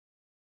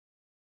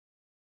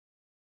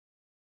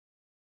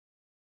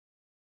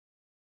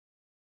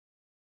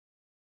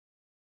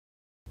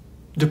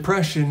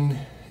Depression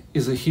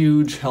is a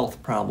huge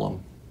health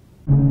problem.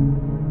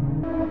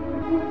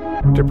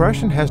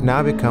 Depression has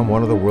now become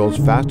one of the world's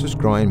fastest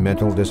growing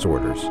mental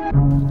disorders.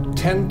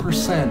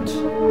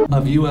 10%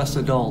 of U.S.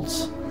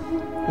 adults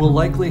will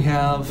likely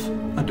have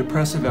a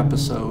depressive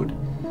episode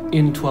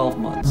in 12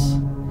 months.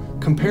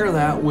 Compare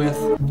that with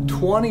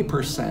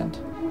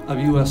 20% of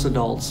U.S.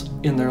 adults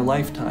in their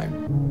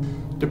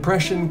lifetime.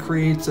 Depression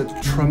creates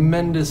a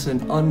tremendous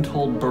and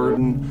untold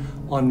burden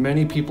on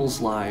many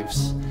people's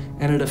lives,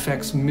 and it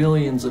affects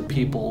millions of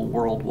people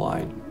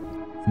worldwide.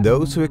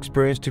 Those who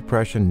experience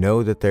depression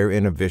know that they're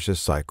in a vicious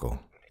cycle.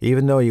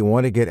 Even though you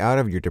want to get out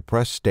of your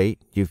depressed state,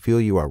 you feel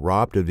you are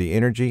robbed of the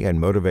energy and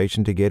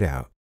motivation to get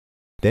out.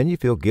 Then you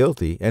feel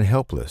guilty and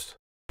helpless,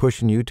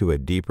 pushing you to a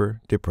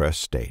deeper,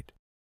 depressed state.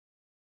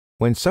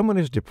 When someone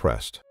is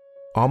depressed,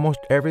 almost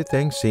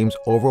everything seems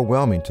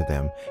overwhelming to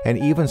them, and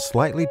even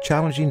slightly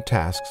challenging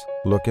tasks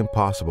look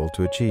impossible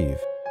to achieve.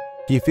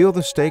 You feel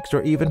the stakes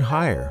are even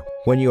higher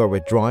when you are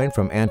withdrawing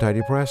from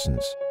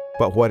antidepressants.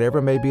 But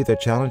whatever may be the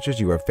challenges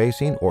you are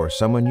facing or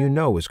someone you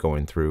know is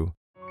going through,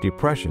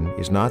 depression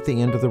is not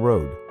the end of the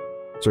road.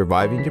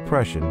 Surviving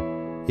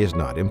depression is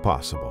not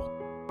impossible.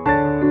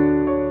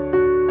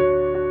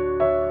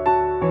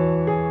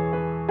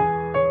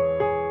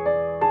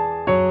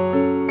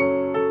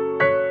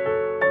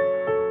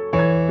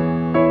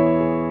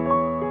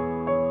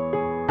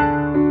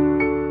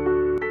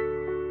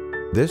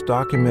 This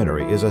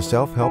documentary is a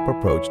self-help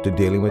approach to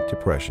dealing with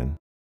depression.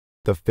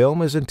 The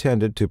film is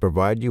intended to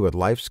provide you with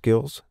life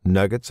skills,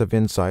 nuggets of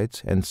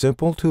insights, and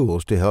simple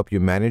tools to help you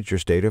manage your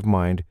state of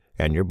mind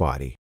and your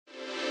body.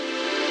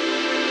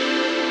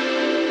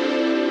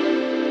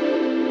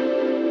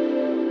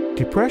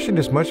 Depression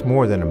is much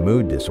more than a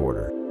mood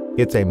disorder.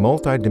 It's a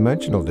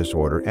multidimensional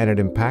disorder, and it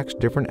impacts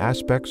different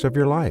aspects of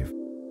your life.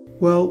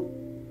 Well,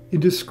 in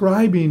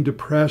describing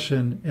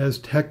depression as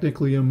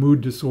technically a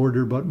mood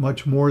disorder, but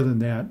much more than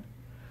that,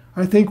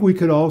 I think we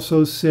could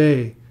also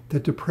say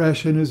that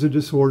depression is a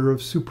disorder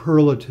of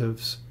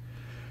superlatives.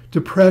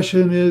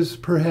 Depression is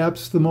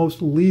perhaps the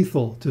most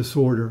lethal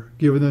disorder,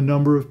 given the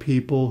number of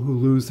people who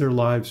lose their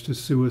lives to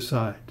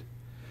suicide.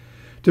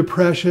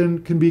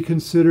 Depression can be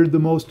considered the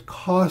most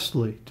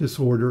costly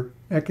disorder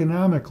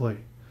economically.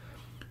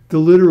 The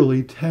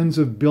literally tens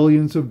of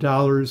billions of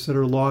dollars that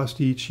are lost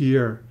each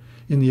year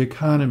in the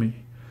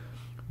economy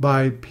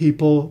by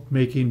people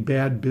making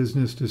bad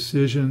business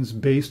decisions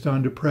based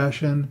on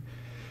depression,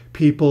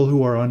 people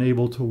who are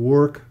unable to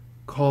work,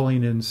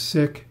 calling in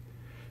sick,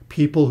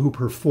 people who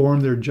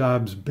perform their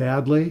jobs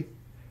badly,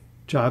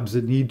 jobs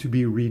that need to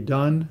be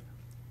redone,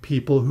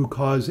 people who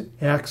cause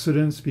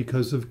accidents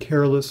because of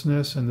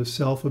carelessness and the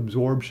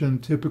self-absorption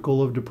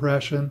typical of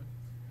depression.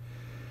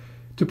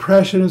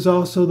 Depression is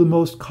also the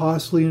most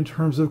costly in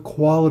terms of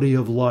quality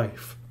of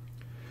life.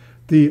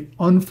 The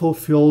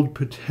unfulfilled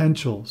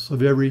potentials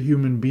of every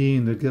human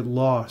being that get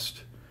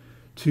lost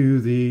to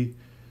the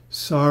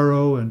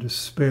sorrow and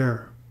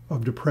despair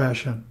of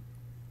depression.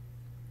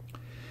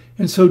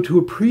 And so to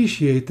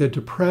appreciate that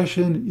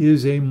depression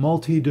is a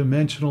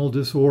multidimensional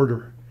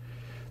disorder,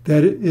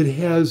 that it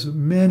has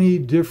many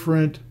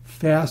different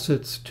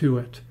facets to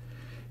it,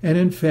 and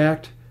in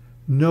fact,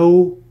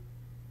 no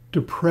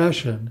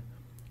depression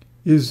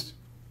is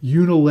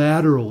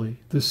unilaterally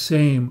the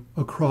same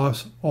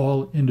across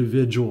all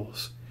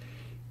individuals.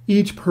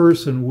 Each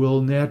person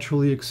will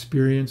naturally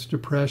experience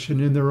depression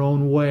in their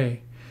own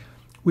way.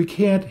 We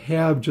can't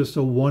have just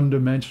a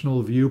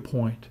one-dimensional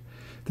viewpoint.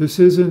 This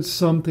isn't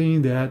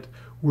something that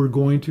we're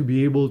going to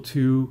be able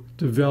to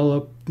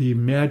develop the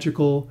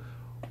magical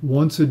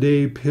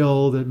once-a-day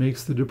pill that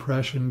makes the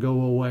depression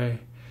go away.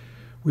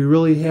 We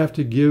really have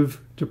to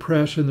give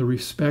depression the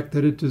respect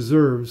that it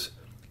deserves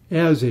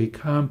as a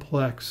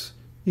complex,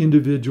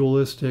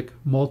 individualistic,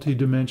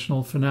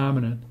 multidimensional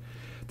phenomenon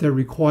that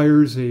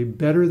requires a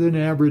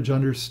better-than-average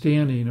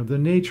understanding of the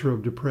nature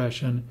of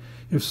depression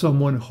if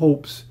someone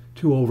hopes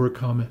to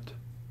overcome it.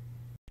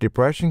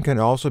 Depression can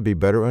also be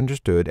better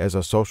understood as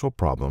a social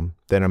problem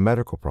than a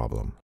medical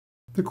problem.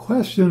 The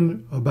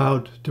question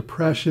about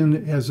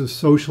depression as a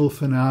social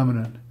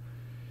phenomenon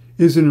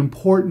is an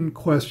important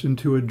question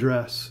to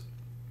address.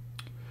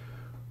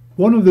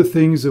 One of the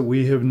things that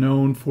we have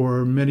known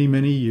for many,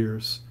 many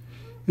years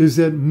is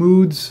that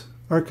moods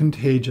are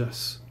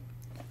contagious.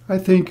 I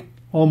think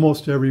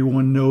almost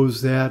everyone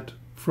knows that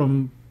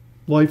from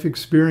life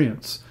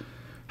experience.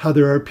 How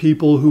there are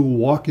people who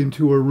walk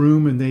into a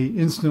room and they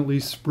instantly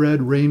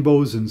spread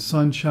rainbows and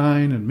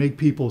sunshine and make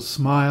people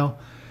smile.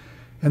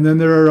 And then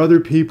there are other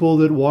people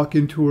that walk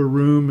into a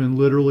room and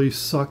literally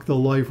suck the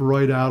life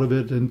right out of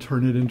it and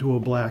turn it into a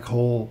black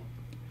hole.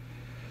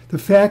 The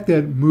fact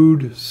that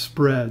mood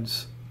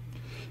spreads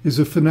is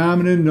a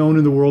phenomenon known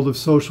in the world of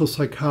social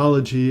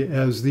psychology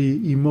as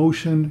the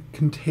emotion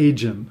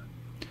contagion.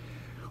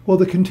 Well,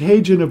 the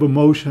contagion of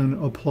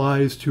emotion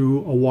applies to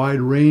a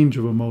wide range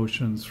of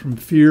emotions, from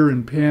fear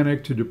and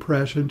panic to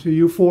depression to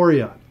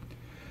euphoria.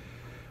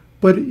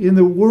 But in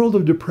the world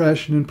of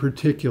depression in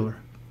particular,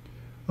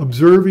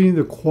 observing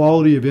the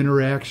quality of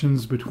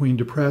interactions between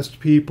depressed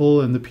people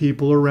and the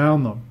people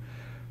around them,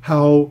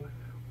 how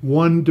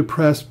one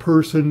depressed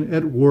person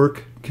at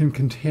work can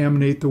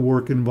contaminate the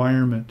work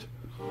environment,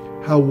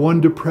 how one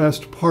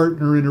depressed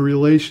partner in a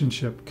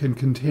relationship can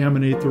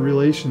contaminate the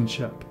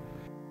relationship.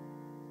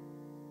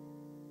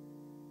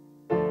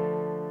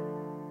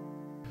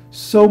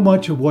 So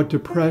much of what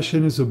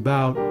depression is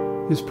about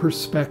is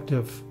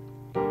perspective.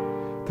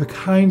 The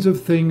kinds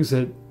of things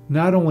that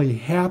not only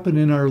happen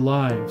in our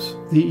lives,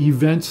 the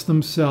events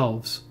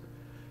themselves,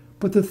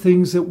 but the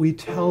things that we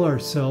tell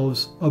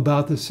ourselves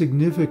about the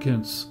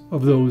significance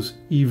of those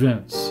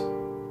events.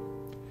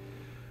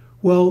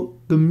 Well,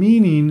 the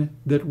meaning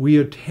that we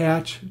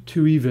attach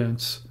to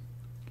events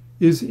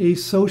is a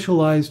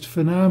socialized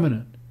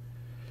phenomenon.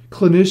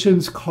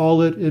 Clinicians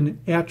call it an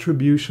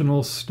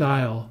attributional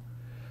style,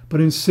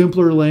 but in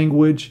simpler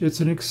language, it's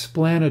an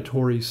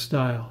explanatory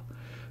style,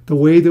 the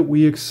way that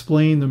we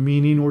explain the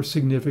meaning or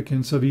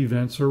significance of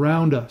events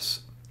around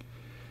us.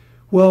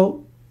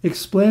 Well,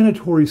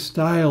 explanatory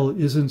style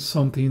isn't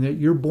something that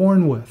you're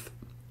born with.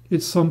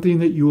 It's something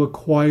that you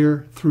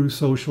acquire through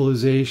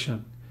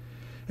socialization.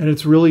 And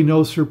it's really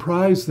no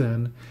surprise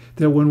then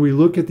that when we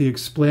look at the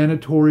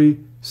explanatory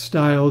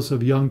styles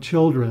of young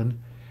children,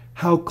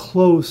 how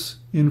close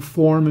in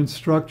form and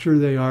structure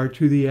they are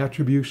to the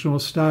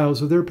attributional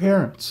styles of their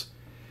parents.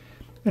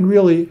 And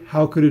really,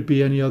 how could it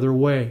be any other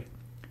way?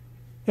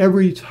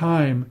 Every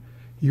time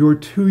your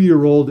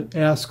 2-year-old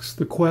asks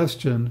the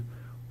question,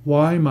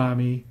 "Why,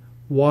 Mommy?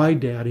 Why,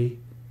 Daddy?"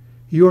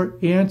 your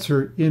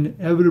answer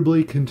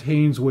inevitably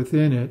contains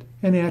within it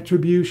an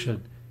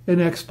attribution,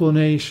 an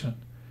explanation,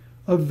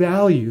 a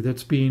value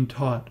that's being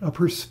taught, a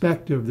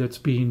perspective that's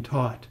being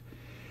taught.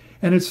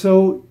 And it's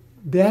so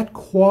that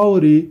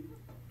quality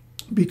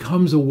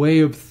becomes a way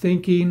of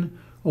thinking,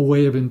 a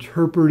way of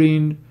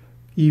interpreting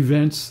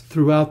events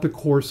throughout the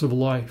course of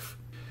life.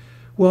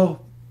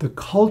 Well, the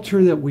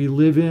culture that we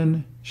live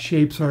in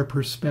shapes our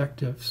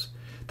perspectives.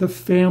 The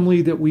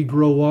family that we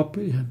grow up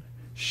in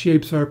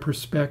shapes our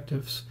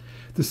perspectives.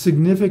 The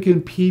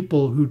significant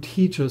people who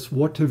teach us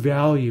what to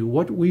value,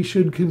 what we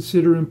should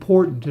consider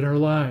important in our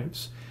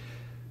lives.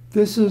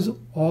 This is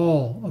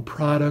all a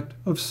product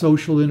of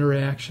social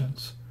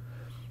interactions.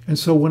 And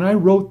so when I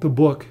wrote the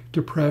book,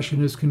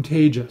 Depression is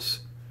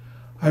Contagious,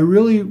 I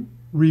really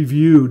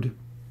reviewed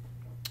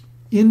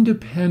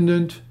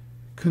independent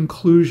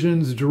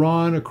conclusions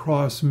drawn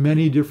across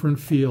many different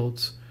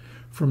fields,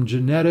 from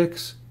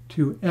genetics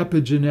to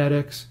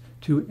epigenetics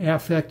to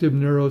affective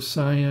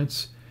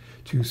neuroscience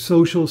to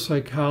social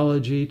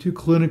psychology to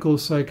clinical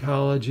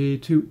psychology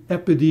to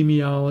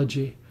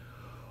epidemiology.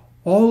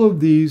 All of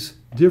these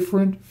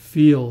different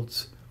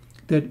fields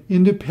that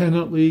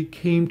independently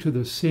came to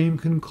the same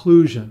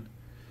conclusion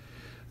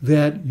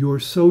that your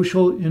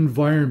social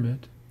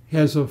environment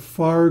has a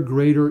far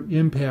greater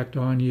impact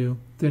on you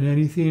than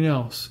anything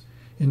else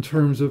in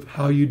terms of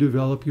how you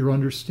develop your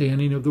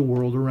understanding of the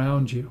world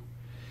around you.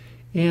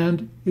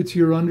 And it's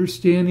your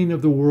understanding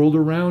of the world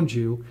around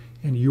you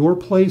and your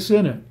place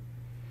in it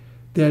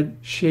that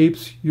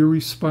shapes your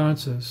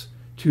responses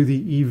to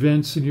the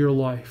events in your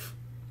life.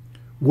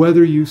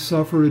 Whether you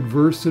suffer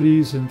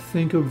adversities and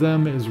think of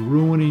them as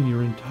ruining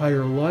your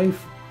entire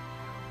life,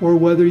 or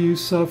whether you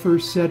suffer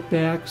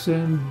setbacks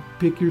and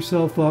pick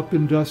yourself up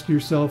and dust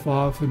yourself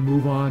off and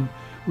move on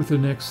with the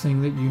next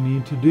thing that you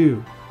need to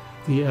do,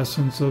 the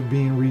essence of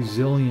being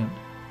resilient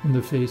in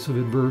the face of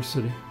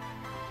adversity.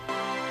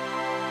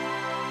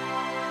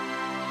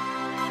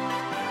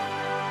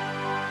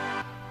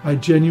 I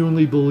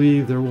genuinely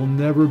believe there will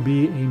never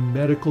be a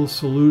medical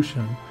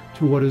solution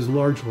to what is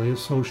largely a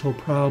social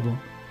problem,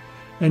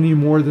 any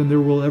more than there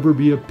will ever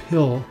be a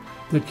pill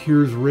that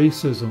cures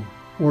racism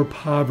or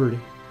poverty.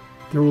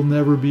 There will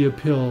never be a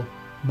pill,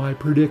 my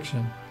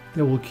prediction,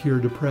 that will cure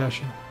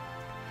depression.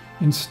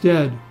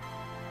 Instead,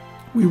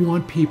 we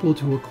want people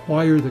to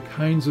acquire the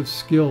kinds of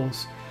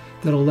skills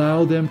that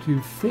allow them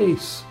to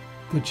face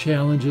the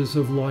challenges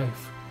of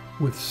life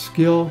with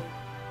skill,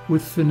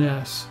 with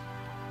finesse,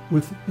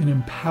 with an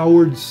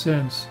empowered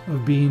sense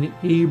of being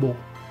able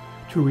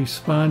to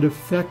respond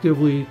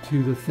effectively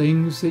to the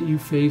things that you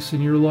face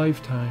in your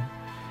lifetime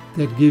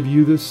that give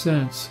you the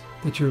sense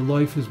that your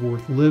life is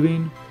worth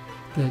living,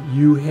 that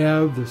you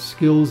have the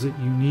skills that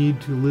you need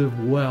to live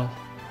well.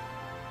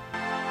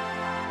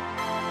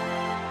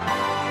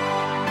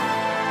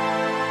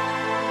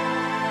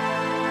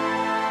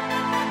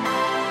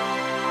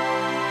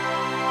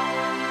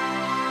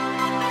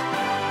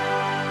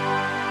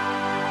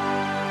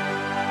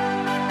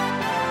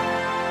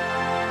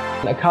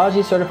 A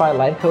college certified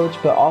life coach,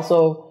 but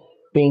also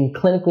being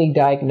clinically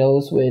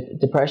diagnosed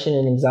with depression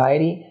and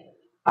anxiety,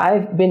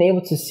 I've been able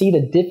to see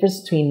the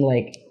difference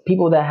between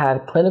people that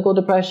have clinical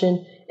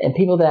depression and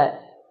people that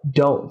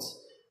don't.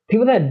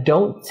 People that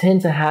don't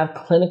tend to have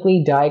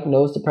clinically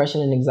diagnosed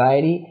depression and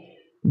anxiety,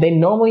 they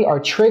normally are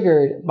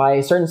triggered by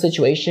a certain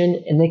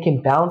situation and they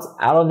can bounce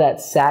out of that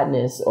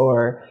sadness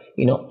or,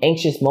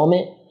 anxious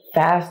moment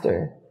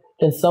faster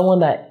than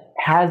someone that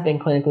has been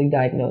clinically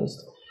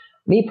diagnosed.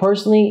 Me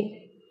personally,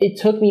 it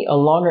took me a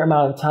longer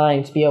amount of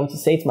time to be able to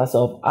say to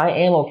myself, I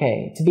am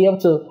okay, to be able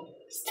to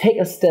take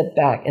a step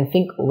back and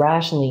think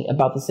rationally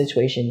about the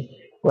situation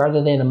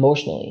rather than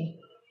emotionally.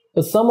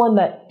 But someone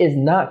that is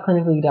not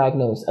clinically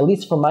diagnosed, at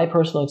least from my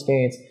personal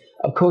experience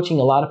of coaching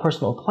a lot of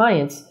personal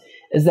clients,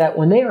 is that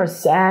when they are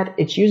sad,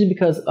 it's usually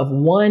because of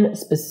one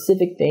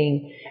specific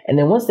thing. And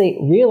then once they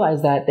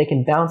realize that, they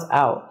can bounce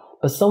out.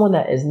 But someone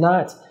that is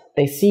not,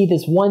 they see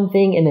this one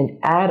thing and then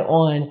add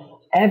on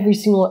every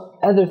single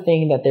other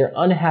thing that they're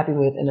unhappy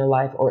with in their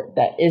life or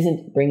that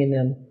isn't bringing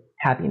them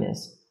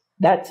happiness.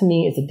 That to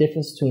me is the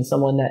difference between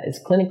someone that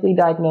is clinically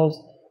diagnosed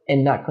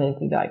and not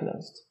clinically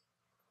diagnosed.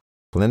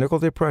 Clinical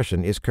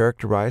depression is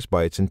characterized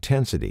by its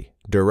intensity,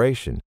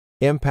 duration,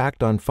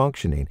 impact on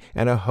functioning,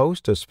 and a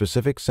host of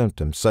specific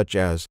symptoms such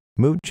as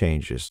mood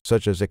changes,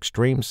 such as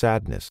extreme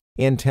sadness,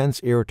 intense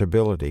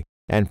irritability,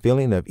 and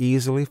feeling of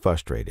easily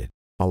frustrated,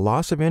 a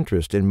loss of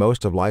interest in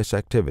most of life's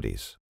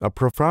activities, a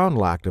profound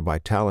lack of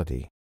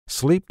vitality,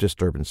 sleep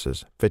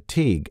disturbances,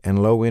 fatigue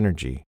and low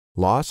energy,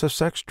 loss of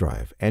sex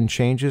drive, and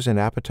changes in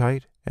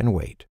appetite and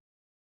weight.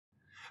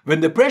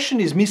 When depression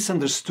is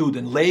misunderstood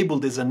and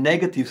labeled as a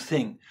negative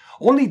thing,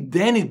 only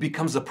then it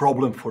becomes a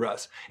problem for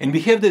us. And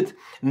we have that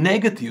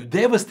negative,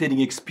 devastating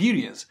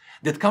experience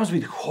that comes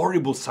with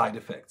horrible side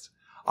effects.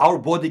 Our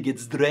body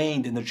gets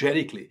drained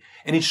energetically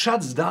and it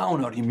shuts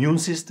down our immune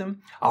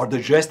system, our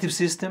digestive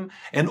system,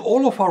 and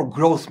all of our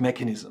growth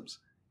mechanisms.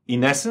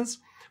 In essence,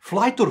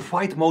 flight or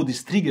fight mode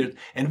is triggered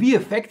and we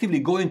effectively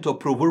go into a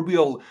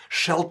proverbial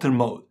shelter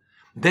mode.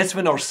 That's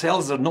when our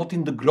cells are not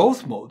in the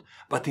growth mode,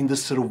 but in the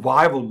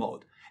survival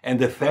mode. And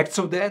the effects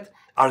of that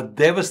are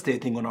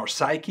devastating on our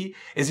psyche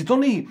as it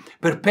only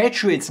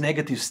perpetuates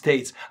negative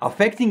states,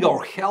 affecting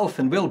our health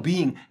and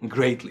well-being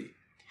greatly.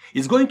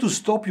 It's going to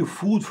stop your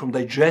food from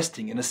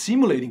digesting and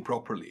assimilating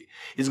properly.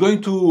 It's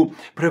going to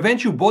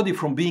prevent your body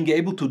from being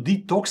able to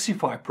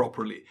detoxify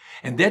properly.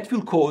 And that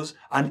will cause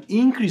an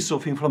increase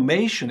of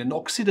inflammation and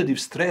oxidative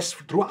stress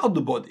throughout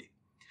the body.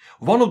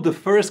 One of the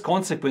first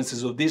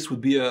consequences of this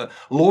would be a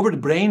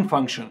lowered brain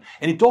function,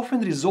 and it often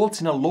results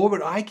in a lower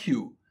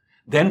IQ.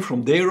 Then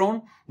from there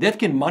on, that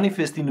can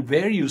manifest in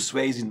various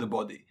ways in the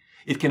body.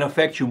 It can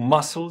affect your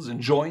muscles and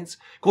joints,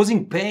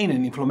 causing pain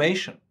and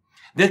inflammation.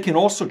 That can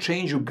also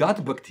change your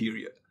gut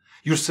bacteria.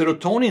 Your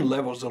serotonin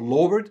levels are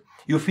lowered,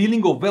 your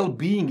feeling of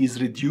well-being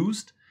is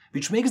reduced,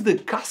 which makes the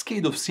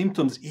cascade of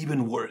symptoms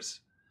even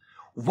worse.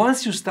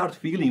 Once you start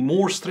feeling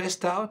more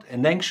stressed out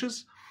and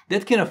anxious,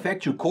 that can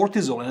affect your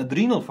cortisol and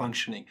adrenal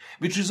functioning,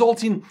 which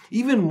results in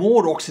even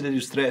more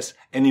oxidative stress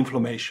and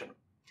inflammation.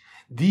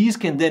 These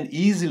can then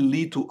easily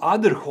lead to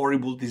other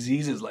horrible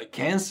diseases like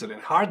cancer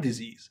and heart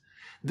disease.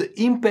 The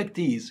impact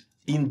is,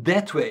 in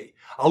that way,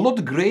 a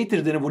lot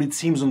greater than what it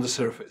seems on the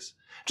surface.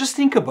 Just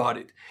think about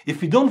it.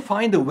 If we don't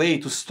find a way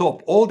to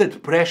stop all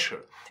that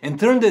pressure and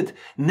turn that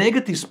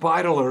negative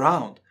spiral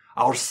around,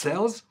 our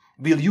cells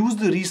will use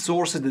the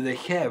resources that they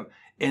have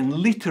and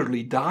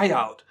literally die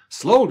out,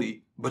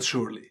 slowly but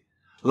surely.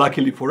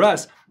 Luckily for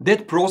us,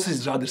 that process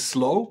is rather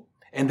slow,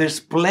 and there's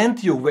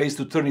plenty of ways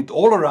to turn it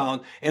all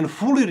around and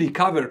fully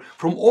recover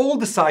from all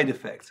the side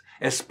effects,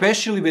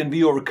 especially when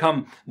we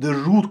overcome the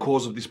root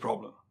cause of this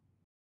problem.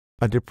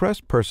 A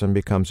depressed person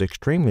becomes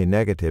extremely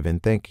negative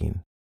in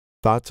thinking.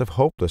 Thoughts of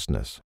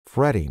hopelessness,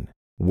 fretting,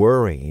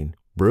 worrying,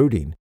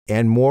 brooding,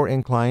 and more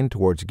inclined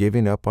towards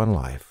giving up on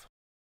life.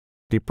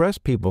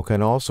 Depressed people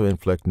can also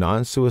inflict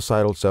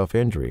non-suicidal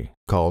self-injury,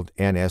 called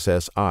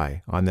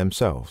NSSI, on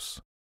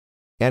themselves.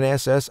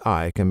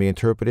 NSSI can be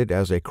interpreted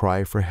as a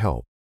cry for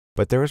help,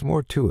 but there is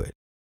more to it.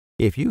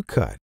 If you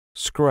cut,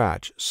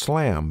 scratch,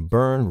 slam,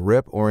 burn,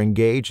 rip, or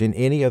engage in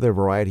any other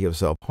variety of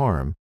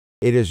self-harm,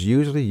 it is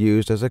usually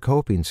used as a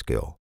coping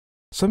skill.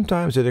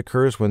 Sometimes it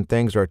occurs when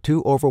things are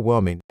too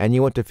overwhelming and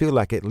you want to feel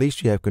like at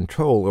least you have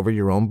control over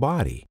your own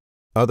body.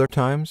 Other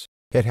times,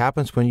 it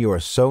happens when you are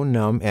so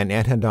numb and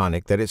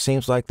anhedonic that it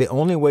seems like the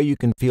only way you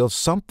can feel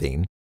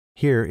something.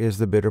 Here is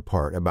the bitter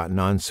part about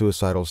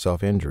non-suicidal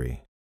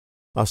self-injury.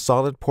 A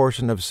solid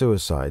portion of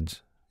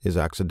suicides is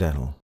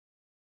accidental.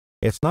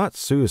 It's not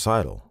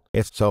suicidal,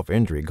 it's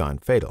self-injury gone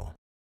fatal.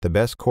 The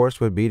best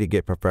course would be to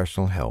get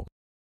professional help.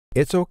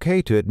 It's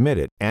okay to admit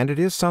it, and it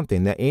is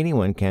something that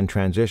anyone can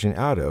transition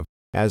out of,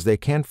 as they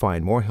can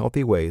find more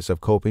healthy ways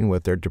of coping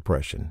with their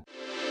depression.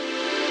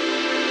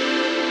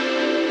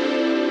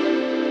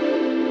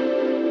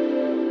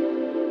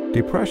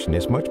 Depression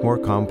is much more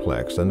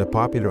complex than the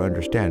popular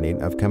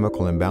understanding of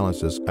chemical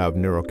imbalances of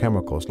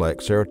neurochemicals like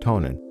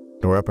serotonin,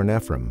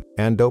 norepinephrine,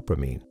 and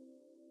dopamine.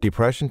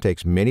 Depression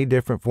takes many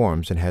different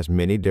forms and has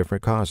many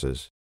different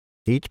causes.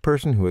 Each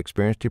person who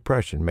experiences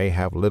depression may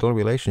have little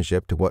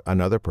relationship to what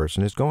another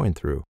person is going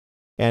through,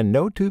 and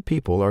no two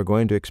people are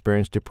going to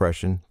experience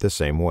depression the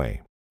same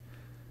way.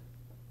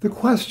 The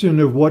question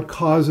of what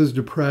causes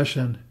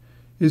depression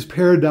is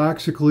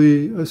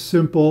paradoxically a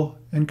simple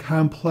and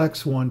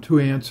complex one to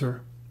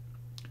answer.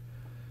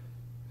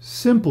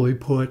 Simply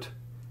put,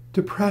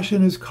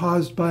 depression is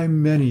caused by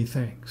many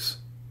things.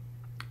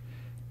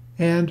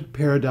 And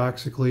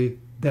paradoxically,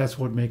 that's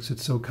what makes it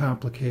so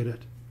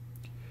complicated.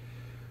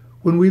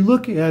 When we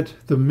look at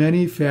the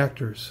many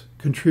factors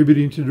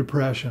contributing to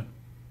depression,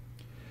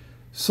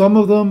 some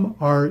of them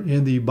are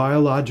in the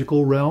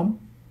biological realm,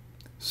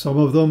 some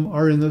of them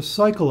are in the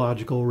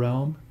psychological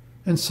realm,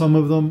 and some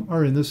of them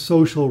are in the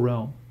social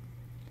realm.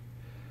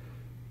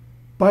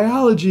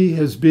 Biology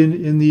has been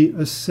in the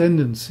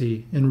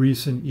ascendancy in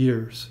recent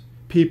years,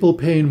 people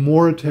paying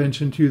more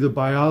attention to the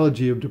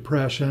biology of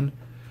depression,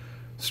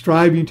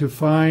 striving to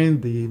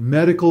find the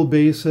medical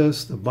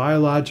basis, the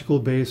biological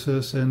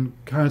basis, and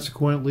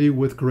consequently,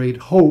 with great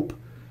hope,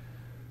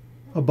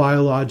 a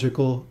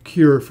biological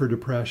cure for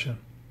depression.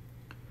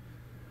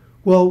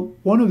 Well,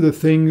 one of the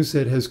things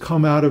that has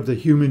come out of the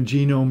Human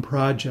Genome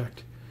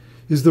Project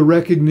is the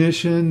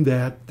recognition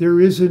that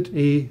there isn't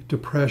a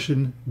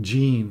depression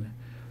gene.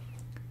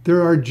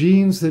 There are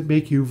genes that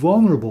make you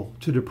vulnerable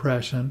to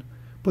depression,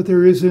 but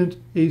there isn't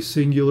a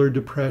singular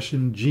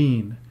depression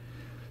gene.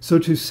 So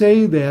to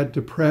say that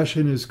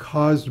depression is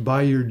caused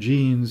by your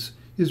genes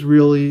is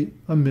really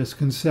a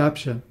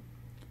misconception.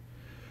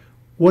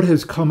 What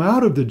has come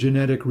out of the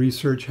genetic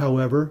research,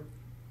 however,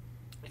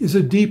 is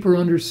a deeper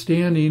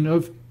understanding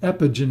of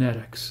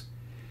epigenetics.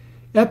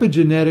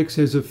 Epigenetics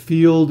as a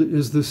field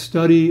is the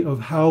study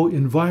of how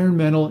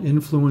environmental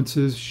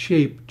influences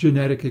shape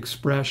genetic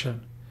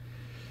expression.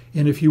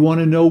 And if you want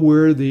to know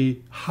where the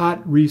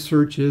hot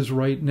research is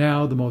right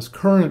now, the most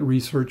current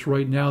research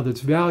right now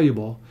that's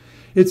valuable,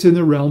 it's in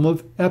the realm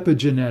of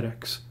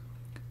epigenetics,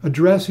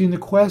 addressing the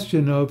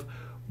question of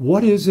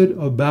what is it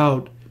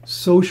about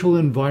social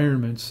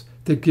environments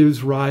that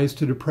gives rise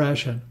to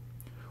depression?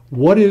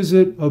 What is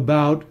it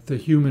about the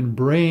human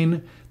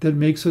brain that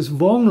makes us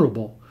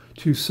vulnerable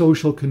to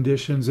social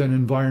conditions and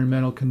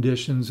environmental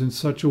conditions in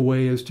such a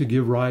way as to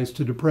give rise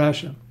to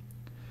depression?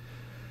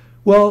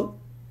 Well,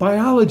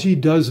 biology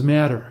does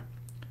matter.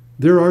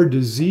 There are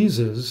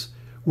diseases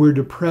where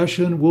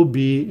depression will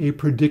be a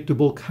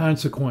predictable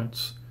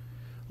consequence.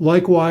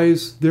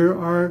 Likewise, there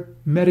are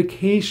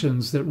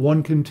medications that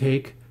one can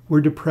take where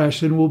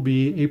depression will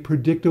be a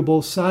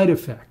predictable side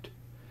effect.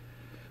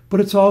 But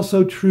it's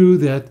also true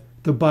that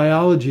the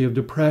biology of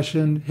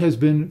depression has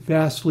been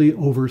vastly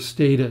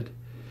overstated,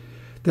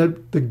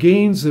 that the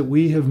gains that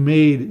we have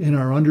made in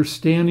our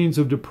understandings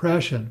of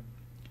depression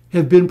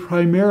have been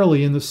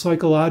primarily in the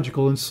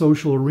psychological and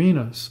social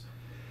arenas.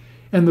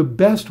 And the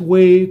best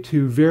way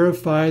to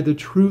verify the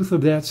truth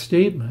of that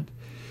statement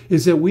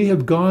is that we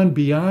have gone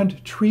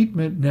beyond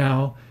treatment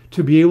now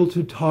to be able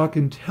to talk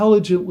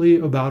intelligently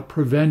about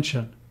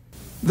prevention.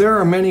 There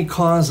are many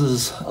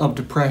causes of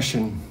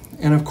depression,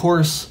 and of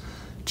course,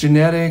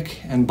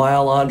 genetic and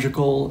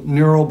biological,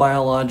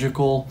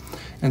 neurobiological,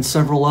 and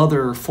several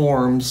other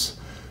forms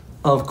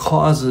of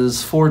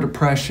causes for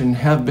depression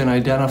have been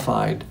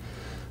identified.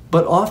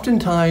 But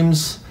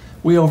oftentimes,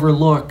 we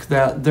overlook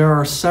that there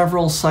are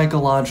several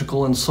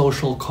psychological and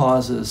social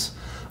causes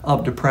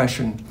of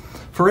depression.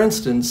 For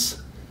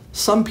instance,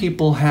 some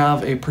people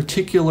have a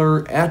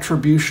particular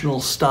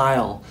attributional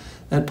style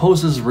that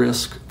poses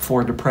risk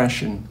for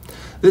depression.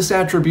 This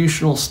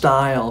attributional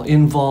style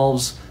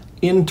involves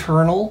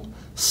internal,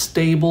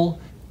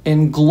 stable,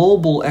 and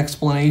global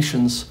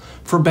explanations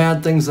for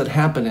bad things that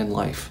happen in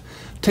life.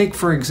 Take,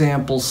 for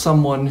example,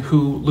 someone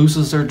who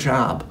loses their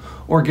job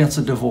or gets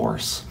a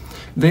divorce.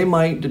 They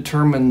might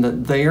determine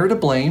that they are to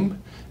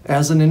blame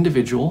as an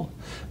individual,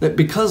 that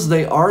because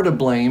they are to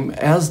blame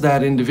as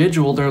that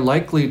individual, they're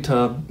likely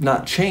to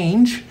not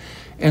change.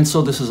 And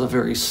so this is a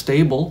very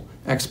stable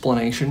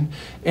explanation.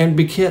 And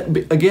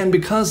again,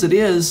 because it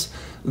is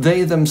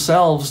they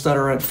themselves that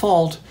are at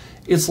fault,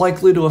 it's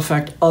likely to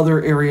affect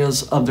other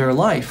areas of their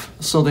life.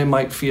 So they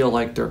might feel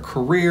like their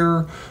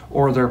career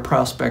or their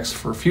prospects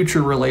for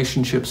future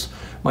relationships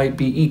might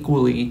be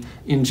equally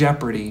in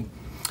jeopardy.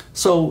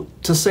 So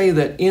to say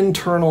that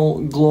internal,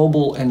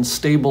 global, and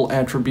stable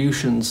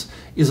attributions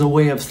is a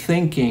way of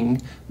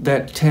thinking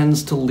that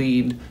tends to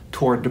lead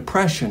toward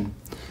depression.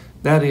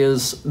 That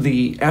is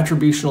the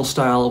attributional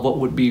style of what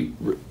would be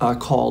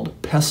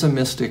called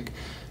pessimistic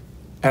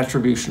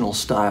attributional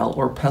style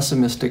or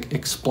pessimistic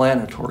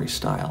explanatory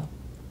style.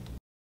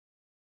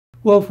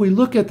 Well, if we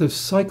look at the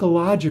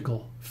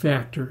psychological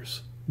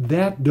factors,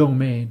 that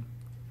domain,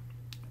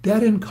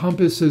 that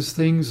encompasses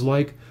things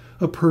like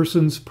a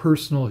person's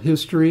personal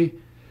history.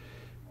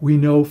 We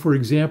know, for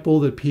example,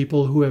 that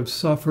people who have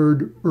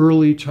suffered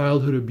early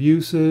childhood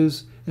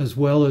abuses as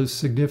well as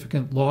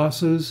significant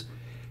losses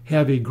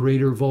have a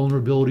greater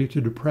vulnerability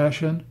to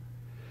depression.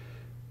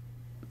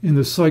 In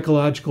the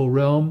psychological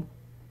realm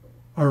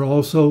are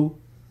also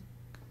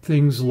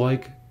things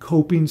like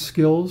coping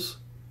skills,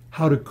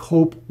 how to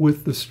cope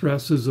with the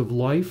stresses of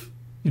life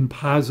in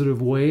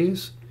positive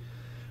ways,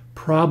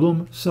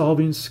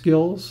 problem-solving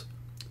skills,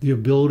 the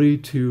ability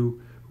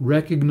to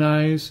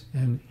recognize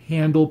and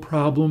handle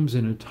problems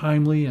in a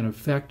timely and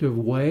effective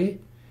way,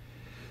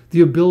 the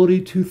ability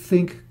to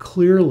think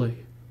clearly.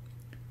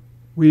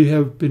 We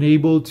have been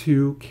able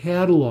to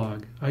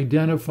catalog,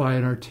 identify,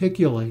 and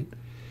articulate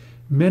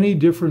many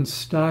different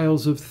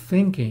styles of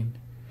thinking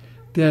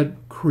that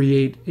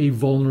create a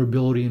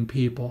vulnerability in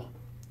people.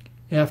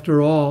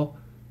 After all,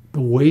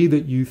 The way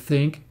that you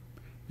think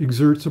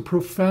exerts a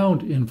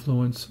profound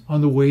influence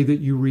on the way that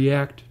you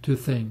react to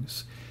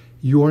things.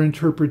 Your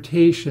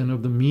interpretation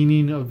of the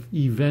meaning of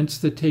events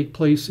that take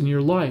place in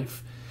your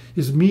life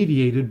is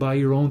mediated by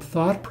your own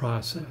thought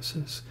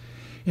processes.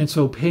 And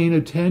so paying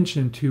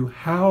attention to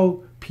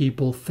how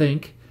people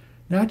think,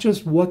 not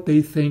just what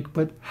they think,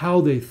 but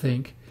how they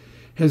think,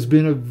 has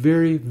been a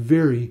very,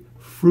 very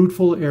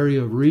fruitful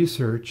area of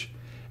research.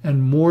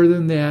 And more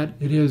than that,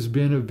 it has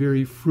been a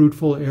very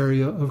fruitful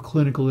area of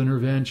clinical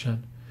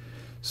intervention.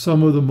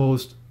 Some of the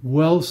most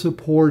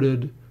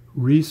well-supported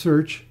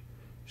research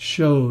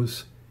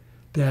shows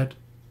that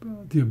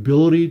the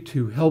ability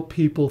to help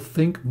people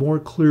think more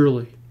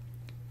clearly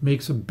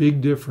makes a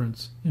big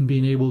difference in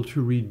being able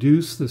to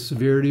reduce the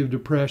severity of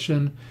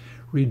depression,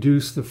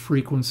 reduce the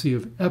frequency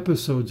of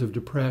episodes of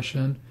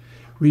depression,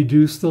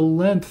 reduce the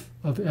length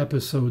of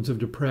episodes of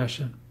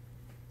depression.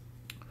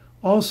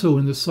 Also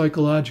in the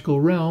psychological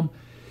realm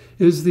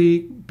is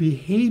the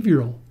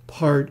behavioral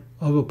part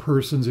of a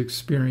person's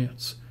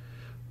experience.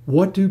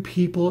 What do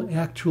people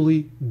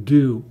actually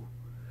do?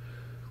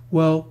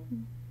 Well,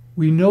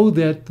 we know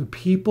that the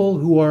people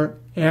who are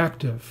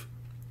active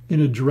in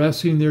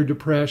addressing their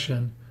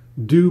depression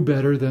do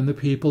better than the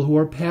people who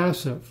are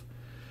passive.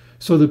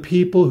 So the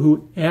people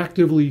who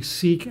actively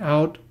seek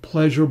out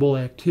pleasurable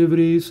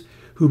activities,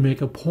 who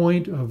make a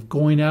point of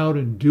going out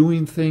and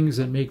doing things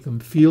that make them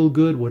feel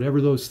good,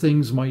 whatever those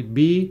things might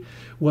be,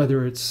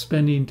 whether it's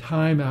spending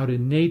time out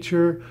in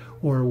nature,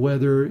 or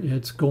whether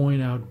it's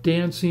going out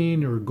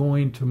dancing, or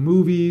going to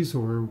movies,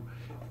 or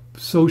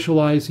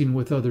socializing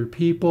with other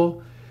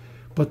people.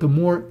 But the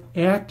more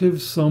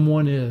active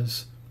someone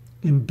is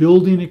in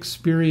building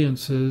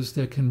experiences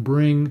that can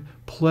bring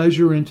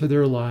pleasure into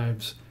their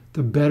lives,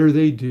 the better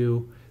they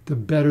do, the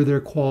better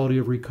their quality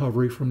of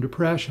recovery from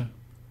depression.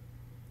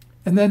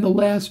 And then the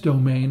last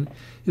domain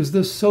is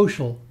the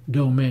social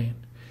domain.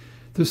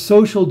 The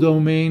social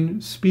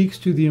domain speaks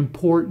to the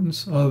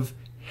importance of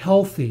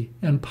healthy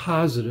and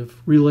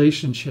positive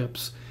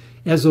relationships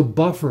as a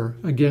buffer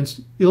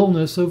against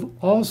illness of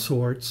all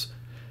sorts,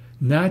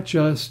 not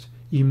just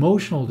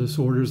emotional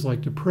disorders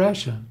like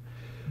depression,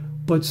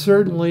 but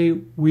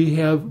certainly we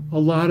have a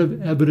lot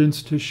of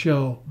evidence to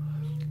show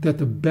that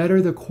the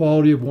better the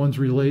quality of one's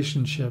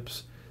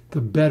relationships,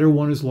 the better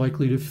one is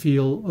likely to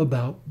feel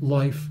about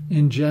life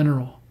in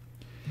general.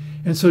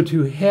 And so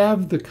to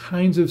have the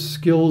kinds of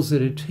skills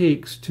that it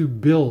takes to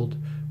build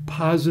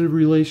positive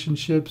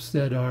relationships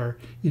that are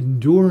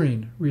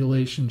enduring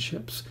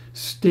relationships,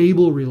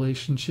 stable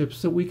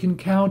relationships that we can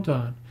count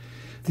on,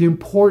 the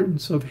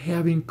importance of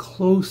having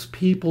close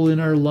people in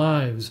our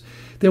lives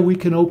that we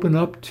can open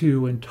up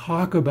to and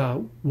talk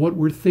about what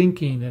we're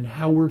thinking and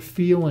how we're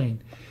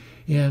feeling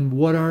and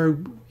what our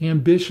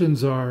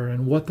ambitions are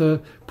and what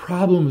the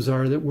problems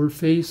are that we're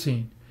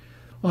facing.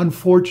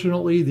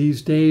 Unfortunately,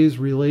 these days,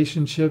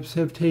 relationships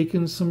have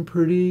taken some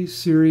pretty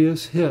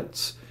serious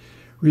hits.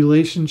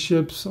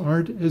 Relationships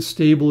aren't as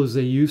stable as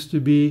they used to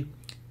be.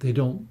 They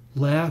don't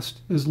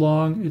last as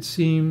long, it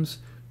seems.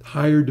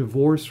 Higher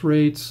divorce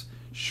rates,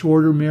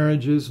 shorter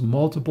marriages,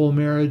 multiple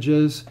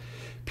marriages,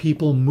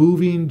 people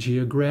moving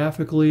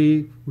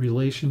geographically,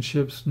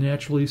 relationships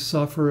naturally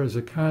suffer as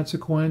a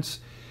consequence.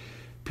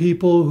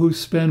 People who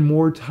spend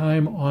more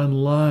time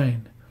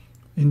online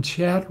in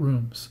chat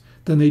rooms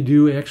than they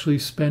do actually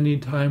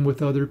spending time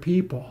with other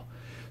people.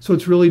 So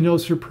it's really no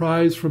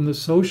surprise from the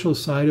social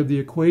side of the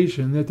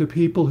equation that the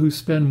people who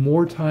spend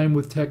more time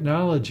with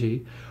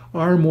technology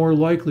are more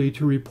likely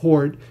to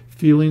report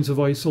feelings of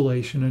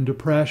isolation and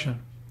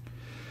depression.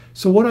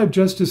 So what I've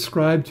just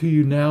described to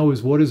you now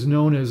is what is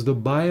known as the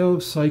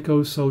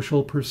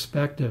biopsychosocial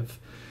perspective,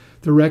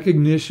 the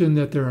recognition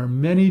that there are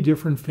many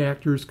different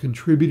factors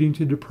contributing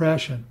to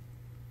depression.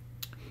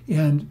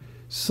 And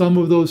some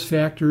of those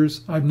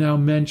factors I've now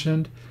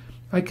mentioned.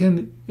 I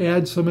can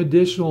add some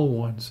additional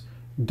ones.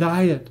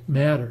 Diet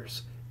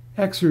matters.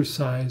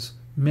 Exercise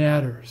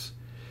matters.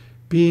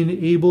 Being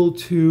able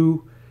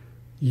to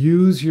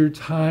use your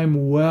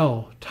time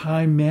well,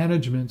 time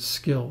management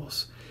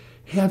skills,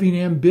 having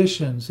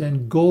ambitions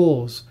and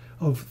goals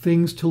of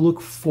things to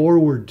look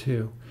forward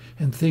to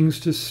and things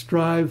to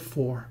strive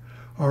for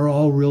are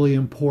all really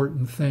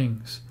important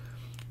things.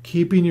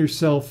 Keeping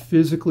yourself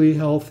physically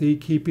healthy,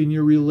 keeping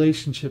your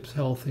relationships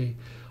healthy,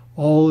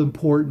 all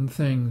important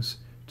things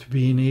to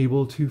being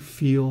able to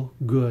feel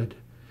good.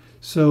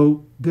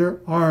 So there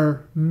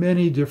are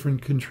many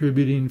different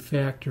contributing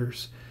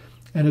factors.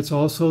 And it's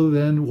also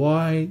then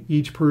why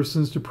each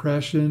person's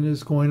depression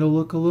is going to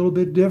look a little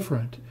bit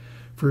different.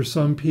 For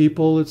some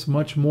people, it's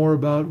much more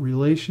about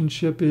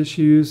relationship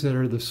issues that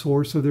are the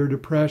source of their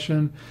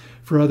depression.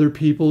 For other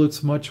people,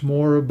 it's much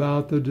more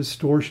about the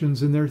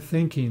distortions in their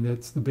thinking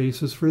that's the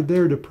basis for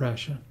their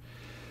depression.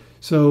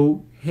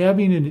 So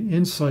having an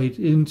insight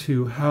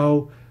into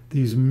how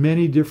these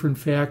many different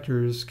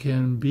factors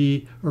can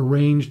be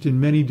arranged in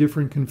many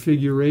different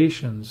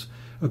configurations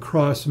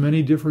across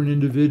many different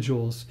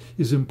individuals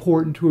is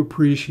important to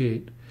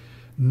appreciate.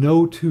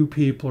 No two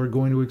people are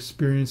going to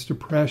experience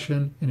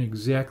depression in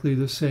exactly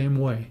the same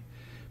way.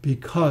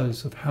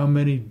 because of how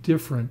many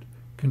different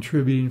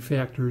contributing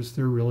factors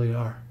there really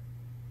are.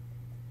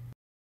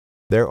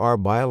 There are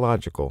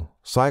biological,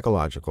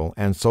 psychological,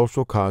 and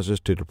social causes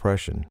to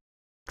depression.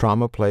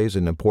 Trauma plays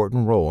an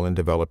important role in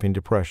developing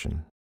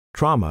depression.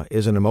 Trauma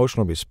is an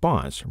emotional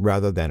response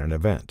rather than an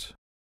event.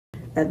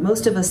 That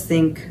most of us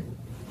think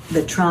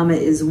that trauma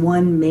is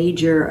one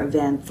major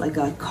event, like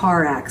a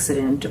car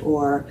accident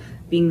or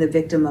being the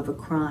victim of a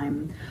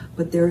crime.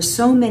 But there are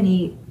so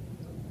many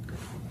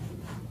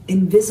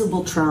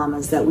invisible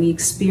traumas that we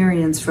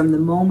experience from the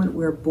moment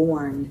we're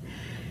born.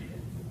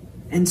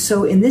 And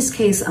so in this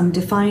case, I'm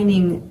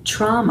defining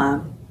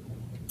trauma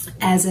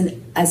as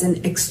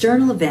an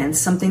external event,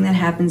 something that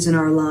happens in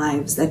our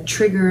lives that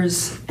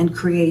triggers and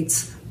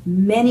creates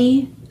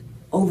many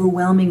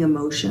overwhelming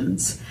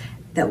emotions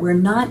that we're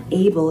not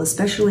able,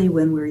 especially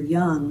when we're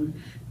young,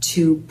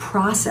 to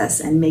process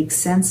and make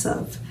sense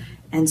of.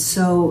 And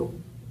so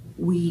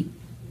we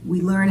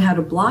learn how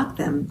to block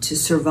them to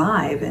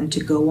survive and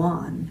to go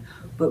on.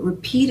 But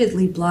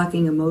repeatedly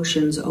blocking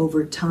emotions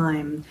over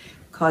time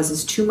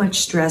causes too much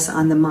stress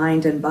on the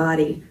mind and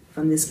body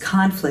from this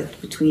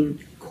conflict between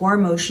core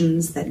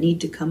emotions that need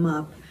to come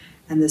up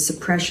and the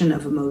suppression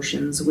of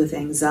emotions with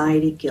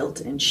anxiety,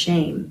 guilt, and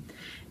shame.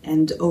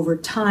 And over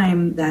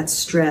time, that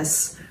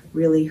stress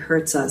really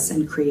hurts us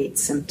and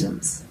creates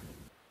symptoms.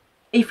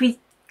 If we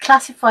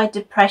classify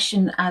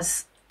depression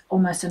as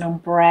almost an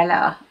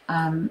umbrella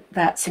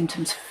that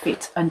symptoms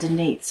fit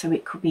underneath, so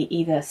it could be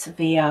either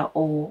severe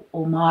or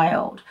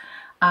mild,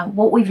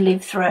 what we've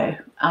lived through,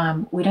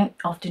 we don't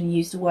often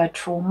use the word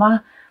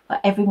trauma,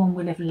 but everyone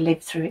will have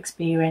lived through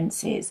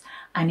experiences,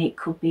 and it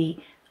could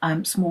be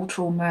small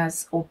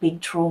traumas or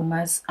big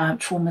traumas,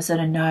 traumas that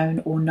are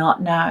known or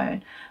not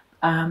known.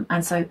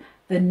 And so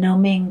the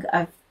numbing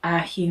of our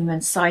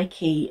human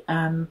psyche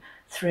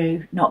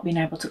through not being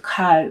able to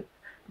cope,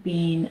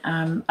 being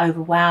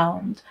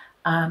overwhelmed,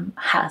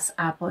 has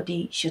our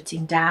body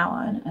shutting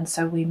down. And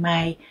so we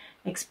may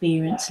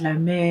experience low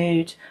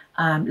mood,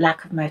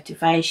 lack of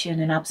motivation,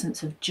 and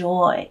absence of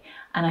joy.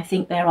 And I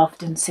think they're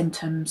often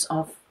symptoms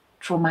of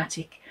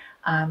traumatic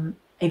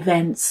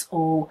events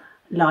or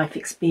life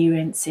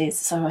experiences.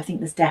 So I think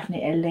there's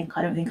definitely a link.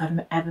 I don't think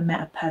I've ever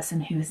met a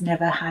person who has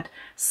never had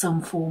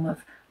some form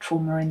of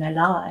trauma in their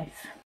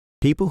life.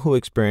 People who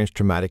experience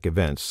traumatic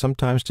events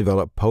sometimes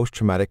develop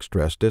post-traumatic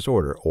stress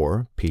disorder,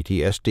 or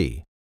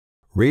PTSD.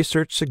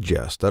 Research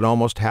suggests that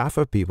almost half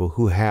of people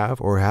who have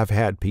or have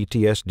had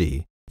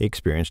PTSD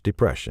experience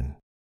depression.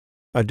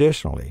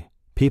 Additionally,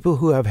 people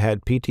who have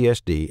had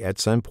PTSD at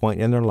some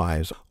point in their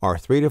lives are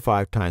 3 to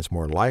 5 times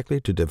more likely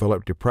to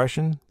develop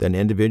depression than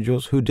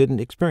individuals who didn't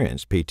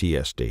experience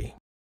PTSD.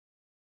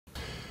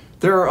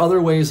 There are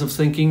other ways of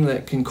thinking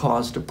that can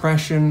cause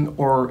depression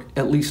or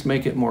at least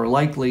make it more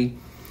likely.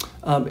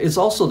 It's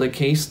also the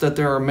case that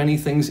there are many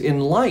things in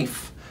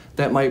life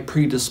that might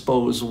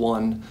predispose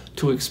one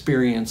to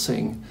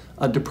experiencing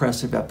a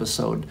depressive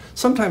episode.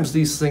 Sometimes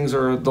these things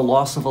are the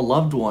loss of a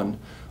loved one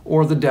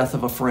or the death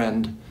of a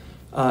friend.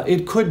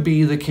 It could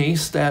be the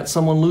case that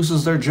someone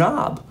loses their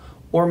job,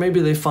 or maybe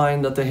they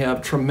find that they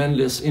have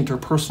tremendous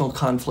interpersonal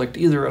conflict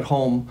either at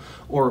home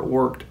or at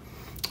work.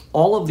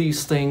 All of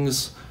these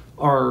things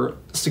are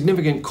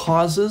significant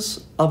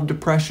causes of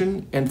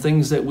depression and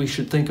things that we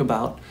should think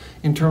about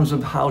in terms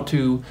of how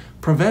to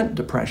prevent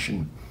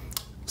depression.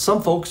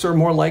 Some folks are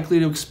more likely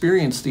to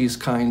experience these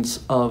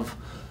kinds of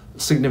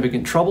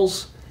significant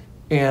troubles,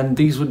 and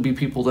these would be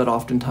people that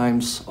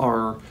oftentimes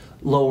are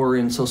lower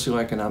in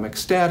socioeconomic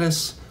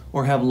status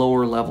or have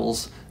lower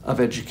levels of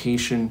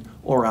education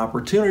or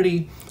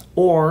opportunity,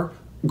 or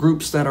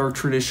groups that are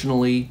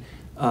traditionally,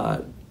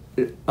 that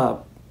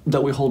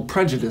we hold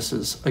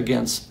prejudices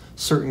against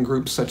certain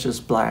groups such as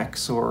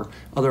blacks or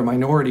other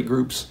minority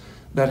groups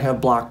that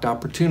have blocked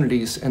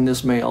opportunities, and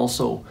this may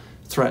also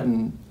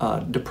threaten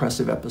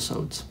depressive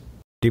episodes.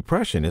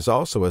 Depression is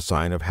also a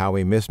sign of how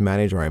we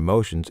mismanage our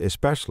emotions,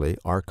 especially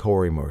our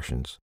core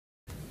emotions.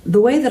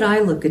 The way that I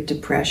look at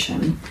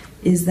depression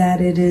is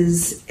that it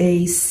is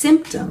a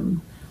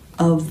symptom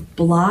of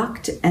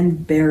blocked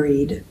and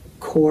buried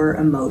core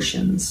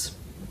emotions.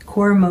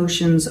 Core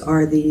emotions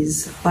are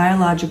these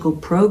biological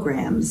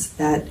programs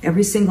that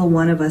every single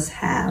one of us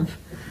have.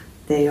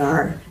 They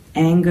are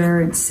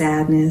anger and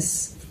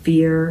sadness,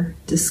 fear,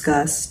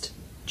 disgust,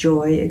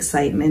 joy,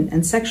 excitement,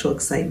 and sexual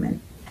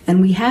excitement.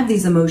 And we have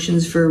these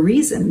emotions for a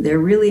reason. They're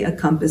really a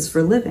compass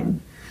for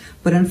living.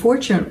 But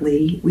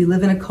unfortunately, we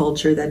live in a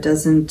culture that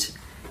doesn't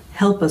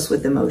help us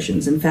with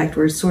emotions. In fact,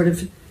 we're sort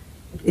of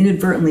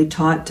inadvertently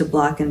taught to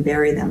block and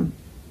bury them.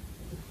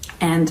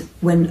 And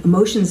when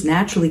emotions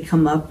naturally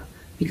come up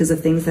because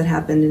of things that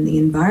happened in the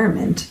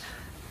environment,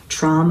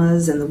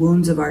 traumas and the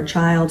wounds of our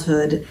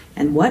childhood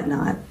and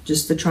whatnot,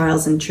 just the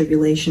trials and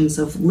tribulations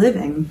of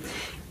living,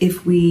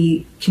 if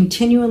we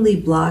continually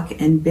block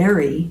and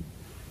bury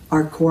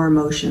our core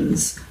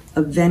emotions,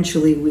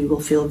 eventually we will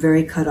feel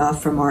very cut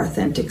off from our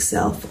authentic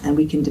self, and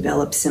we can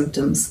develop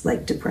symptoms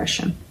like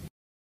depression.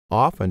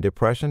 Often,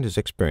 depression is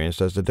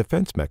experienced as a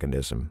defense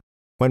mechanism.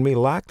 When we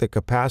lack the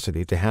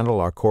capacity to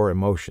handle our core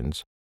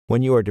emotions,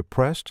 When you are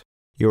depressed,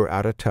 you are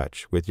out of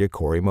touch with your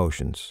core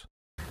emotions.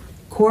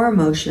 Core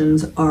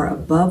emotions are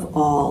above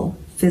all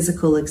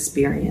physical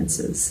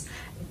experiences.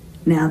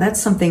 Now,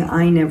 that's something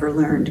I never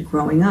learned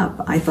growing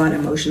up. I thought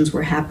emotions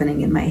were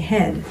happening in my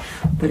head,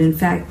 but in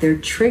fact, they're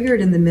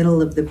triggered in the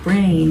middle of the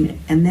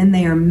brain, and then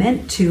they are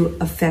meant to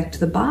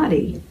affect the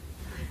body.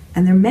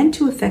 And they're meant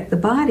to affect the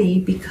body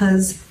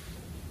because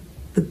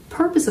the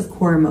purpose of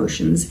core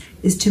emotions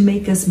is to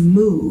make us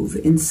move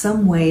in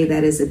some way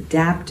that is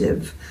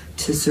adaptive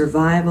to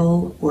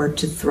survival or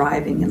to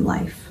thriving in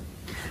life.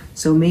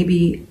 So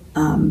maybe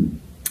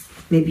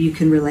you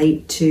can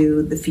relate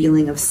to the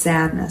feeling of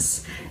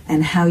sadness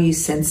and how you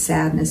sense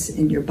sadness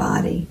in your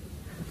body.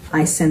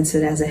 I sense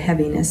it as a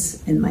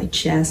heaviness in my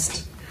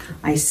chest.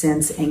 I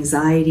sense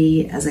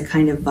anxiety as a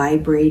kind of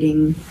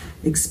vibrating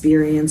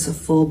experience, a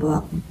full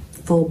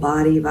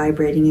body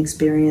vibrating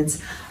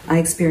experience. I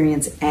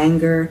experience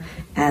anger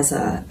as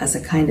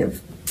a kind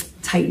of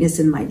tightness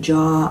in my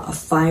jaw, a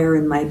fire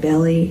in my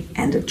belly,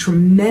 and a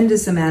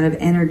tremendous amount of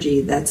energy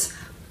that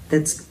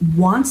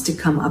wants to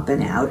come up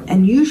and out.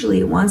 And usually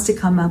it wants to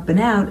come up and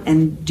out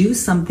and do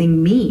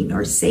something mean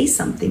or say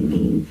something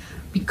mean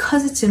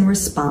because it's in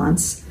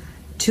response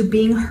to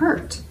being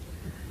hurt.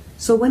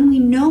 So when we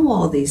know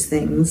all these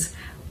things,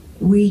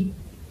 we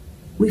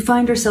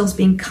find ourselves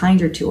being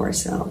kinder to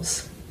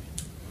ourselves.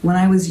 When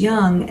I was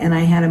young and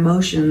I had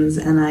emotions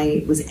and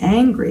I was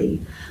angry,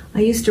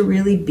 I used to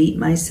really beat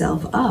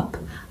myself up.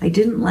 I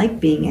didn't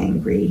like being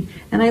angry,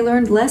 and I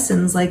learned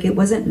lessons like it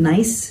wasn't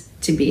nice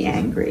to be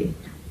angry.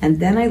 And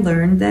then I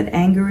learned that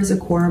anger is a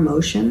core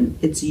emotion.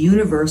 It's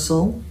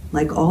universal,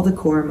 like all the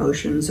core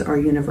emotions are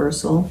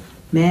universal.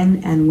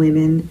 Men and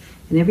women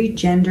and every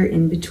gender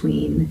in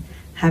between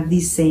have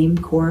these same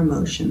core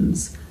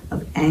emotions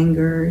of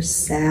anger,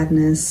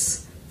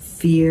 sadness,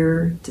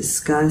 fear,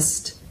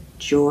 disgust,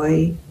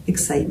 joy,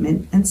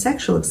 excitement, and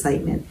sexual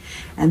excitement.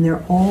 And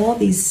they're all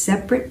these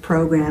separate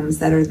programs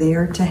that are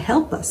there to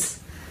help us.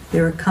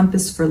 They're a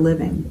compass for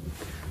living.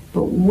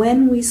 But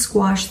when we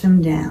squash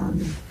them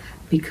down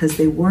because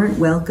they weren't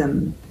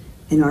welcome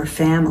in our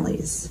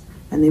families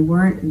and they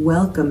weren't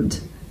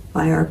welcomed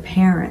by our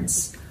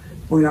parents,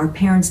 or our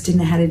parents didn't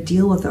know how to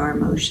deal with our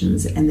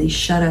emotions and they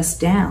shut us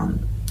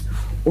down,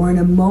 or in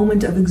a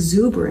moment of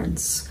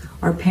exuberance,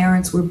 our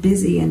parents were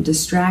busy and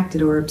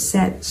distracted or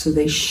upset, so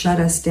they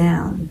shut us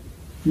down.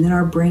 And then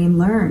our brain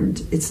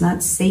learned it's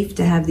not safe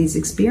to have these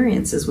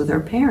experiences with our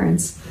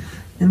parents.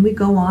 Then we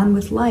go on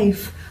with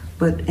life,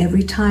 but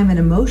every time an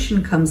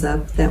emotion comes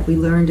up that we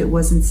learned it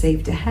wasn't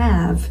safe to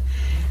have,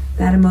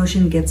 that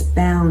emotion gets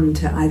bound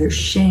to either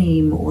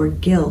shame or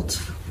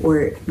guilt,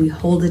 or we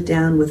hold it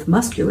down with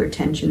muscular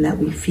tension that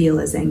we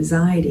feel as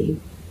anxiety.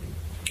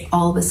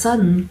 All of a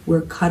sudden,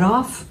 we're cut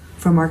off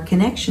from our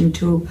connection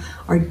to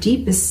our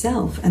deepest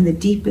self and the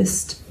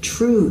deepest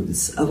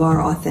truths of our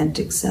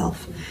authentic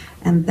self.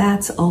 And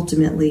that's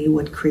ultimately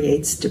what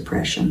creates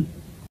depression.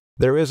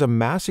 There is a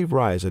massive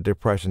rise of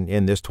depression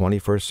in this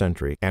 21st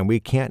century, and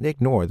we can't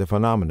ignore the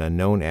phenomenon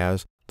known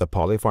as the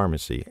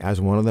polypharmacy as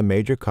one of the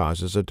major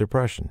causes of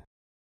depression.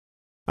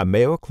 A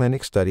Mayo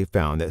Clinic study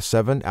found that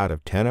 7 out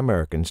of 10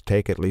 Americans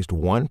take at least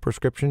one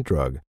prescription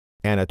drug,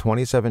 and a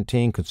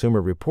 2017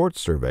 Consumer Reports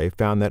survey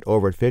found that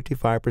over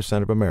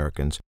 55% of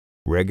Americans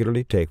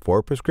regularly take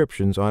 4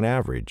 prescriptions on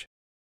average.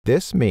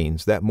 This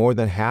means that more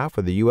than half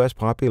of the U.S.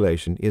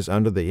 population is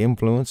under the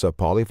influence of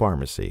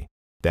polypharmacy,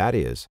 that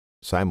is,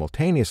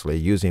 simultaneously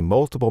using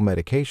multiple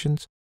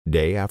medications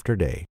day after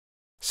day.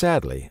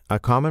 Sadly, a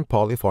common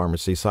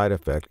polypharmacy side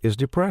effect is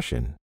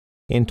depression.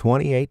 In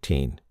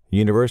 2018,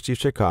 University of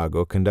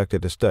Chicago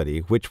conducted a study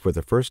which for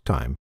the first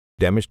time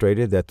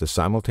demonstrated that the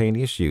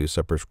simultaneous use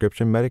of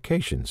prescription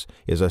medications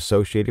is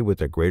associated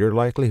with a greater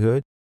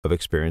likelihood of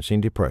experiencing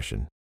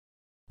depression.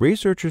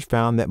 Researchers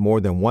found that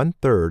more than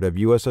 1/3 of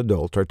U.S.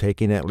 adults are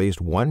taking at least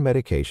one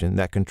medication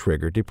that can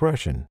trigger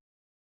depression.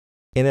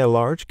 In a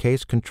large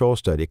case control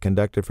study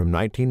conducted from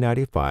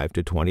 1995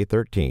 to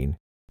 2013,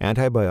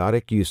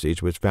 antibiotic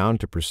usage was found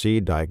to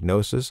precede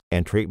diagnosis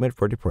and treatment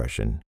for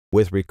depression,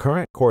 with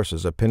recurrent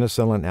courses of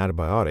penicillin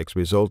antibiotics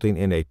resulting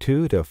in a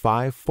 2 to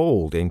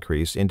 5-fold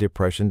increase in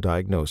depression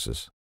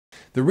diagnosis.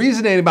 The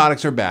reason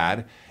antibiotics are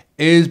bad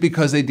is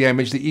because they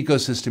damage the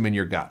ecosystem in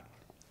your gut,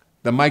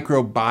 the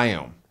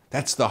microbiome.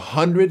 That's the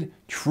 100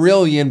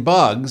 trillion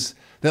bugs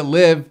that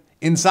live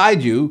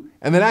inside you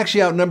and that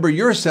actually outnumber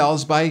your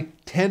cells by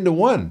 10 to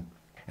 1.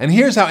 And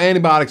here's how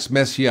antibiotics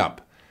mess you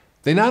up.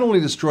 They not only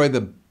destroy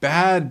the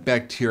bad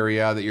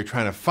bacteria that you're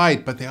trying to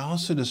fight, but they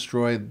also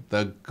destroy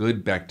the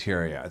good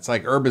bacteria. It's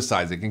like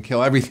herbicides. It can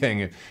kill everything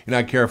if you're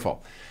not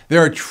careful.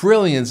 There are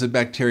trillions of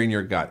bacteria in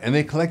your gut, and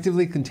they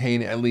collectively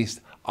contain at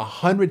least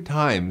 100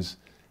 times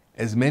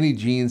as many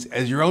genes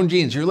as your own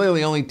genes. You're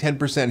literally only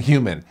 10%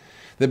 human.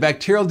 The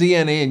bacterial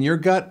DNA in your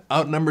gut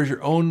outnumbers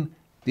your own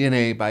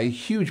DNA by a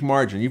huge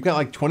margin. You've got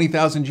like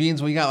 20,000 genes.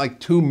 Well, you got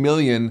like 2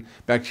 million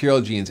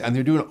bacterial genes, and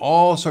they're doing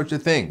all sorts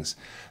of things.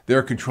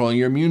 They're controlling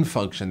your immune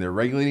function. They're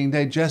regulating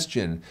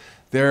digestion.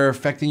 They're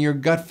affecting your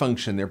gut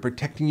function. They're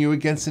protecting you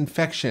against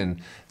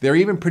infection. They're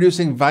even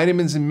producing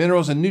vitamins and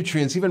minerals and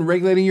nutrients, even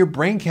regulating your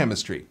brain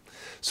chemistry.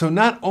 So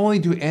not only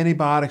do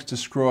antibiotics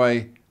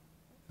destroy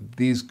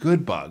these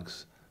good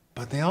bugs,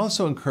 but they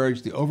also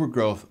encourage the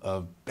overgrowth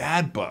of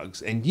bad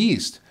bugs and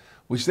yeast,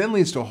 which then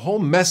leads to a whole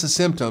mess of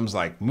symptoms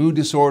like mood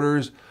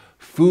disorders,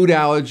 food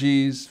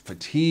allergies,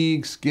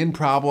 fatigue, skin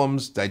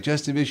problems,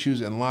 digestive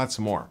issues, and lots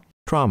more.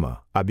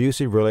 Trauma,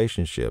 abusive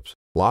relationships,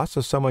 loss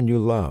of someone you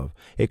love,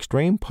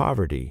 extreme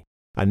poverty,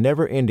 a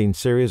never-ending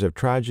series of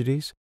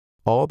tragedies,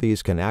 all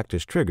these can act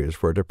as triggers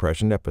for a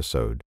depression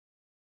episode.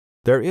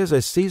 There is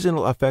a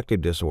seasonal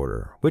affective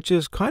disorder, which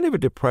is kind of a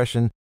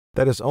depression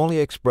that is only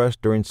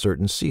expressed during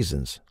certain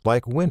seasons,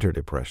 like winter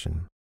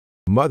depression.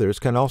 Mothers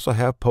can also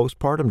have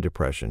postpartum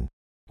depression,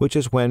 which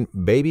is when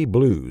baby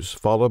blues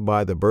followed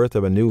by the birth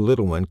of a new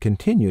little one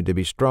continue to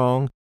be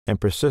strong and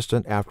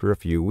persistent after a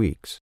few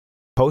weeks.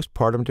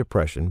 Postpartum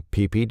depression,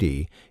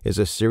 PPD, is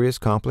a serious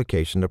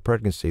complication of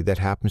pregnancy that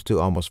happens to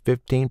almost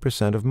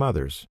 15% of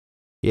mothers.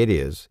 It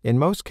is, in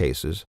most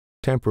cases,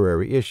 a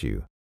temporary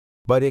issue,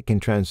 but it can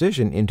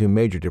transition into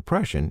major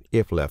depression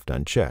if left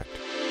unchecked.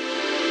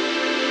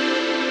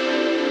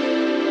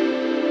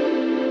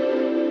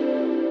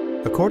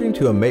 According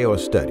to a Mayo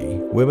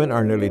study, women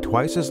are nearly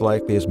twice as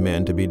likely as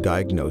men to be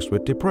diagnosed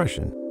with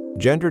depression.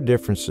 Gender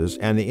differences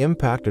and the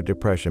impact of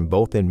depression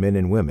both in men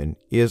and women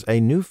is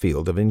a new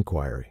field of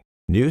inquiry.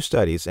 New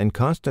studies and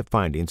constant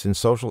findings in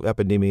social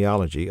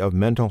epidemiology of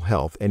mental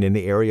health and in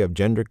the area of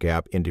gender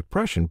gap in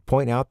depression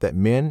point out that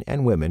men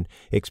and women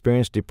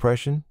experience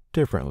depression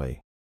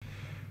differently.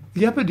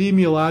 The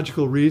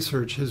epidemiological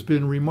research has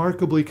been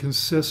remarkably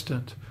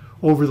consistent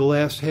over the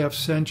last half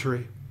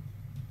century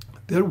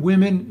that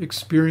women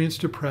experience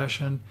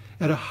depression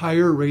at a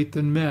higher rate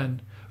than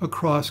men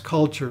across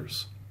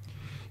cultures.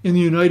 In the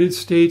United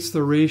States,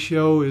 the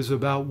ratio is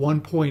about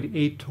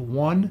 1.8 to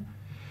 1.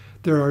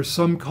 There are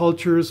some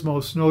cultures,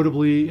 most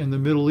notably in the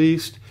Middle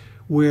East,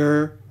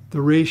 where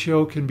the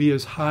ratio can be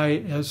as high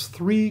as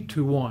 3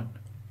 to 1.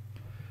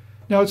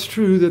 Now, it's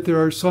true that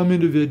there are some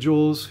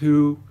individuals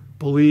who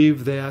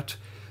believe that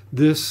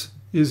this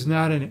is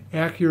not an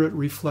accurate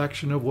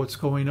reflection of what's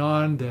going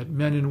on, that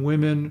men and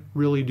women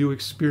really do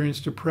experience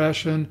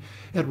depression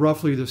at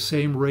roughly the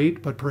same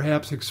rate, but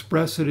perhaps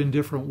express it in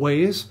different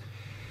ways.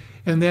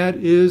 And that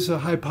is a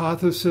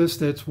hypothesis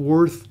that's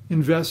worth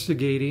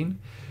investigating.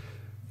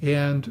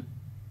 And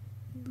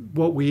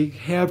what we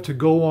have to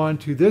go on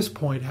to this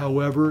point,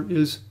 however,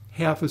 is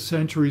half a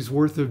century's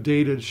worth of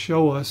data to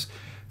show us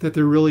that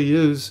there really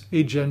is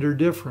a gender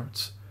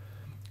difference.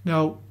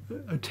 Now,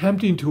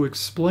 attempting to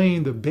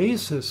explain the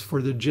basis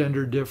for the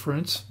gender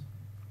difference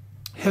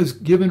has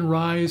given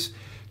rise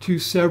to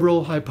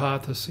several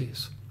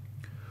hypotheses.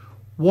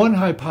 One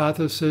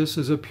hypothesis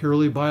is a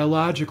purely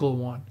biological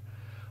one,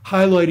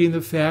 highlighting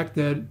the fact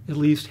that at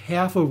least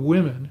half of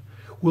women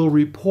will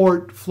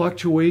report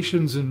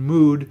fluctuations in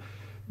mood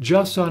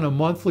just on a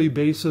monthly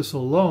basis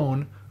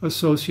alone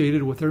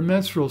associated with their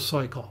menstrual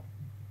cycle.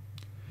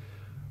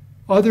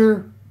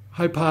 Other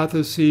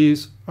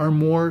hypotheses are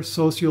more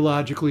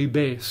sociologically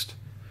based.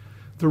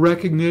 The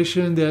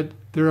recognition that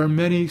there are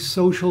many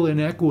social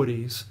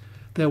inequities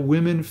that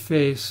women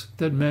face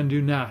that men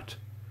do not.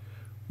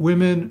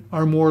 Women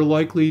are more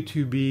likely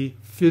to be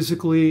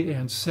physically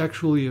and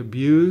sexually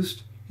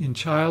abused in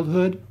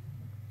childhood.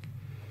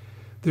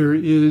 There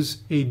is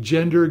a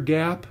gender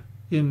gap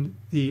in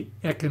the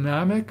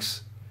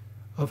economics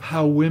of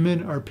how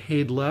women are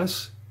paid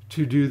less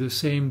to do the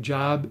same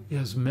job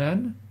as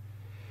men.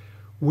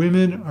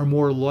 Women are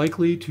more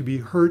likely to be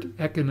hurt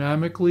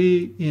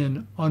economically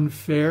in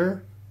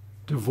unfair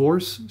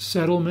divorce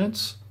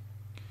settlements.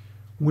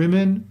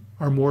 Women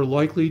are more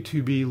likely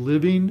to be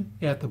living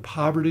at the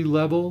poverty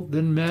level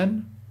than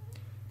men.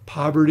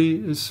 Poverty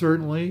is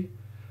certainly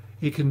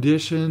a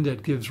condition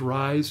that gives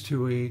rise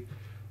to a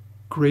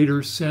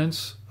greater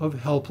sense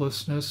of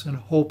helplessness and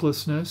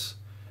hopelessness,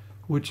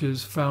 which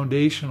is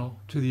foundational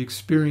to the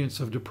experience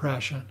of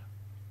depression.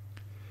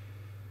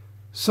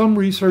 Some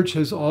research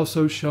has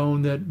also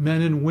shown that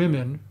men and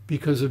women,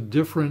 because of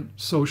different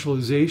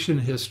socialization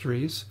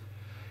histories,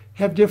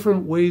 have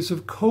different ways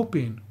of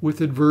coping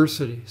with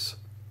adversities.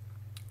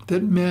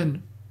 That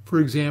men, for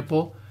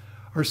example,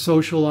 are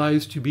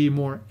socialized to be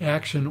more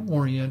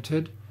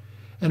action-oriented,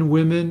 and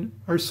women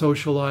are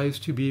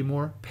socialized to be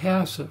more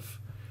passive.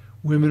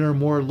 Women are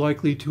more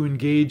likely to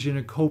engage in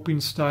a coping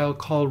style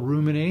called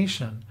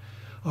rumination,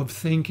 of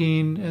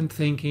thinking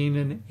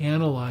and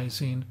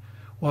analyzing,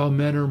 while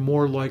men are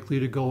more likely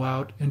to go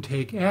out and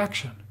take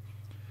action.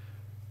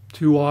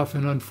 Too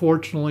often,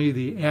 unfortunately,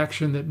 the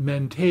action that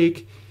men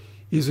take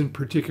isn't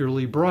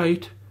particularly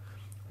bright,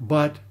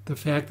 but the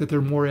fact that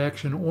they're more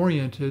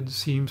action-oriented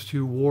seems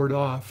to ward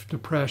off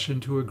depression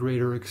to a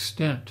greater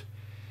extent.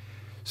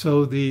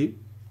 So the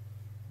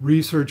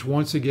research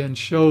once again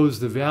shows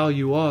the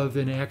value of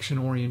an action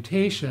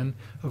orientation.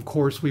 Of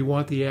course, we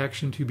want the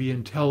action to be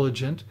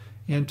intelligent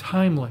and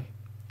timely.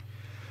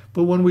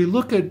 But when we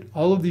look at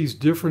all of these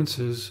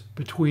differences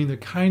between the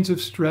kinds of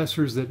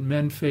stressors that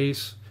men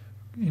face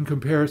in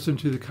comparison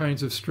to the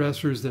kinds of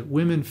stressors that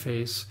women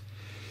face,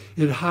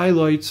 it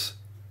highlights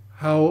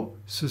how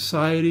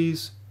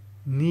societies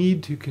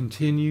need to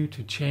continue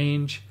to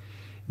change,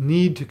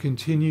 need to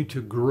continue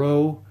to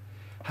grow,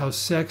 how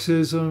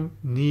sexism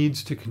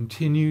needs to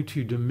continue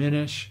to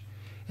diminish,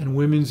 and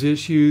women's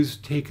issues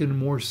taken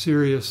more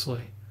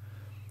seriously.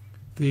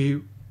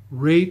 The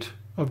rate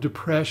of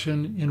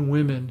depression in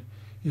women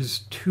is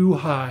too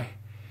high,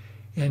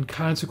 and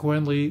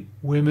consequently,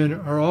 women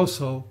are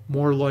also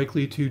more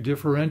likely to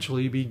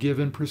differentially be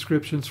given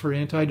prescriptions for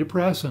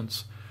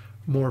antidepressants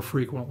more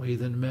frequently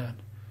than men.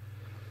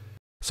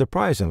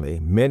 Surprisingly,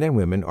 men and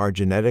women are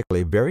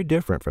genetically very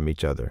different from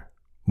each other,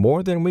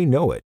 more than we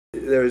know it.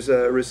 There's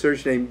a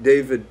researcher named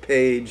David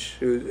Page,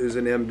 who's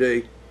an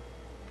MD,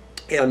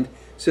 and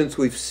since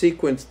we've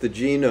sequenced the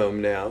genome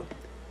now,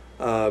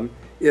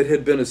 it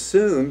had been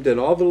assumed, and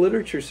all the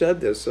literature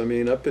said this, I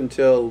mean, up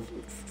until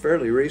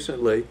fairly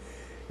recently,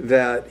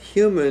 that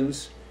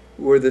humans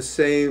were the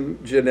same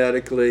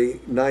genetically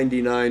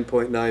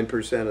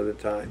 99.9% of the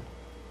time.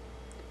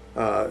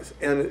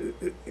 And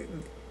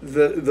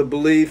the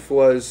belief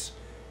was,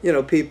 you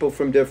know, people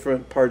from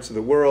different parts of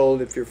the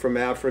world, if you're from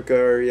Africa,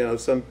 or, you know,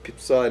 some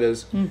saw it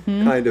as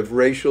kind of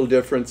racial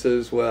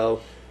differences.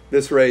 Well,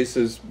 this race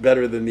is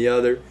better than the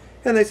other.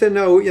 And they said,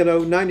 no, you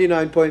know,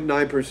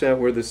 99.9%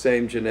 were the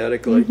same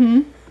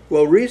genetically.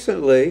 Well,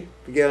 recently,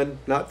 again,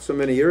 not so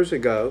many years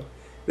ago,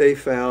 they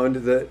found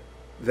that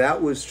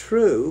that was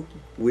true.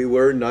 We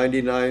were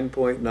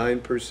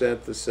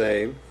 99.9% the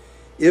same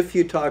if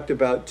you talked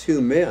about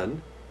two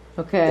men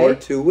or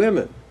two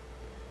women.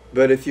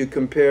 But if you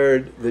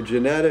compared the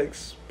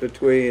genetics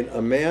between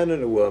a man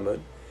and a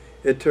woman,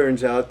 it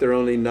turns out they're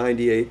only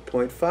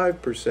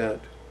 98.5%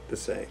 the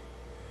same,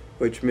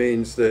 which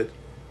means that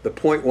the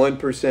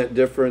 0.1%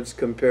 difference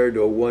compared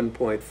to a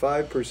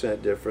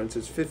 1.5% difference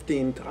is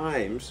 15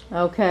 times.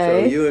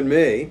 So you and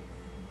me,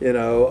 you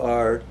know,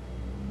 are,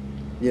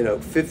 you know,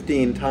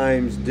 15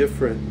 times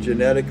different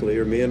genetically,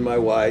 or me and my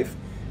wife,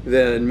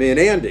 than me and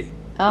Andy.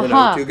 You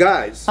know, two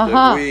guys.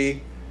 That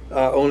we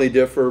only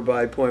differ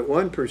by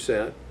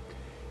 0.1%.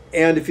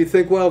 And if you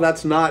think, well,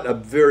 that's not a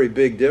very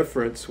big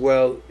difference,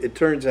 well, it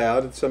turns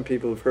out, and some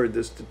people have heard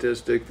this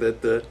statistic,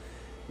 that the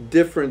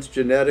difference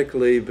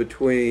genetically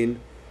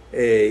between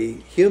a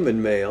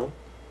human male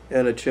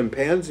and a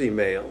chimpanzee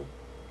male,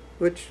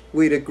 which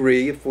we'd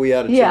agree if we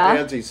had a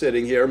chimpanzee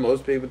sitting here,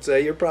 most people would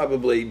say you're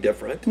probably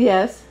different.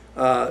 Yes.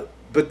 But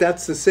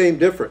that's the same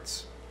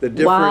difference. The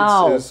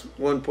difference is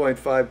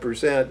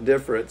 1.5%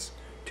 difference,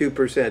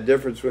 2%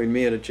 difference between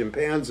me and a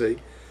chimpanzee.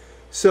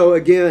 So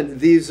again,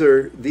 these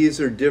are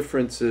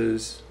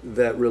differences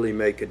that really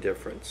make a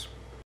difference.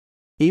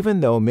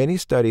 Even though many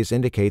studies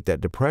indicate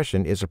that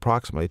depression is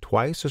approximately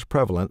twice as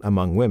prevalent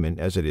among women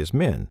as it is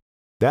men,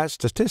 that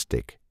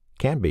statistic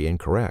can be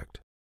incorrect.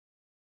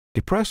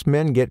 Depressed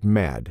men get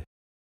mad.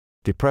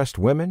 Depressed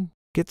women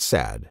get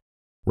sad.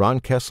 Ron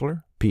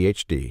Kessler,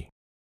 Ph.D.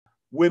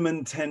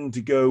 Women tend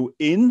to go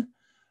in,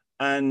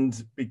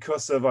 and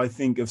because of, I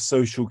think, of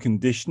social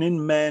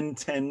conditioning, men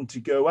tend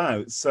to go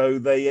out. So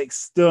they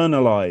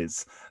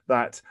externalize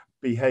that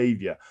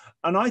behavior.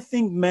 And I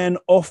think men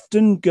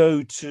often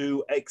go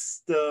to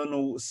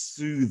external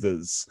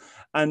soothers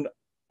and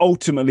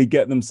ultimately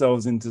get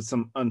themselves into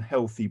some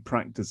unhealthy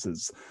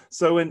practices.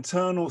 So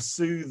internal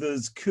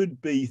soothers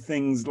could be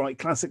things like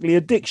classically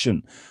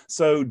addiction.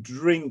 So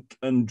drink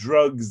and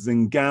drugs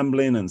and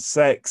gambling and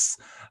sex,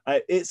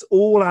 it's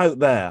all out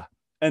there.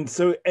 And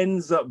so it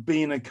ends up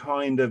being a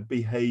kind of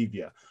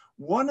behavior.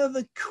 One of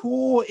the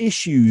core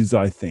issues,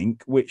 I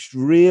think, which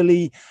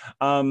really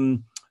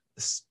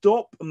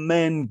stop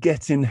men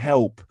getting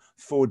help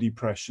for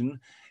depression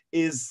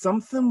is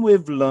something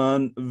we've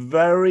learned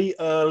very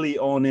early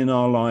on in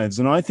our lives,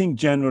 and I think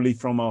generally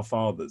from our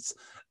fathers,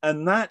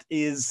 and that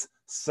is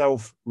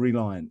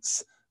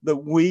self-reliance. That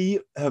we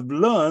have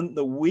learned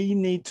that we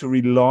need to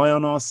rely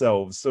on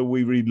ourselves. So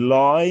we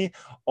rely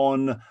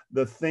on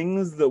the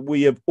things that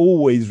we have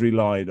always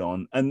relied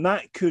on. And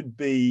that could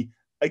be,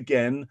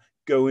 again,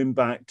 going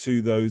back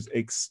to those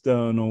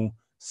external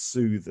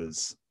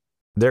soothers.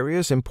 There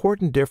is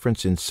important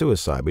difference in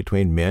suicide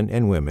between men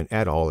and women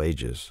at all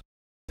ages.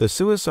 The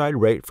suicide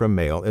rate for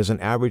male is on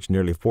average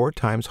nearly 4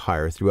 times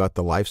higher throughout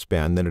the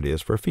lifespan than it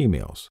is for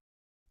females.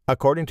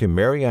 According to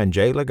Marianne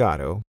J.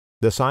 Legato,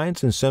 the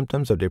signs and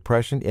symptoms of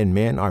depression in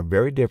men are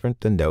very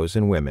different than those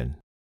in women.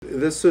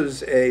 This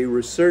is a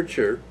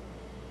researcher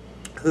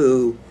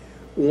who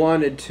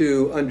wanted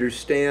to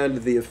understand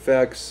the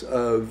effects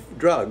of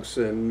drugs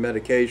and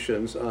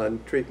medications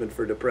on treatment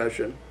for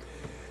depression.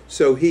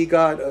 So he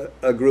got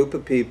a group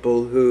of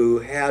people who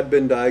had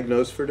been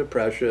diagnosed for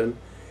depression,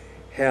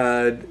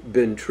 had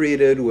been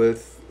treated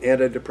with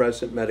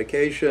antidepressant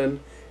medication,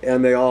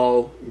 and they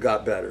all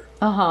got better.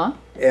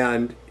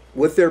 And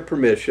with their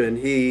permission,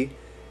 he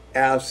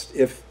asked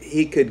if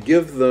he could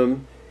give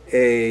them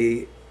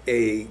a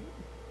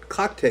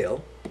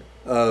cocktail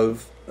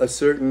of a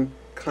certain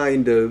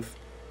kind of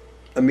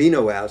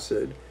amino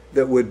acid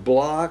that would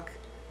block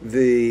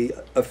the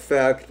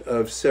effect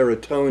of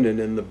serotonin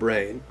in the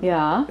brain.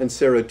 Yeah. And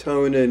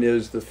serotonin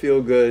is the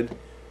feel-good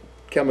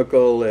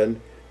chemical, and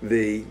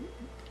the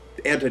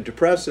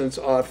antidepressants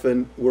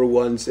often were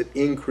ones that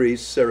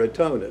increase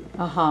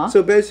serotonin.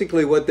 So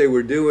basically what they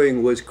were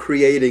doing was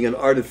creating an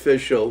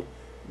artificial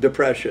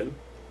depression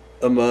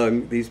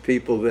among these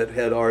people that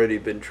had already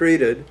been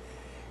treated.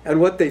 And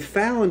what they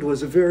found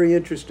was a very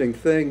interesting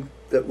thing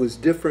that was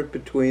different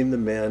between the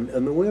men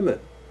and the women.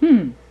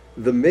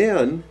 The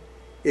men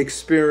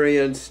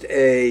experienced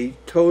a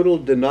total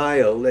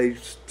denial. They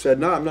said,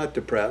 no, I'm not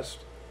depressed.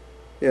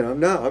 You know,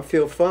 no, I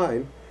feel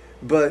fine.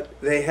 But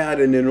they had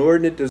an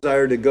inordinate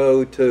desire to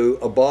go to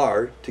a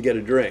bar to get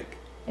a drink.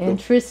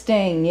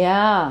 Interesting,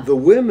 yeah. The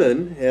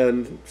women,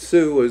 and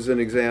Sue was an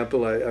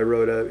example I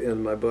wrote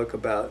in my book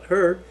about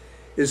her,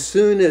 as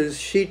soon as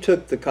she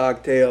took the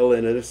cocktail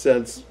and in a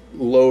sense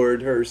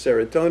lowered her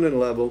serotonin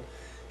level,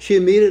 she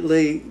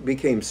immediately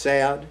became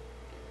sad.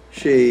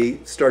 She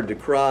started to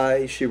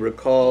cry. She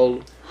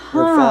recalled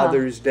her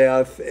father's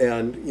death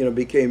and, you know,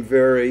 became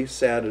very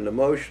sad and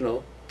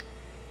emotional.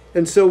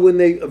 And so when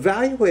they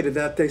evaluated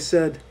that, they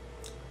said,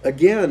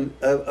 again,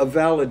 a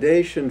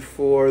validation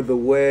for the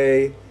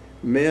way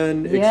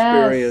men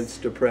experience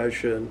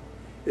depression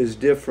is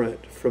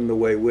different from the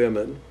way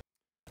women.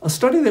 A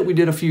study that we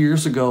did a few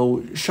years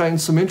ago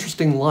shines some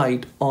interesting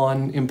light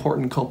on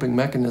important coping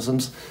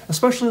mechanisms,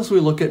 especially as we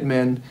look at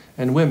men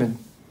and women.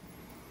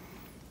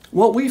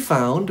 What we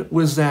found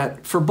was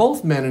that for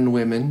both men and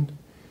women,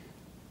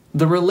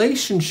 the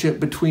relationship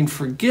between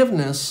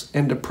forgiveness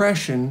and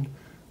depression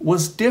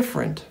was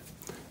different.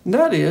 And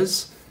that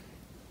is,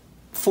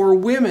 for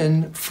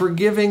women,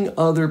 forgiving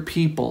other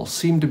people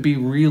seemed to be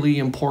really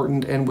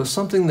important and was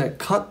something that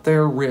cut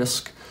their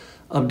risk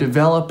of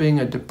developing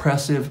a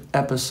depressive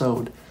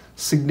episode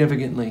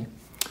significantly.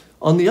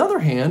 On the other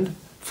hand,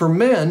 for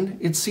men,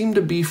 it seemed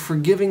to be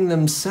forgiving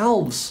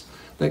themselves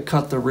that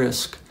cut the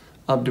risk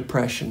of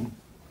depression.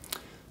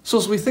 So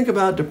as we think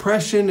about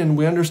depression and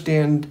we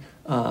understand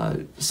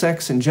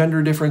sex and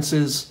gender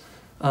differences,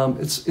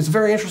 it's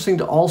very interesting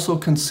to also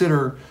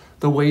consider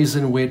the ways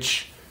in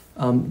which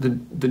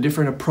the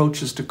different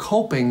approaches to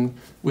coping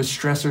with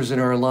stressors in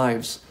our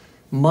lives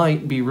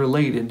might be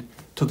related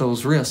to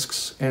those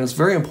risks. And it's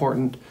very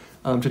important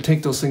to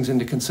take those things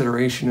into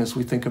consideration as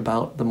we think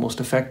about the most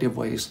effective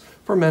ways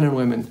for men and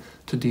women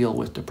to deal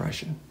with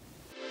depression.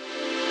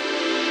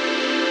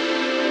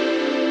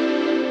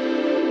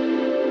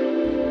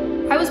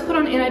 I was put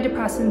on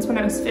antidepressants when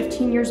I was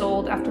 15 years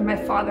old after my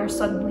father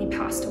suddenly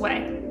passed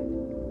away.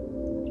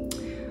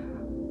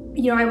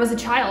 You know, I was a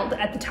child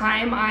at the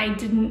time. I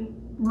didn't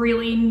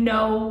really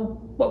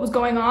know what was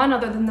going on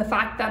other than the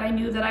fact that I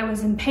knew that I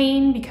was in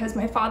pain because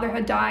my father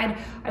had died.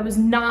 I was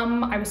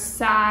numb, I was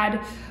sad,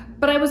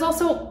 but I was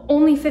also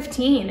only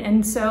 15,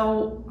 and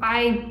so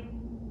I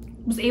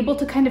was able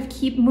to kind of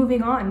keep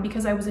moving on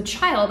because I was a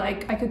child. I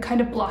could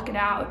kind of block it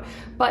out.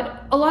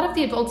 But a lot of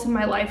the adults in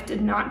my life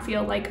did not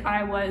feel like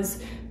I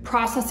was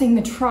processing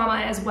the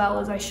trauma as well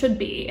as I should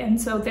be, and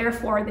so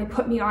therefore they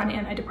put me on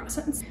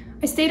antidepressants.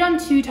 I stayed on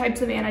 2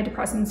 types of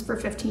antidepressants for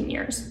 15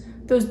 years.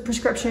 Those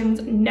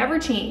prescriptions never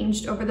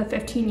changed over the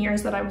 15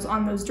 years that I was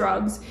on those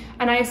drugs,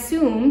 and I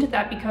assumed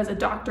that because a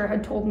doctor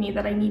had told me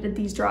that I needed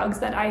these drugs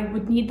that I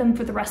would need them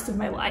for the rest of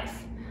my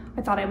life.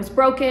 I thought I was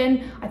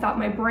broken, I thought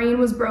my brain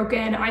was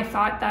broken, I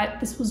thought that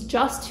this was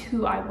just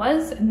who I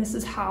was and this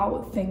is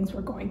how things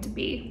were going to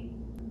be.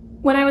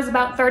 When I was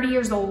about 30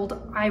 years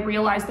old, I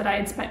realized that I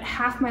had spent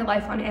half my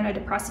life on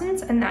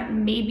antidepressants and that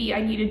maybe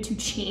I needed to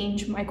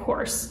change my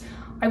course.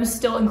 I was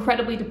still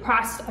incredibly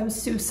depressed, I was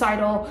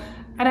suicidal,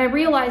 and I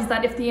realized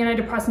that if the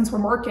antidepressants were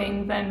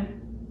working,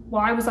 then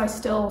why was I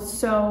still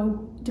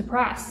so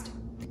depressed?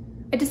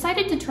 I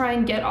decided to try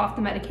and get off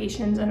the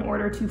medications in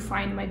order to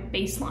find my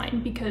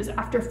baseline because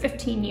after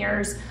 15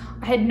 years,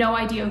 I had no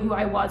idea who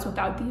I was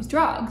without these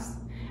drugs.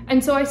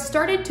 And so I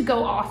started to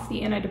go off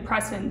the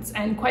antidepressants,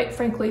 and quite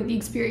frankly, the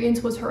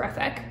experience was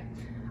horrific.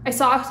 I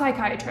saw a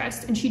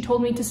psychiatrist and she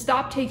told me to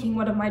stop taking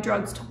one of my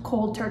drugs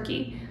cold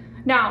turkey.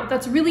 Now,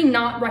 that's really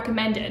not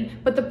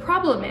recommended, but the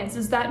problem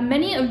is that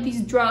many of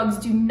these drugs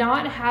do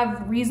not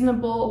have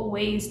reasonable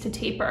ways to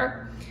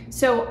taper.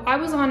 So I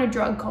was on a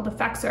drug called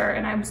Effexor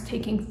and I was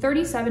taking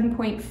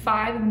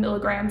 37.5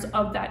 milligrams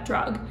of that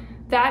drug.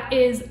 That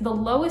is the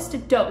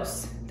lowest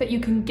dose that you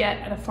can get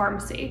at a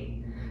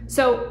pharmacy.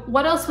 So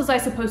what else was I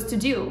supposed to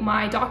do?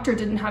 My doctor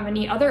didn't have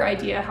any other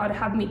idea how to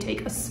have me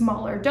take a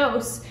smaller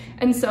dose,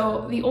 and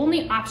so the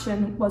only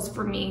option was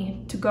for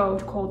me to go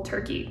to cold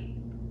turkey.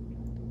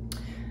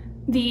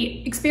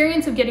 The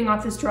experience of getting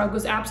off this drug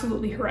was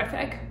absolutely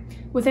horrific.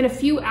 Within a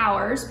few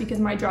hours, because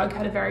my drug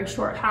had a very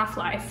short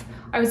half-life,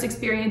 I was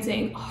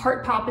experiencing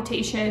heart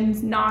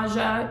palpitations,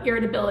 nausea,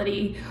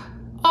 irritability,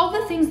 all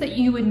the things that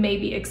you would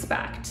maybe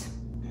expect.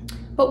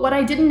 But what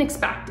I didn't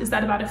expect is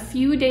that about a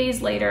few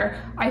days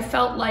later, I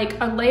felt like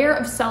a layer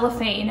of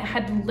cellophane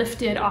had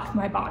lifted off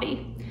my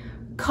body.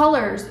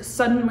 Colors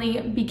suddenly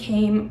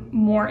became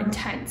more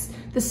intense.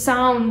 The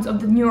sounds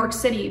of the New York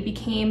City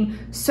became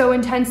so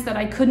intense that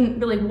I couldn't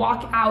really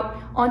walk out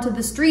onto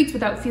the streets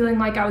without feeling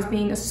like I was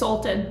being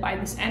assaulted by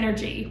this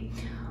energy.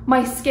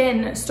 My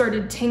skin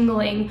started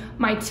tingling,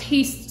 my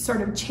taste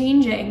started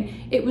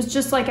changing. It was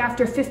just like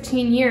after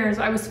 15 years,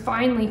 I was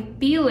finally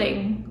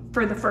feeling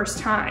for the first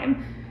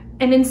time.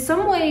 And in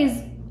some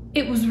ways,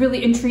 it was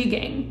really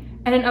intriguing.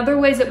 And in other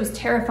ways, it was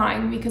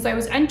terrifying because I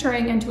was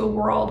entering into a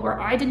world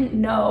where I didn't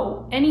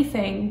know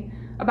anything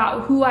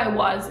about who I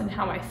was and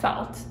how I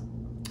felt.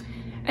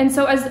 And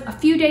so as a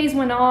few days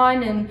went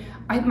on and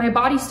my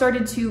body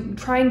started to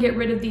try and get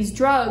rid of these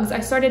drugs, I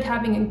started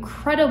having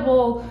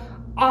incredible,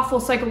 awful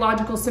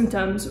psychological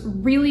symptoms,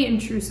 really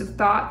intrusive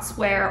thoughts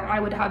where I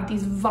would have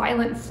these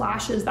violent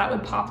flashes that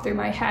would pop through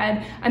my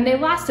head, and they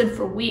lasted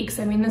for weeks.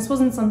 I mean, this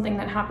wasn't something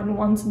that happened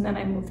once and then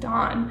I moved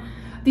on.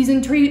 These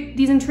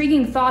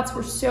intriguing thoughts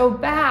were so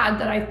bad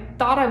that I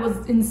thought I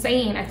was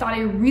insane. I thought I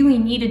really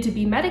needed to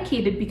be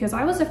medicated because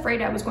I was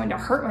afraid I was going to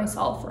hurt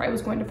myself or I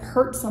was going to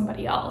hurt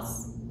somebody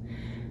else.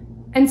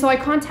 And so I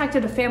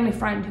contacted a family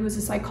friend who was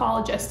a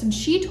psychologist, and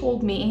she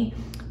told me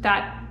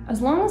that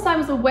as long as I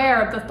was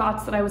aware of the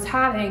thoughts that I was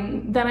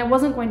having, then I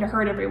wasn't going to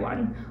hurt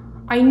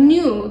everyone. I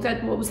knew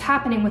that what was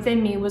happening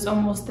within me was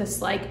almost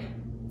this like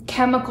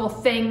chemical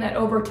thing that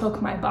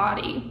overtook my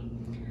body.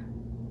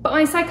 But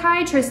my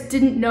psychiatrist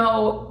didn't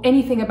know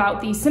anything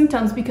about these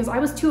symptoms because I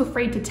was too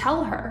afraid to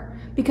tell her,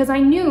 because I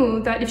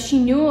knew that if she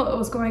knew what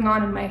was going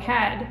on in my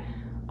head,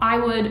 I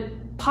would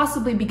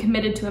possibly be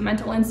committed to a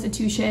mental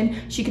institution.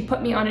 She could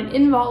put me on an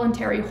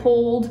involuntary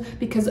hold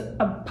because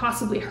of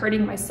possibly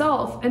hurting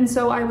myself. And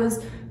so I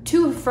was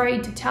too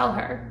afraid to tell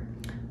her.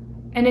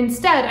 And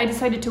instead, I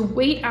decided to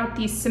wait out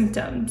these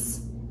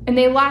symptoms, and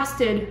they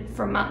lasted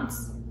for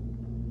months.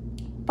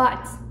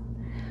 But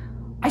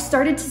I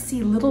started to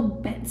see little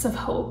bits of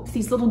hope,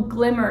 these little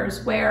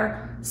glimmers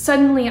where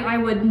suddenly I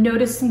would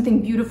notice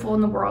something beautiful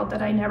in the world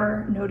that I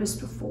never noticed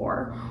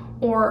before.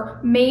 Or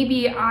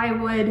maybe I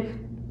would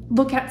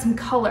look at some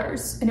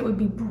colors and it would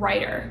be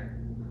brighter.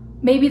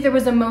 Maybe there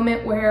was a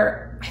moment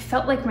where I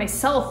felt like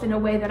myself in a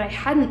way that I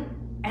hadn't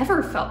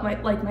ever felt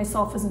like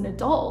myself as an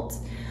adult.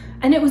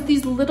 And it was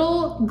these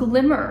little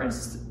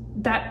glimmers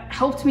that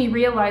helped me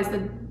realize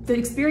that the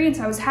experience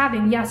I was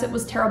having, yes, it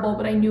was terrible,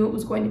 but I knew it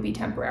was going to be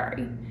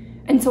temporary.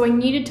 And so I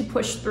needed to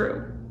push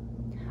through.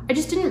 I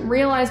just didn't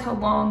realize how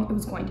long it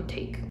was going to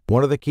take.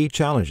 One of the key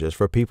challenges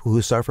for people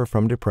who suffer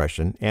from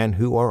depression and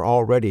who are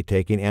already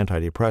taking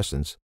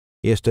antidepressants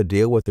is to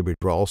deal with the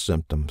withdrawal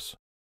symptoms.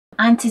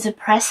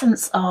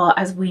 Antidepressants are,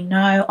 as we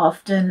know,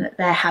 often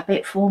they're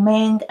habit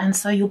forming, and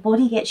so your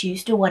body gets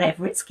used to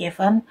whatever it's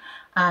given.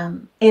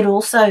 It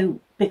also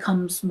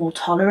becomes more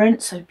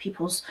tolerant, so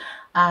people's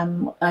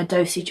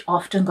dosage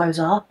often goes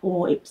up,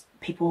 or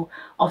people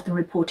often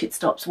report it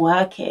stops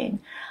working.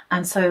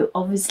 And so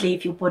obviously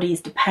if your body is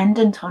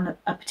dependent on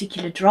a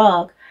particular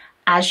drug,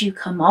 as you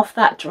come off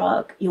that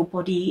drug, your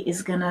body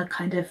is going to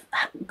kind of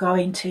go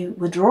into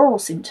withdrawal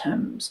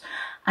symptoms.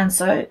 And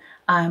so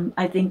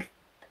I think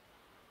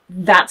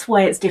that's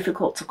why it's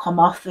difficult to come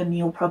off them.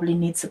 You'll probably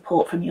need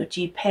support from your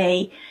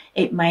GP.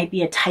 It may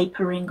be a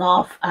tapering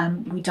off.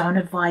 We don't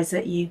advise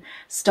that you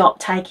stop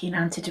taking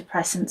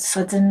antidepressants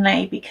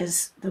suddenly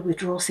because the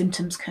withdrawal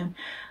symptoms can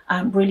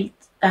really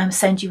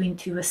send you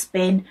into a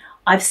spin.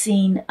 I've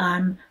seen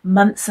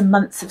months and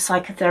months of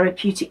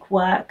psychotherapeutic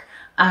work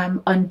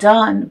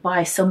undone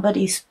by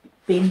somebody's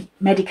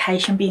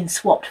medication being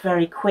swapped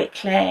very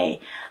quickly,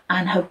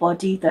 and her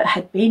body that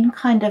had been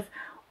kind of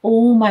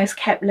almost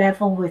kept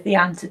level with the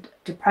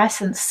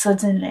antidepressants,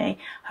 suddenly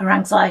her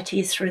anxiety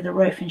is through the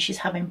roof and she's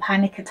having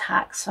panic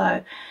attacks.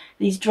 So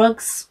these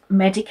drugs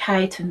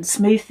medicate and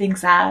smooth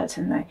things out,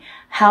 and they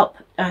help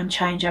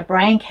change our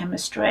brain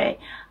chemistry.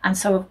 And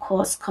so of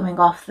course coming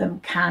off them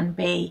can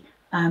be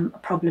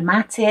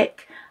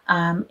problematic.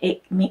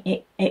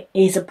 It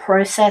is a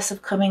process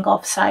of coming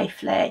off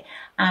safely,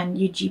 and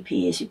your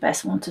GP is your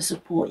best one to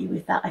support you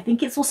with that. I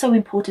think it's also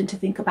important to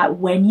think about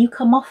when you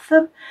come off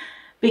them,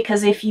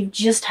 because if you've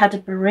just had a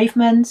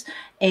bereavement,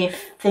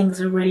 if things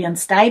are really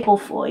unstable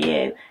for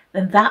you,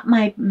 then that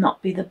may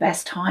not be the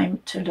best time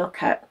to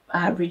look at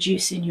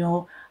reducing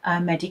your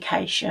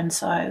medication.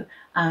 So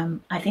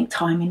I think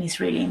timing is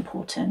really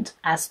important,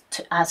 as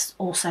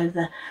also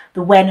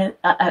the when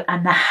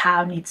and the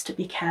how needs to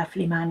be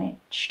carefully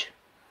managed.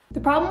 The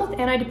problem with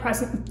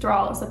antidepressant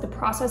withdrawal is that the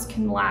process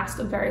can last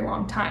a very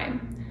long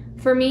time.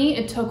 For me,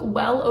 it took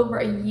well over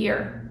a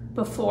year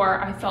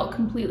before I felt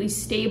completely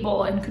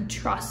stable and could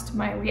trust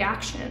my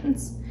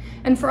reactions.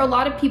 And for a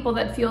lot of people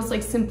that feels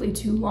like simply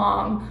too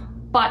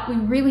long, but we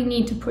really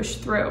need to push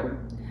through.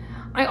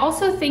 I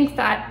also think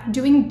that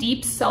doing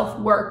deep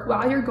self-work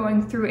while you're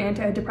going through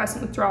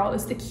antidepressant withdrawal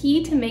is the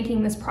key to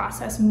making this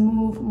process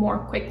move more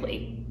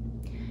quickly.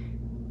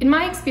 In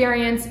my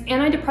experience,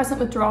 antidepressant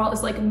withdrawal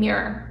is like a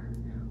mirror.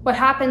 What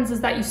happens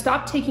is that you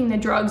stop taking the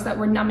drugs that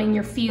were numbing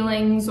your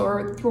feelings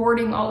or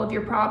thwarting all of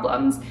your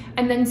problems,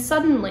 and then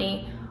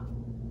suddenly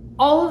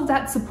all of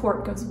that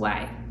support goes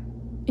away.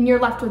 And you're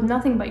left with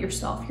nothing but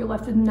yourself. You're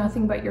left with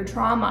nothing but your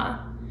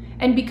trauma.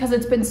 And because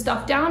it's been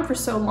stuffed down for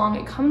so long,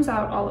 it comes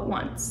out all at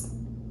once.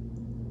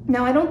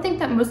 Now, I don't think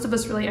that most of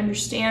us really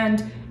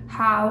understand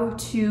how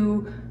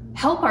to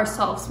help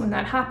ourselves when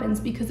that happens,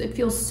 because it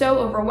feels so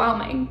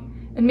overwhelming.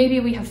 And maybe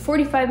we have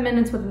 45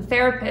 minutes with a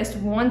therapist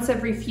once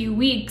every few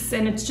weeks,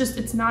 and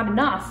it's not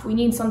enough. We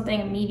need something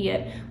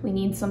immediate. We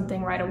need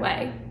something right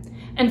away.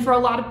 And for a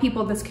lot of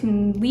people, this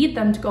can lead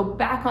them to go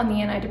back on the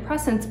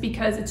antidepressants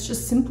because it's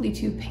just simply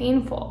too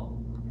painful.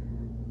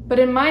 But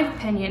in my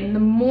opinion, the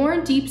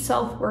more deep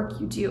self-work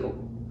you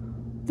do,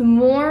 the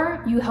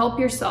more you help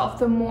yourself,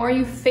 the more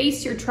you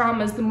face your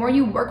traumas, the more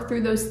you work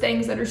through those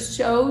things that are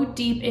so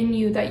deep in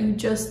you that you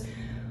just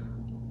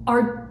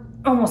are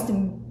almost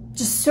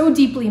just so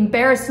deeply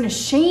embarrassed and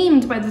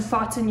ashamed by the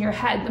thoughts in your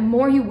head, the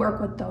more you work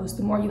with those,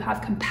 the more you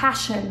have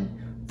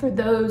compassion for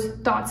those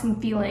thoughts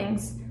and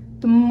feelings,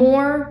 the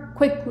more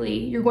quickly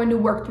you're going to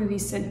work through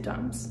these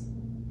symptoms.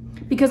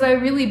 Because I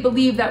really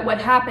believe that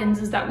what happens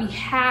is that we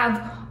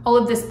have all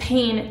of this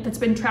pain that's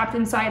been trapped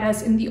inside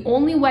us, and the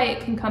only way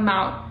it can come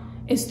out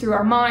is through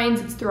our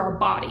minds, it's through our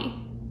body.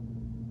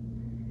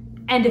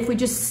 And if we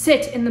just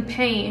sit in the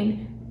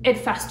pain, it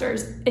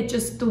festers.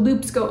 The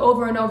loops go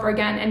over and over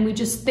again, and we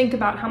just think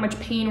about how much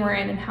pain we're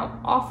in and how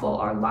awful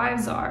our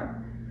lives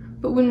are.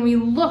 But when we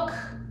look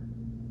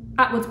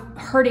at what's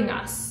hurting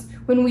us,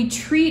 when we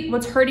treat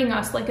what's hurting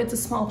us like it's a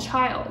small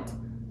child,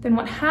 then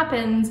what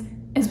happens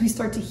is we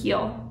start to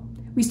heal.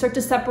 We start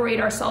to separate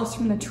ourselves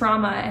from the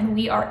trauma, and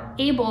we are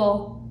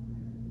able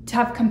to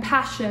have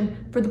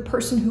compassion for the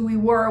person who we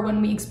were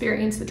when we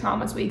experienced the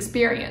traumas we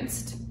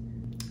experienced.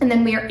 And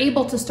then we are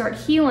able to start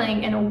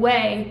healing in a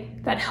way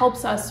that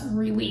helps us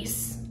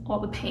release all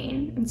the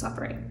pain and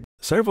suffering.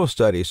 Several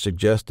studies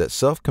suggest that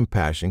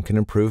self-compassion can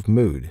improve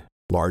mood,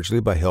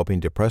 largely by helping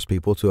depressed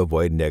people to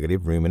avoid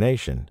negative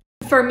rumination.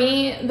 For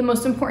me, the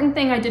most important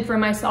thing I did for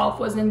myself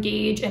was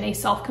engage in a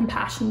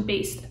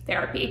self-compassion-based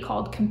therapy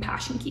called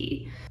Compassion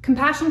Key.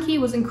 Compassion Key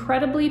was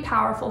incredibly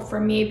powerful for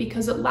me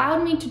because it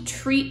allowed me to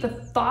treat the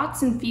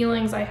thoughts and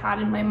feelings I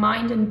had in my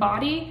mind and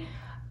body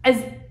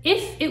as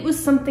if it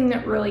was something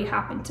that really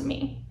happened to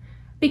me.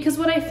 Because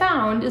what I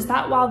found is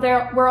that while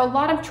there were a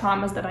lot of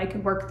traumas that I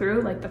could work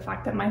through, like the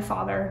fact that my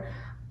father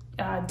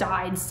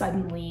died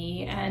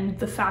suddenly, and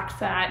the fact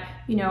that,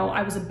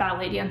 I was a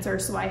ballet dancer,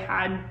 so I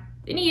had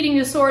an eating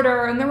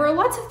disorder, and there were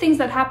lots of things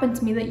that happened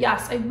to me that,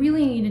 yes, I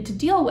really needed to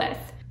deal with.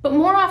 But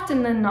more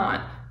often than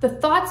not, the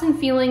thoughts and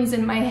feelings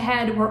in my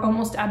head were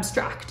almost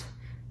abstract.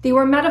 They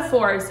were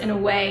metaphors in a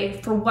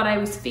way for what I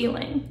was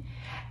feeling.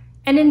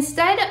 And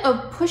instead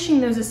of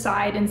pushing those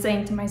aside and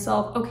saying to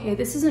myself, okay,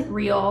 this isn't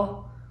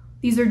real,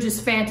 these are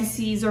just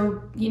fantasies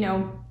or,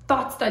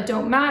 thoughts that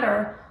don't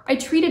matter, I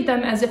treated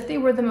them as if they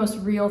were the most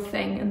real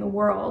thing in the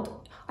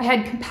world. I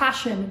had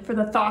compassion for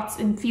the thoughts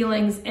and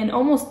feelings and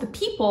almost the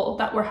people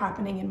that were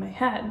happening in my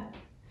head.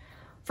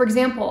 For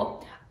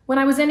example, when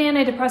I was in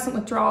antidepressant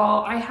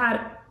withdrawal, I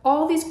had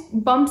all these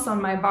bumps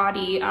on my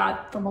body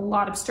from a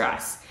lot of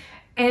stress.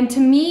 And to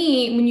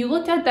me, when you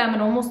looked at them,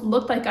 it almost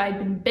looked like I'd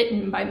been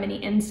bitten by many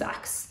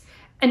insects.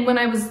 And when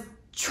I was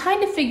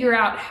trying to figure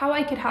out how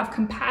I could have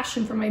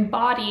compassion for my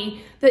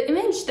body, the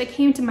image that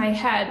came to my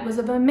head was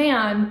of a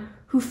man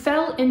who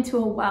fell into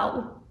a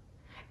well.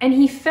 And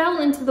he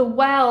fell into the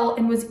well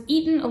and was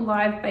eaten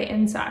alive by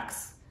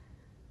insects.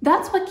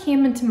 That's what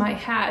came into my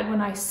head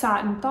when I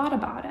sat and thought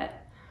about it.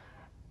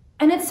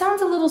 And it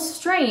sounds a little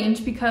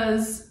strange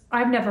because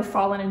I've never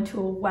fallen into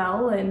a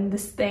well, and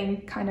this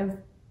thing kind of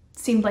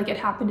seemed like it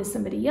happened to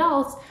somebody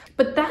else,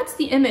 but that's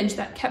the image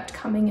that kept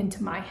coming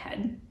into my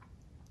head.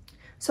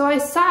 So I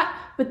sat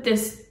with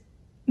this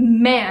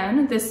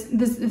man,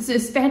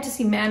 this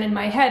fantasy man in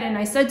my head, and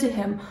I said to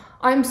him,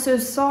 I'm so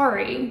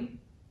sorry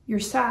you're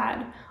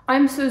sad.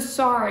 I'm so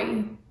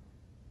sorry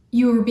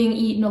you were being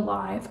eaten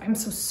alive. I'm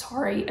so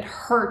sorry it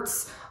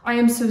hurts. I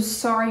am so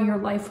sorry your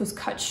life was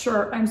cut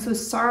short. I'm so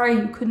sorry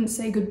you couldn't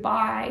say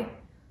goodbye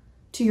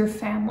to your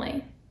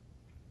family.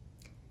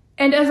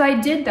 And as I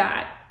did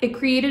that, it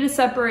created a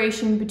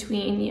separation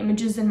between the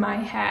images in my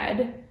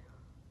head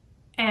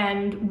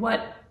and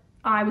what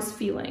I was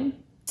feeling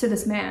to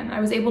this man. I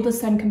was able to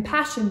send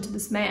compassion to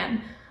this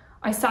man.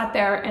 I sat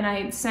there and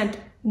I sent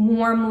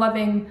warm,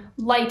 loving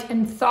light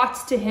and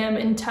thoughts to him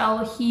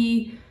until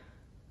he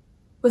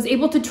was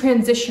able to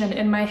transition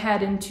in my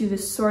head into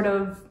this sort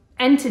of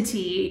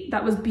entity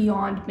that was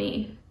beyond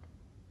me.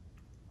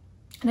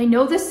 And I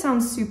know this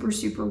sounds super,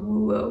 super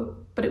woo-woo,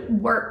 but it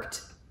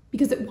worked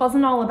because it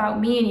wasn't all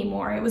about me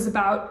anymore. It was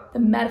about the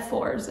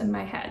metaphors in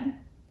my head.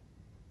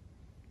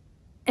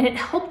 And it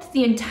helped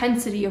the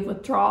intensity of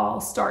withdrawal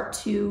start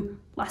to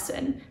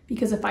lessen,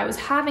 because if I was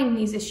having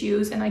these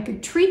issues and I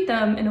could treat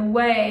them in a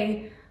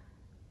way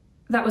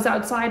that was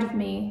outside of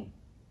me,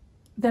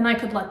 then I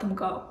could let them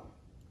go.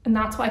 And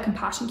that's why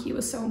Compassion Key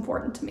was so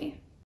important to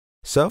me.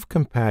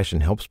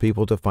 Self-compassion helps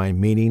people to find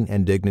meaning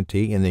and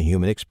dignity in the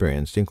human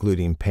experience,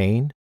 including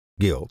pain,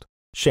 guilt,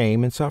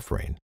 shame, and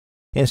suffering.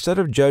 Instead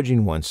of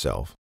judging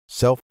oneself,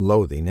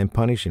 self-loathing, and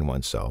punishing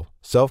oneself,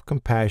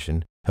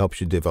 self-compassion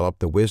helps you develop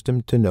the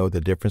wisdom to know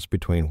the difference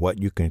between what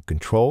you can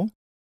control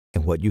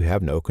and what you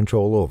have no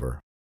control over.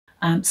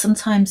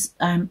 Sometimes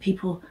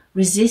people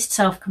resist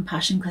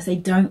self-compassion because they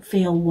don't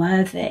feel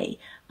worthy.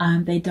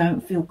 They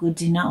don't feel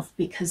good enough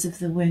because of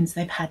the wounds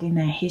they've had in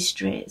their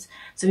histories.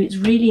 So it's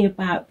really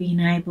about being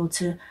able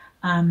to,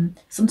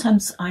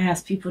 sometimes I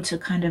ask people to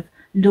kind of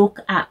look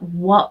at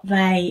what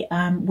they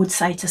would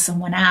say to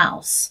someone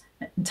else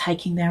and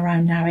taking their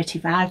own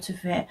narrative out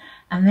of it.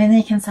 And then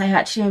they can say,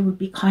 actually, I would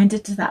be kinder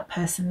to that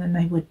person than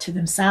they would to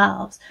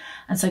themselves.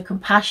 And so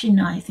compassion,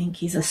 I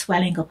think, is a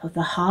swelling up of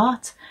the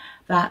heart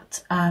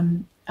that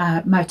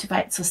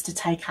motivates us to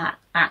take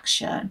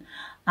action.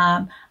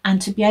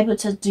 And to be able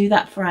to do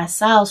that for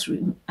ourselves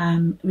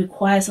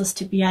requires us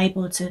to be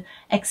able to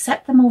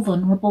accept the more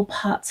vulnerable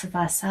parts of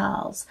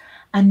ourselves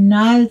and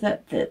know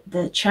that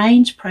the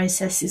change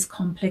process is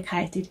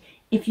complicated.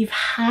 If you've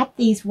had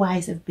these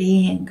ways of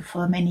being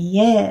for many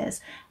years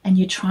and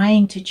you're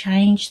trying to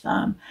change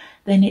them,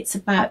 then it's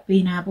about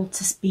being able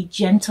to be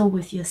gentle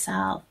with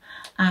yourself.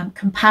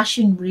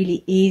 Compassion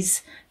really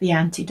is the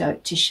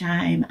antidote to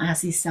shame,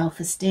 as is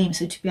self-esteem.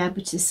 So to be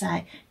able to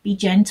say, be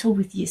gentle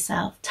with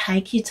yourself,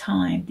 take your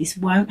time, this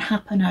won't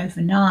happen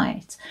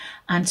overnight,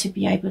 and to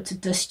be able to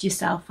dust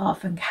yourself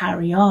off and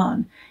carry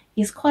on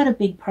is quite a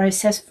big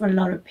process for a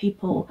lot of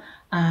people.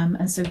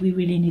 And so we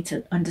really need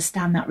to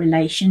understand that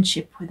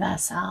relationship with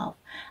ourselves.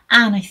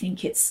 And I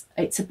think it's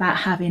about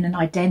having an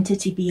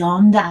identity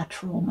beyond our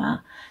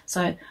trauma.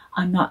 So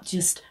I'm not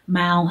just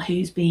Mel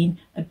who's been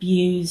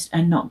abused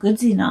and not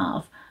good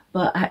enough,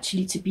 but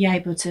actually to be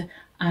able to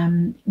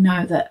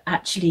know that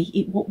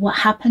actually what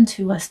happened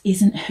to us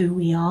isn't who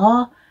we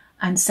are,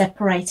 and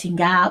separating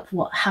out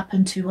what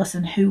happened to us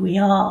and who we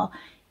are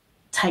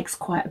takes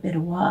quite a bit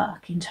of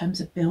work in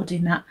terms of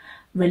building that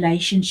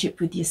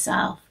relationship with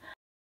yourself.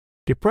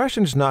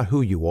 Depression is not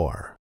who you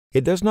are.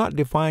 It does not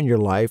define your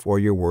life or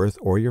your worth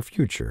or your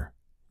future.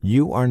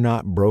 You are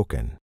not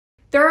broken.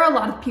 There are a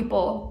lot of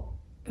people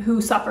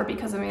who suffer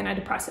because of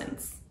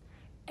antidepressants.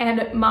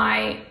 And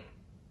my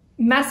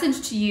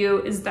message to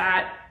you is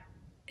that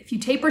if you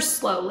taper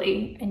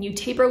slowly and you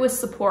taper with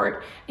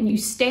support and you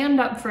stand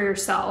up for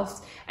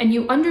yourselves and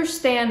you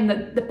understand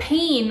that the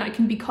pain that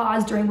can be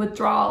caused during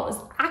withdrawal is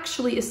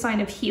actually a sign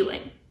of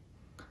healing.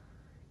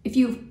 If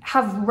you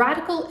have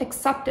radical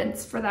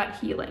acceptance for that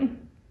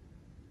healing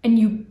and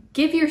you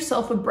give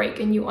yourself a break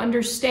and you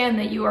understand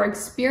that you are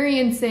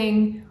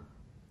experiencing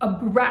a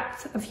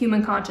breadth of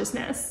human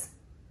consciousness,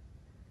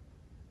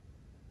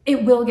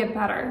 it will get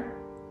better.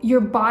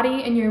 Your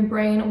body and your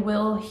brain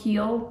will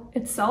heal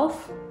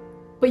itself,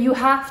 but you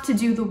have to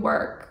do the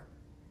work.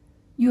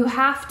 You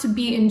have to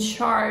be in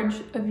charge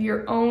of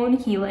your own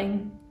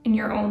healing in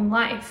your own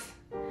life.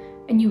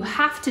 And you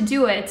have to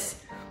do it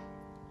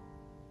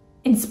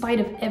in spite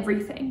of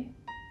everything.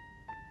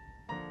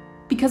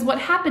 Because what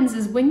happens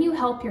is when you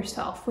help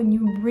yourself, when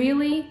you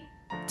really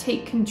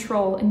take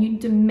control and you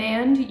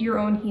demand your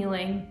own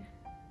healing,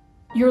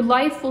 your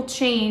life will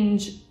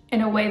change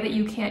in a way that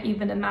you can't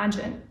even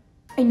imagine.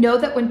 I know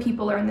that when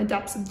people are in the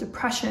depths of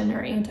depression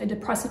or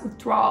antidepressant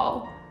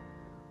withdrawal,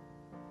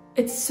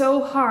 it's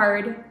so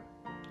hard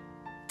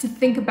to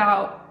think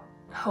about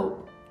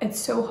hope. It's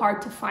so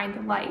hard to find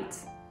the light.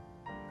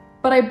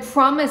 But I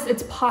promise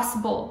it's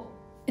possible.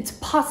 It's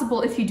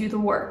possible if you do the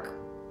work.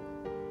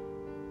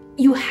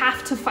 You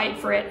have to fight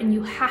for it, and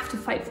you have to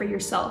fight for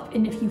yourself.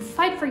 And if you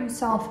fight for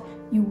yourself,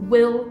 you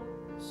will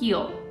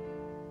heal.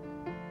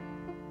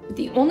 But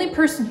the only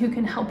person who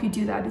can help you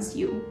do that is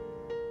you.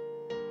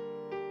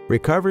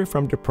 Recovery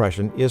from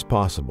depression is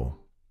possible.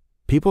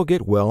 People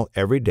get well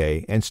every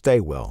day and stay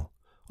well,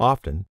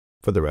 often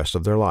for the rest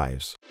of their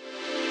lives.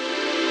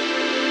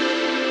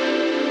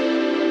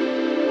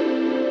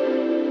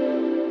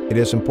 It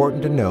is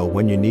important to know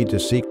when you need to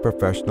seek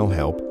professional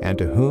help and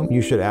to whom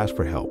you should ask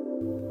for help.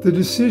 The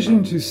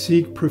decision to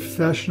seek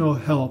professional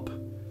help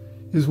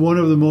is one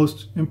of the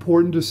most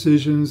important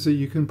decisions that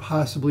you can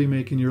possibly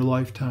make in your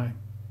lifetime.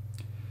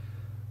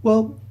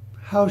 Well,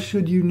 how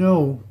should you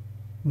know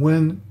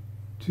when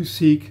to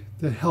seek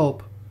the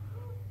help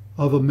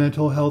of a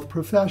mental health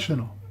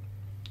professional?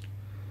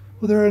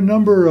 Well, there are a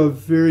number of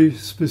very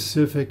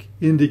specific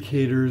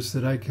indicators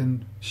that I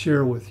can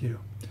share with you.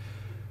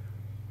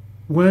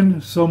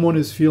 When someone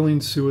is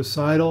feeling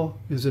suicidal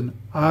is an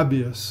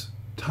obvious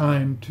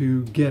time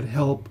to get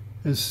help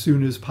as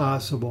soon as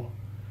possible.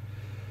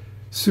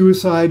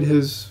 Suicide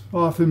has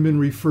often been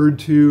referred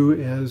to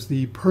as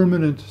the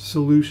permanent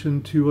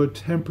solution to a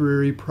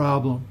temporary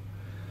problem.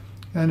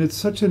 And it's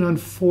such an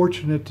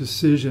unfortunate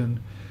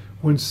decision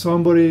when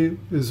somebody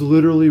is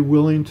literally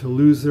willing to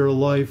lose their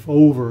life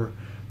over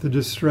the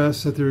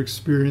distress that they're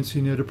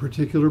experiencing at a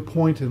particular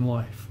point in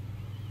life.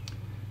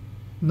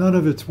 None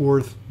of it's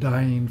worth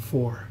dying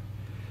for.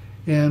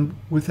 And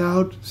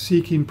without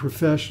seeking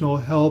professional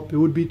help, it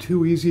would be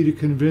too easy to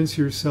convince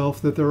yourself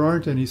that there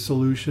aren't any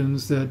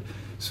solutions, that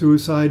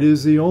suicide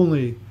is the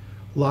only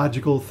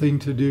logical thing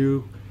to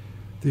do,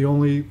 the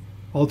only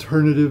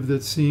alternative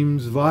that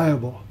seems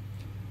viable.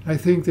 I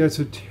think that's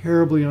a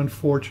terribly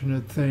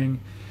unfortunate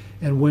thing,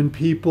 And when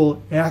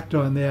people act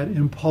on that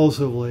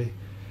impulsively,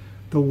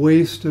 the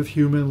waste of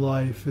human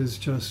life is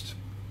just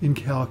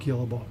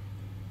incalculable.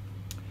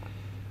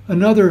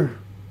 Another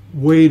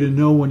way to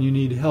know when you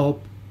need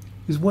help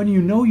is when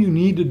you know you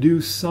need to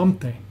do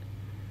something,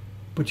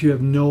 but you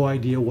have no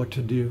idea what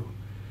to do.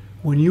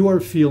 When you are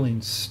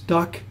feeling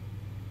stuck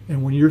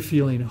and when you're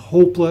feeling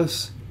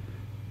hopeless,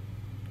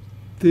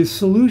 the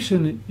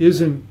solution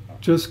isn't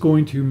just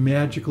going to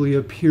magically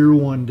appear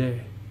one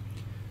day.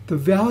 The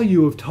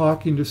value of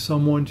talking to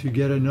someone to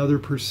get another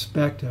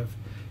perspective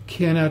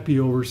cannot be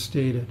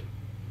overstated.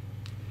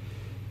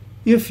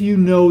 If you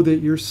know that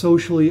you're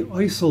socially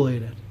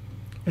isolated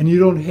and you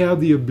don't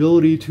have the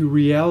ability to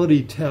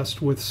reality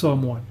test with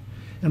someone,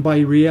 and by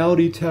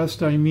reality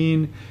test I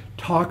mean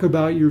talk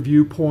about your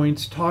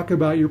viewpoints, talk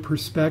about your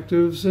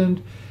perspectives,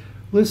 and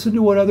listen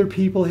to what other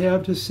people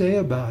have to say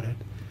about it.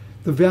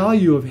 The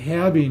value of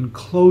having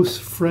close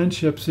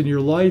friendships in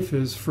your life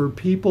is for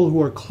people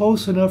who are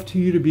close enough to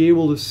you to be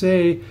able to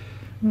say,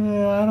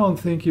 I don't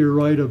think you're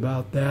right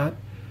about that.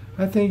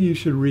 I think you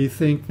should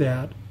rethink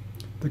that.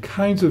 The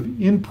kinds of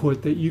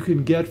input that you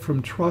can get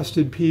from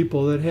trusted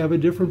people that have a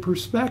different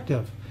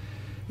perspective.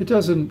 It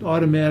doesn't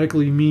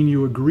automatically mean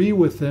you agree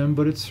with them,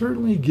 but it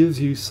certainly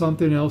gives you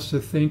something else to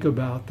think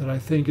about that I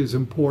think is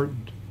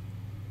important.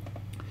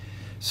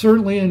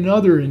 Certainly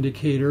another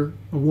indicator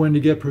of when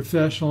to get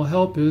professional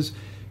help is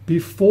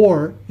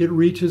before it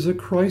reaches a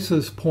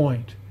crisis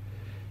point.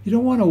 You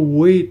don't want to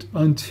wait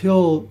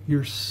until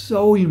you're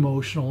so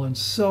emotional and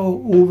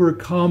so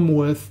overcome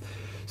with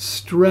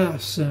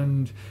stress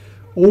and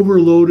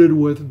overloaded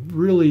with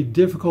really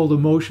difficult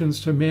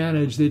emotions to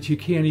manage that you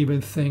can't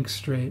even think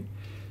straight.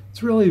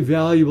 It's really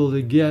valuable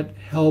to get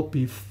help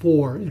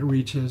before it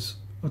reaches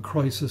a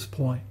crisis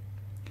point.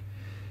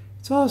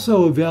 It's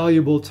also a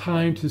valuable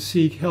time to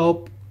seek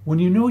help when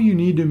you know you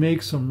need to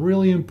make some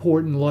really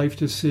important life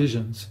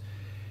decisions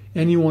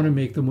and you want to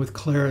make them with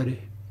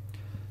clarity.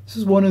 This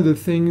is one of the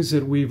things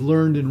that we've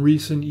learned in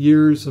recent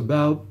years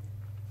about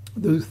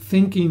the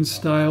thinking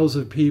styles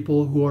of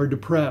people who are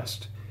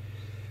depressed.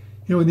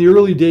 You know, in the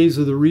early days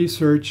of the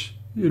research,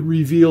 it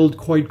revealed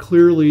quite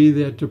clearly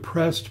that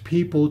depressed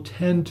people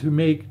tend to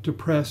make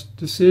depressed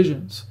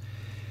decisions.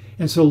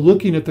 And so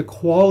looking at the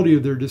quality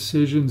of their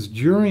decisions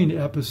during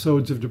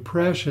episodes of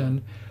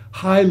depression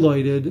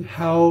highlighted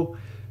how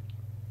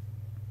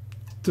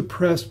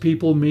depressed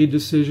people made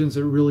decisions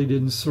that really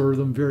didn't serve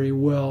them very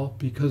well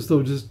because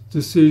those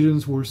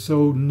decisions were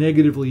so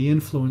negatively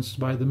influenced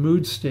by the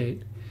mood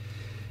state.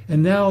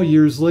 And now,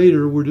 years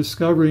later, we're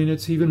discovering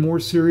it's even more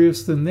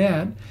serious than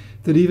that,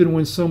 that even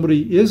when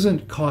somebody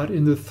isn't caught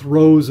in the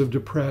throes of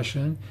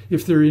depression,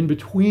 if they're in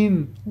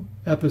between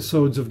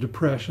episodes of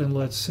depression,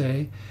 let's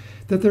say,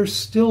 that they're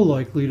still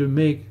likely to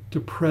make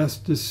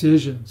depressed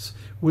decisions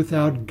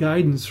without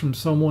guidance from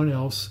someone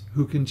else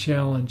who can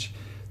challenge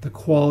the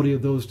quality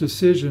of those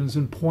decisions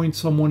and point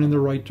someone in the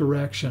right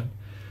direction.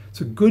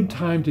 It's a good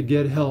time to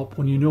get help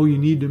when you know you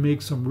need to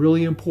make some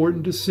really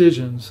important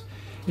decisions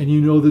and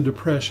you know the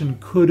depression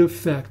could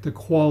affect the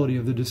quality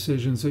of the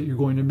decisions that you're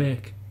going to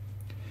make.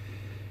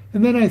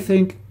 And then I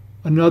think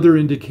another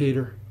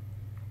indicator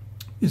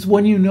is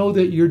when you know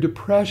that your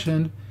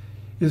depression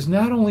is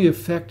not only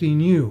affecting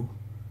you,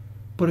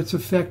 but it's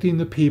affecting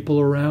the people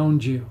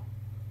around you.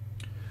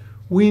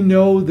 We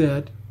know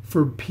that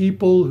for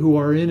people who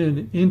are in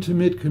an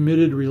intimate,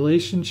 committed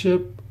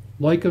relationship,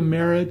 like a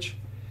marriage,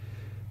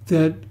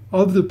 that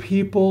of the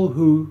people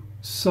who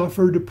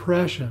suffer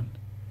depression,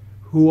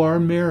 who are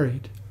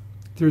married,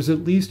 there's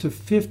at least a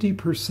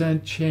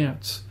 50%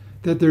 chance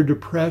that their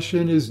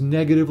depression is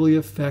negatively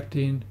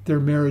affecting their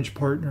marriage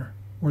partner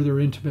or their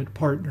intimate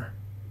partner.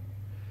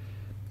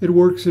 It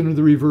works in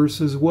the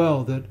reverse as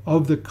well, that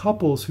of the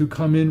couples who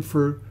come in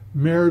for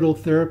marital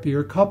therapy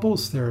or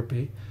couples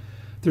therapy,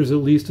 there's at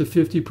least a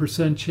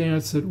 50%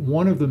 chance that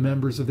one of the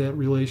members of that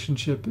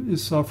relationship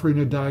is suffering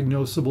a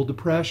diagnosable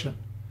depression.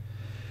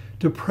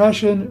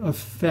 Depression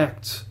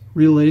affects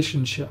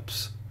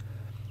relationships.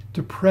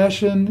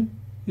 Depression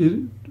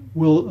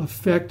will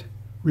affect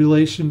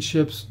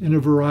relationships in a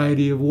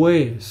variety of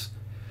ways.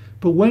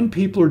 But when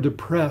people are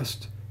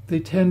depressed, they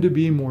tend to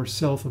be more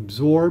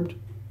self-absorbed.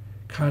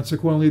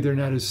 Consequently, they're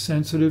not as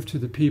sensitive to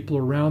the people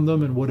around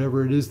them and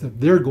whatever it is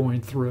that they're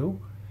going through.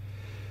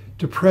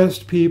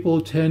 Depressed people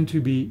tend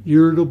to be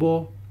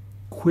irritable,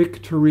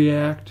 quick to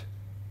react,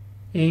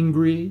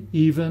 angry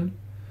even,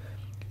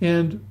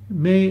 and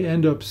may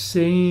end up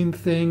saying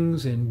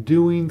things and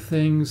doing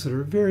things that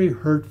are very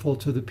hurtful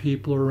to the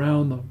people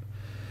around them.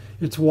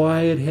 It's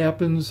why it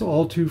happens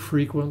all too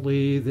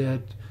frequently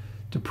that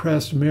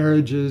depressed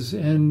marriages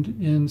end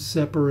in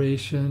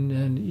separation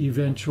and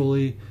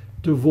eventually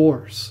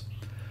divorce.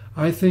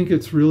 I think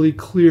it's really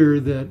clear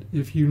that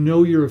if you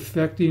know you're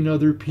affecting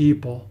other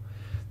people,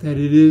 that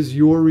it is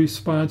your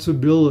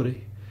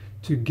responsibility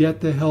to get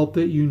the help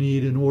that you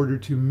need in order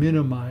to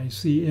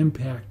minimize the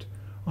impact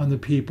on the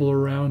people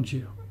around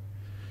you.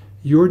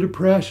 Your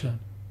depression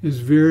is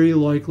very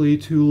likely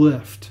to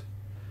lift,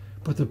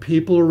 but the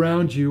people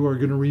around you are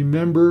going to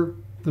remember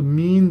the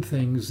mean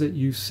things that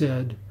you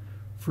said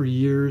for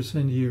years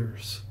and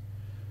years.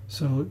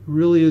 So it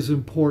really is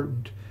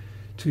important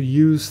to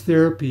use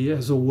therapy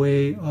as a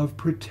way of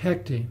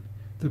protecting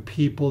the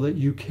people that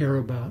you care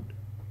about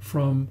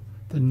from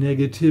the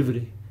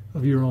negativity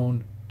of your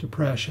own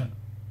depression.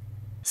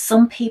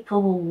 Some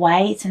people will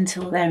wait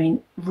until they're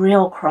in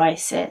real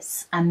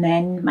crisis and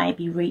then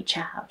maybe reach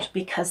out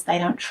because they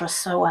don't trust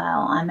so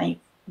well and they've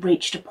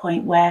reached a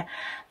point where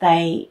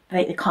they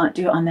can't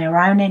do it on their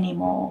own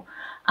anymore.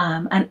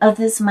 And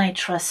others may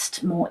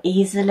trust more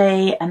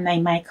easily and they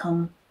may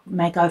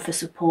go for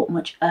support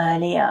much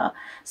earlier.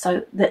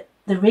 So the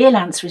real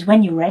answer is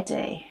when you're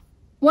ready.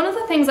 One of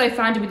the things I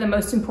found to be the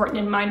most important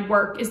in my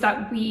work is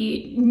that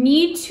we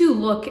need to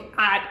look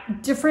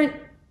at different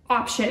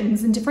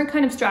options and different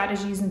kind of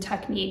strategies and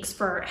techniques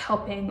for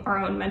helping our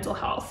own mental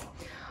health.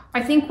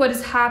 I think what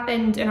has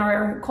happened in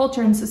our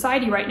culture and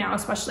society right now,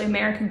 especially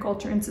American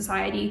culture and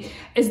society,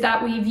 is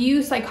that we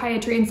view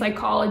psychiatry and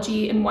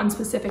psychology in one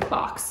specific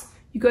box.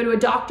 You go to a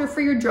doctor for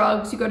your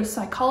drugs, you go to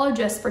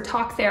psychologists for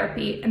talk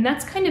therapy, and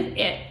that's kind of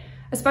it.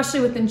 Especially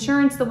with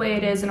insurance the way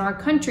it is in our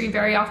country,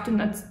 very often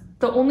that's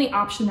the only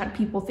option that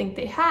people think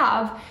they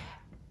have,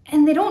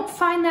 and they don't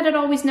find that it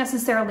always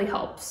necessarily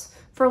helps.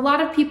 For a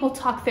lot of people,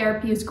 talk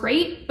therapy is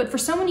great, but for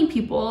so many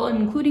people,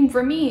 including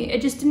for me,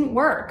 it just didn't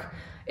work.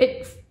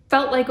 It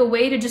felt like a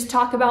way to just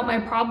talk about my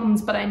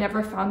problems, but I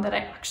never found that I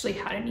actually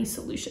had any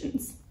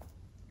solutions.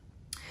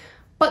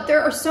 But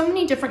there are so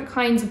many different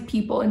kinds of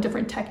people and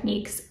different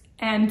techniques,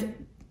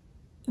 and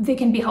they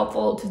can be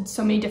helpful to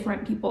so many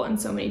different people in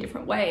so many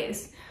different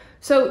ways.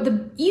 So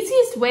the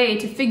easiest way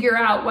to figure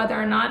out whether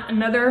or not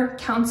another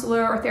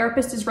counselor or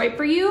therapist is right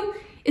for you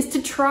is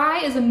to try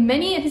as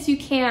many as you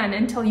can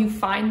until you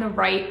find the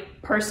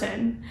right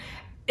person.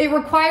 It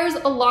requires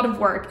a lot of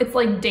work. It's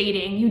like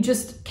dating. You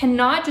just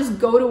cannot just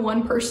go to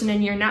one person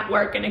in your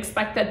network and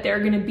expect that they're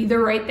going to be the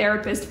right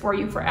therapist for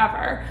you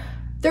forever.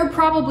 They're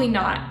probably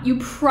not. You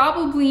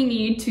probably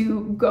need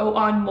to go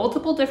on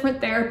multiple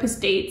different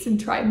therapist dates and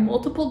try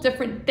multiple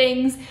different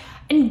things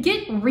and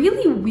get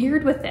really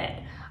weird with it.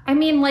 I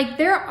mean, like,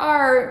 there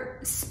are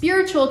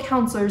spiritual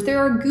counselors, there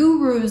are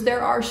gurus,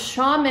 there are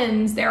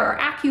shamans, there are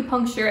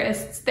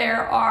acupuncturists,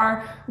 there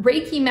are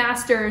Reiki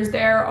masters,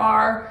 there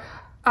are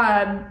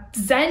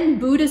Zen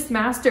Buddhist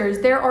masters.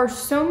 There are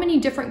so many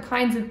different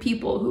kinds of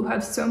people who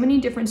have so many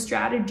different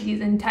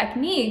strategies and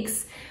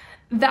techniques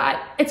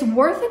that it's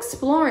worth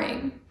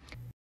exploring.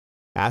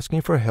 Asking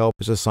for help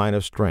is a sign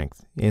of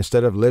strength.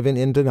 Instead of living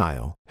in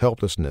denial,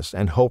 helplessness,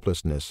 and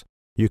hopelessness,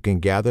 you can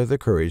gather the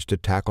courage to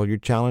tackle your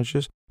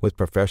challenges with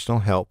professional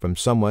help from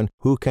someone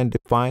who can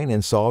define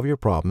and solve your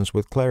problems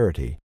with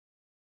clarity.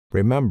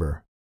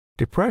 Remember,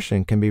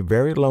 depression can be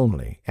very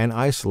lonely and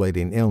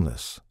isolating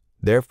illness.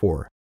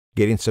 Therefore,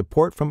 getting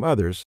support from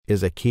others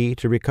is a key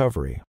to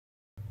recovery.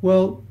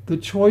 Well, the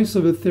choice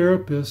of a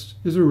therapist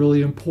is a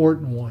really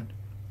important one.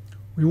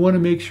 We want to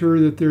make sure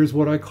that there's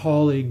what I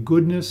call a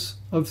goodness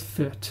of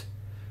fit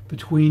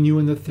between you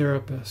and the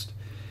therapist.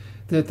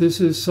 That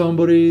this is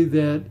somebody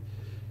that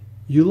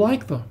you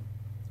like them.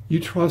 You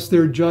trust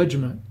their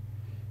judgment.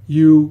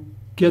 You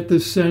get the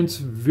sense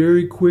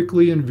very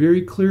quickly and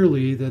very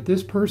clearly that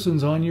this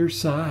person's on your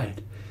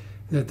side,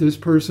 that this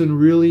person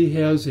really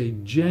has a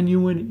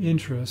genuine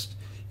interest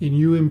in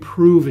you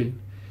improving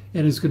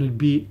and is going to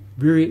be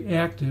very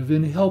active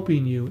in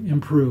helping you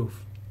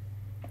improve.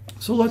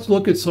 So let's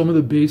look at some of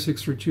the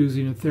basics for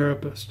choosing a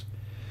therapist.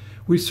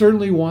 We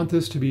certainly want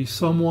this to be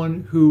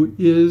someone who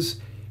is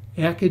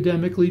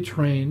academically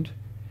trained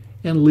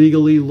and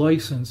legally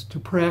licensed to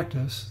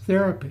practice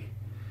therapy.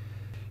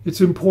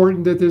 It's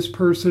important that this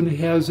person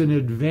has an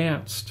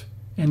advanced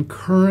and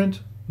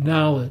current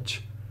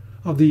knowledge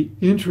of the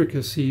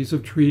intricacies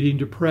of treating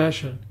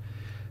depression,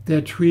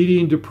 that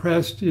treating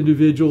depressed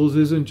individuals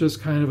isn't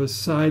just kind of a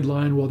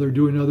sideline while they're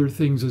doing other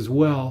things as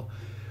well,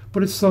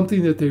 but it's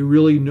something that they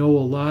really know a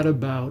lot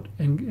about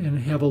and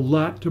have a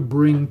lot to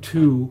bring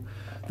to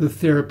the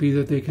therapy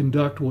that they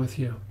conduct with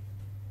you.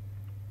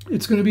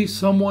 It's going to be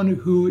someone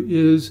who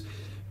is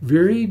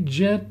very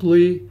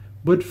gently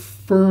but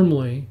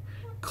firmly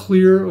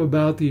clear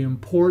about the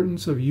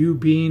importance of you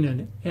being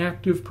an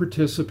active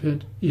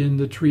participant in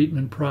the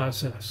treatment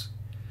process.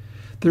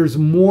 There's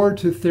more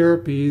to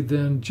therapy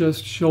than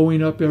just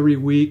showing up every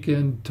week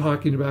and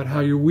talking about how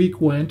your week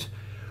went,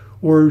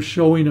 or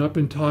showing up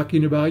and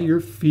talking about your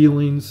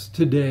feelings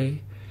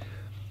today.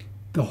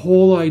 The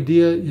whole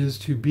idea is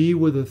to be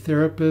with a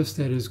therapist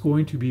that is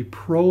going to be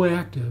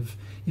proactive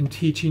in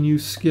teaching you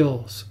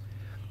skills.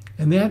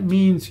 And that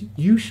means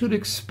you should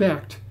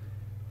expect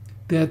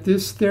that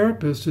this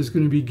therapist is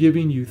going to be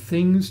giving you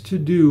things to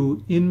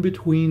do in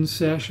between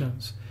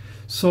sessions.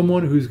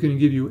 Someone who's going to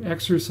give you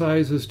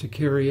exercises to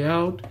carry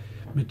out,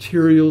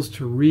 materials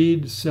to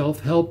read,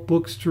 self-help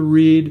books to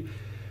read,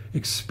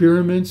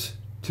 experiments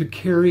to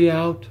carry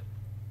out,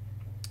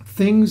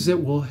 things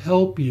that will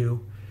help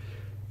you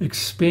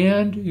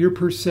expand your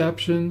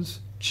perceptions,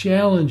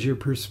 challenge your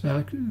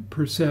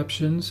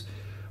perceptions,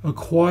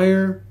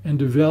 acquire and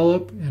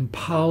develop and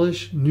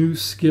polish new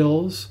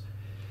skills.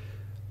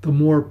 the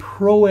more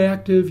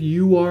proactive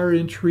you are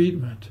in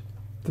treatment.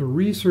 The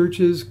research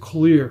is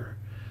clear.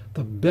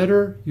 The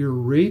better your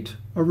rate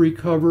of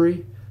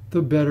recovery,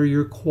 the better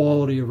your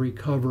quality of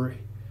recovery.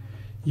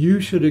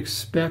 You should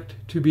expect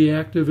to be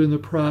active in the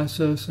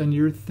process, and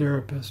your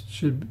therapist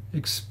should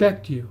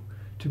expect you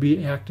to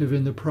be active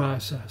in the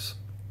process.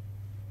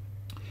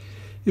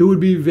 It would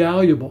be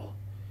valuable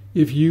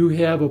if you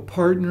have a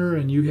partner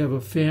and you have a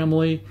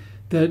family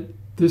that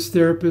this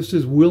therapist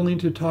is willing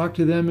to talk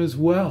to them as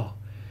well.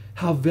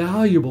 How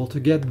valuable to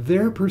get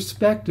their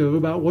perspective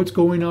about what's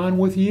going on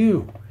with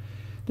you.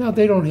 Now,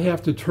 they don't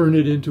have to turn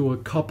it into a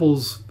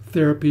couples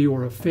therapy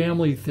or a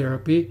family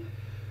therapy,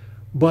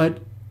 but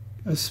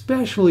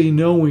especially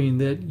knowing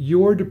that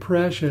your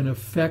depression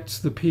affects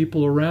the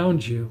people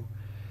around you,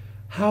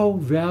 how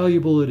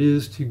valuable it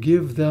is to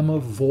give them a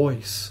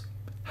voice,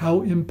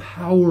 how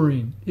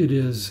empowering it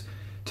is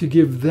to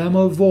give them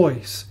a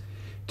voice,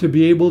 to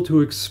be able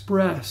to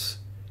express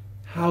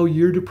how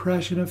your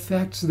depression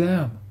affects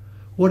them,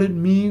 what it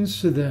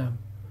means to them,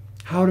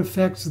 how it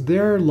affects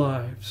their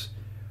lives,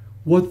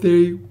 what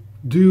they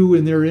do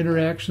in their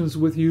interactions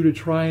with you to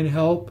try and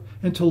help,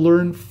 and to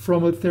learn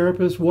from a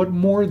therapist what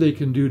more they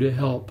can do to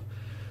help,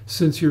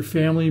 since your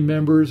family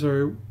members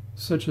are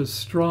such a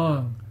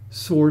strong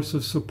source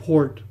of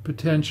support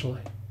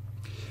potentially.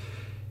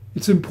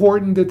 It's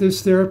important that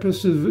this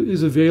therapist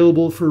is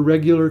available for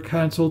regular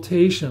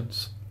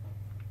consultations,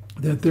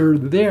 that they're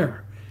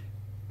there,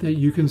 that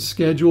you can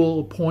schedule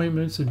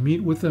appointments and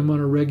meet with them on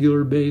a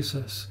regular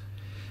basis.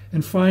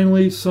 And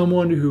finally,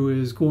 someone who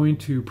is going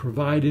to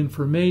provide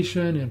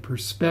information and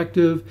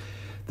perspective.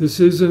 This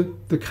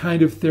isn't the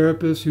kind of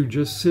therapist who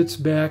just sits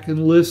back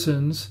and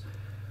listens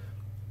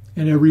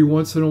and every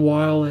once in a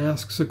while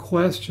asks a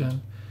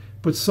question,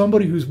 but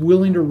somebody who's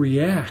willing to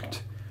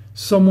react,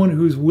 someone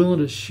who's willing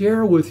to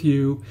share with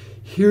you,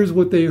 here's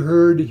what they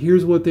heard,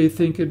 here's what they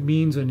think it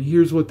means, and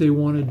here's what they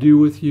want to do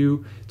with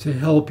you to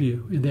help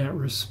you in that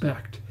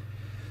respect.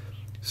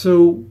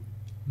 So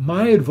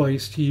my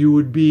advice to you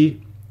would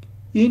be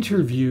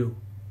interview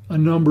a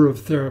number of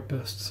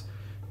therapists.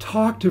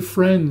 Talk to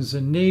friends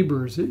and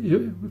neighbors.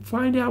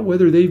 Find out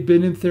whether they've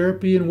been in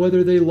therapy and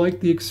whether they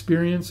liked the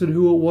experience and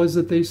who it was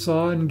that they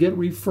saw, and get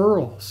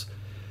referrals.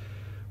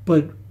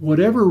 But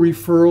whatever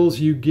referrals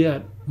you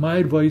get, my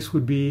advice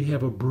would be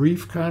have a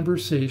brief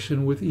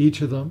conversation with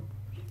each of them.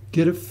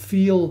 Get a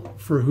feel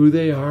for who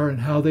they are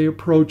and how they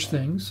approach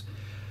things.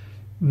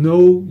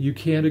 No, you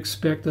can't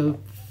expect a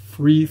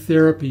free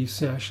therapy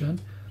session,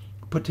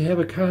 but to have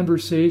a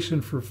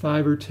conversation for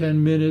 5 or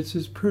 10 minutes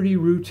is pretty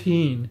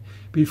routine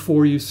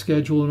before you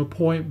schedule an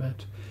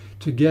appointment,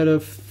 to get a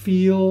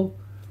feel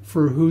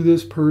for who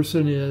this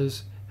person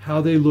is,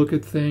 how they look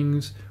at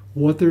things,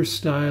 what their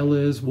style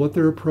is, what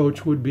their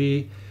approach would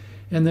be,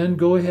 and then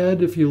go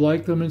ahead if you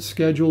like them and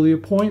schedule the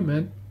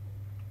appointment.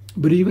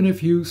 But even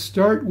if you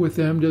start with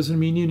them, doesn't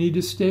mean you need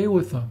to stay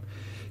with them.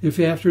 If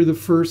after the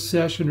first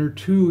session or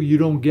two you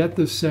don't get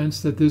the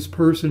sense that this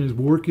person is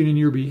working in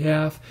your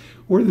behalf,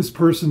 or this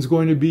person's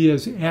going to be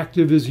as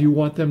active as you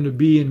want them to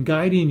be in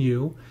guiding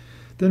you,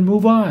 then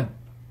move on.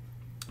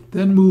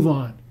 Then move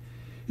on.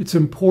 It's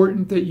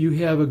important that you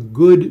have a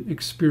good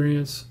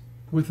experience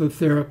with a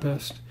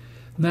therapist,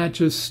 not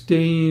just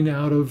staying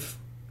out of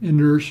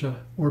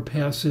inertia or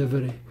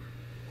passivity.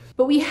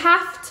 But we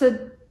have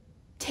to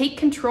take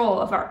control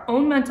of our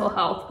own mental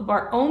health, of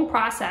our own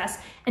process,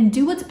 and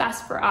do what's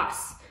best for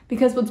us.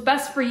 Because what's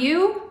best for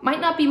you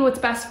might not be what's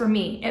best for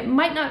me. It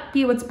might not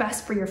be what's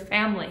best for your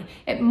family.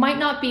 It might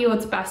not be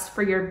what's best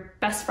for your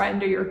best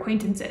friend or your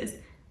acquaintances.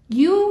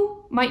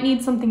 You might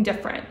need something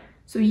different.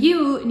 So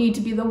you need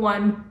to be the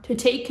one to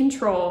take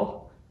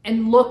control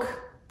and look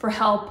for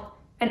help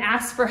and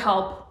ask for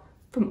help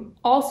from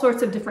all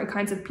sorts of different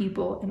kinds of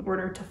people in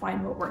order to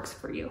find what works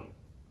for you.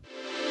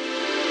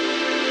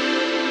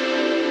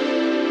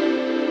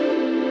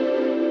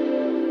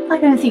 I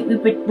don't think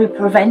we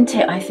prevent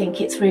it. I think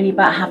it's really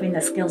about having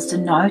the skills to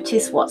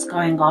notice what's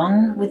going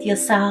on with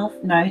yourself,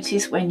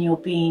 notice when you're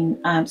being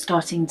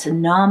starting to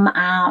numb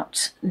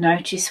out,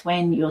 notice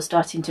when you're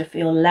starting to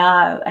feel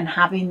low, and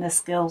having the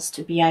skills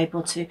to be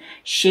able to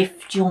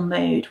shift your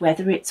mood,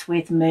 whether it's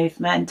with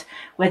movement,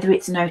 whether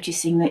it's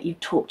noticing that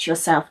you've talked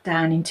yourself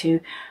down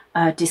into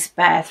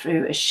despair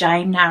through a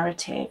shame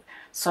narrative.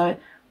 So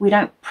we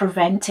don't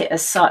prevent it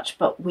as such,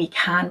 but we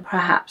can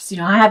perhaps,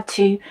 I have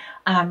two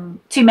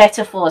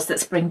metaphors that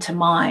spring to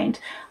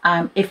mind.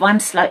 If I'm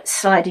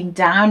sliding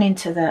down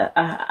into the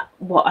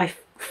what I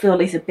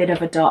feel is a bit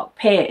of a dark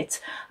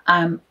pit,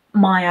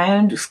 my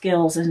own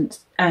skills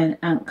and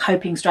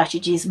coping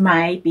strategies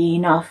may be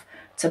enough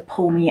to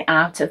pull me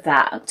out of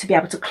that, to be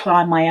able to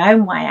climb my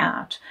own way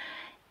out.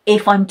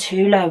 If I'm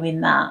too low in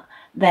that,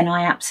 then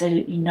I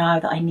absolutely know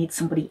that I need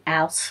somebody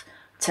else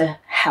to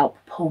help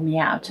pull me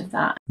out of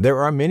that.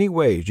 There are many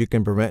ways you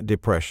can prevent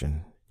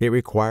depression. It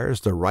requires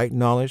the right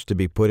knowledge to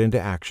be put into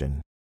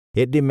action.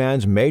 It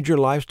demands major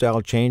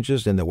lifestyle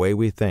changes in the way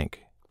we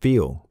think,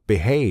 feel,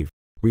 behave,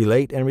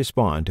 relate, and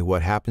respond to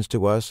what happens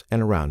to us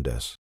and around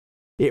us.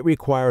 It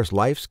requires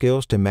life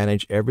skills to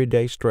manage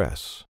everyday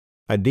stress.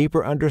 a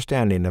deeper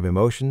understanding of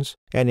emotions,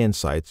 and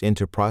insights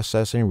into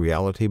processing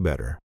reality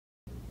better.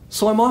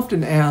 So I'm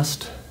often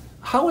asked,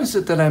 how is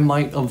it that I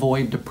might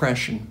avoid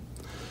depression?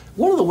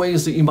 One of the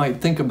ways that you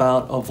might think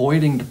about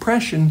avoiding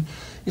depression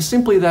is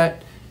simply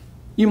that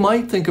you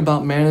might think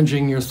about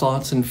managing your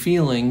thoughts and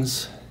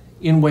feelings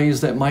in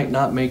ways that might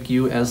not make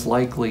you as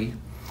likely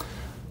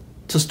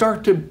to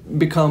start to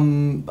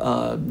become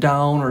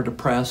down or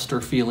depressed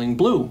or feeling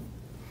blue.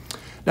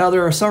 Now,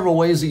 there are several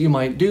ways that you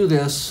might do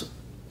this,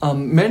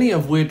 many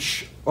of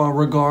which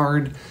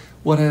regard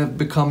what have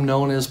become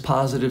known as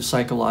positive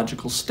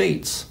psychological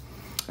states.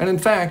 And in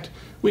fact,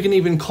 we can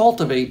even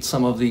cultivate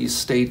some of these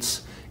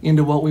states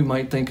into what we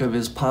might think of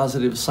as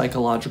positive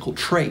psychological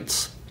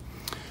traits.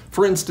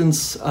 For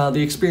instance,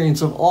 the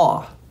experience of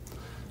awe.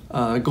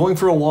 Going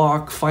for a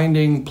walk,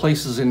 finding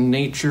places in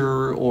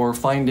nature, or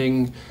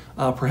finding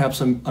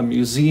perhaps a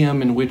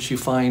museum in which you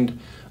find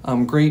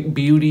great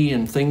beauty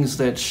and things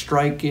that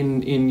strike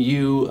in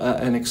you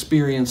an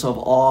experience of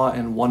awe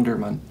and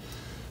wonderment.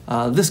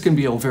 This can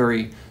be a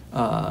very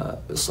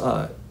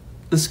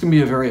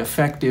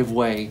effective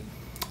way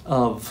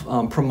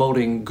of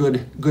promoting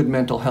good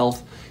mental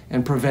health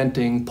and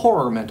preventing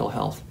poorer mental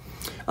health.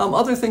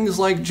 Other things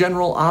like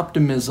general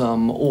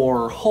optimism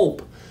or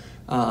hope,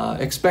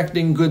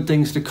 expecting good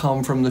things to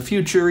come from the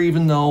future,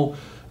 even though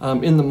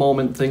in the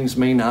moment things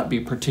may not be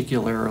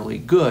particularly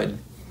good.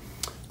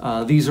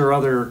 These are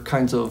other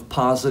kinds of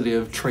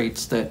positive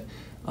traits that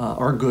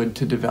are good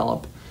to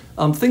develop.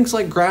 Things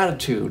like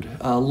gratitude,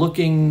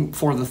 looking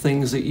for the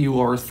things that you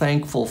are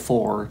thankful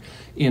for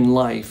in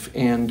life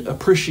and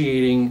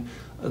appreciating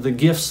the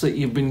gifts that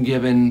you've been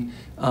given,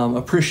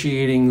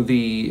 appreciating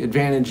the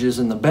advantages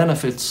and the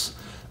benefits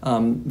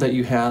that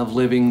you have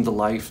living the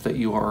life that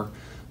you are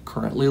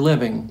currently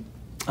living.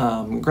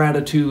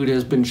 Gratitude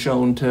has been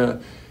shown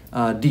to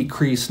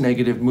decrease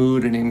negative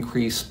mood and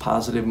increase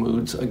positive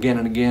moods again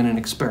and again in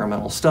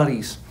experimental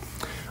studies.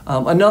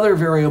 Another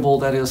variable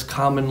that is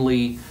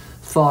commonly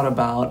thought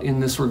about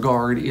in this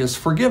regard is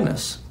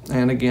forgiveness.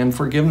 And again,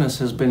 forgiveness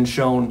has been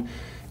shown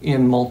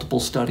in multiple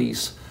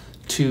studies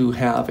to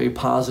have a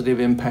positive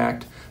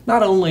impact,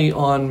 not only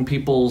on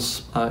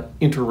people's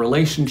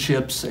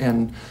interrelationships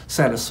and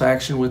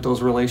satisfaction with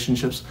those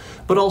relationships,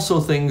 but also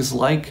things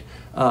like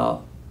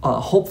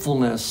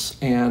hopefulness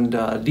and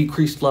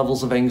decreased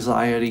levels of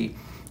anxiety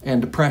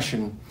and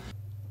depression.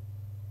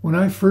 When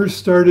I first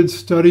started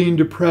studying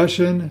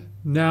depression,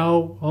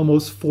 now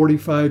almost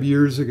 45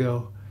 years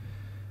ago,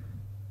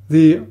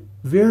 the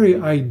very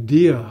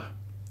idea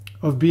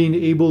of being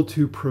able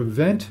to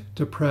prevent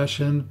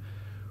depression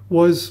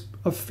was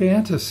a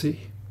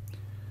fantasy.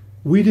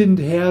 We didn't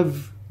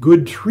have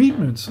good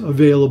treatments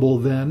available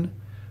then,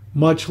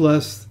 much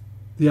less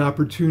the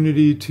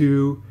opportunity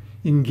to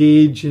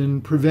engage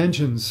in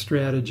prevention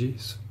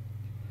strategies.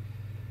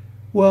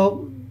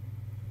 Well,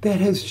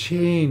 that has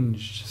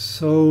changed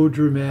so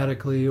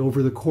dramatically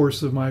over the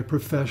course of my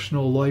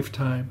professional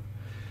lifetime.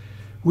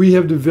 We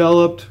have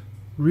developed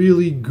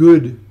really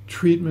good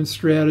treatment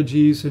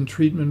strategies and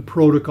treatment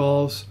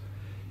protocols.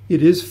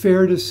 It is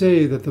fair to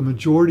say that the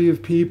majority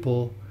of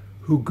people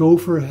who go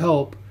for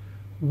help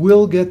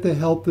will get the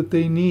help that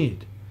they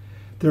need.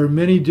 There are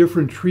many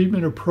different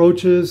treatment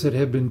approaches that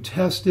have been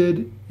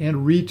tested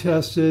and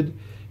retested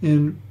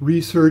in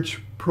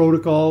research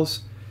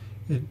protocols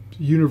at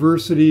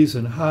universities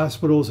and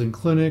hospitals and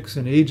clinics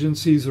and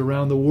agencies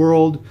around the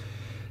world,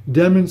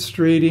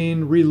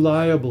 demonstrating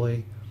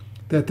reliably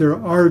that there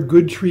are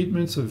good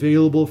treatments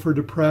available for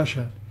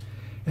depression.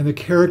 And the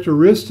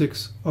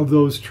characteristics of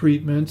those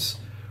treatments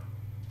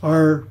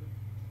are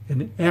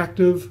an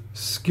active,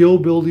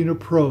 skill-building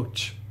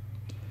approach.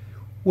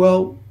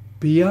 Well,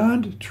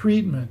 beyond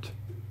treatment,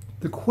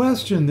 the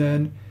question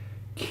then,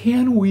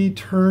 can we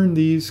turn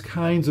these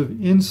kinds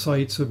of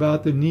insights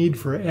about the need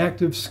for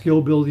active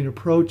skill-building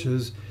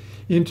approaches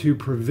into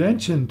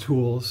prevention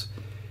tools,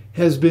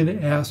 has been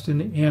asked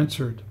and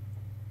answered.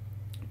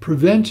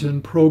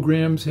 Prevention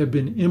programs have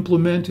been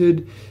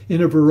implemented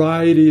in a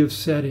variety of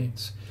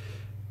settings.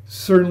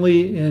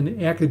 Certainly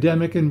in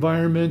academic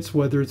environments,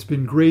 whether it's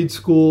been grade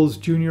schools,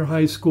 junior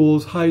high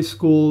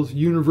schools,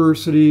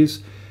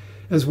 universities,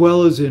 as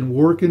well as in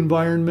work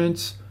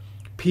environments,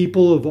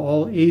 people of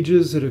all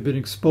ages that have been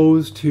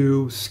exposed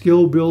to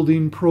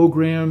skill-building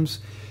programs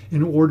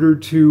in order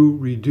to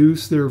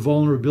reduce their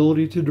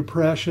vulnerability to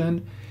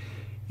depression.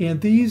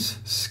 And these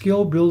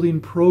skill-building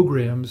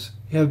programs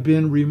have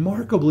been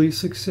remarkably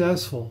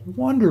successful,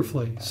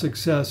 wonderfully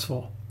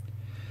successful.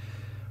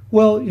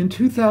 Well, in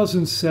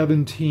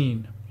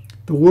 2017,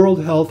 the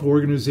World Health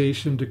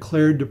Organization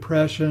declared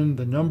depression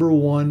the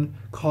 #1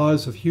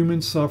 cause of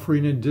human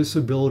suffering and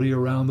disability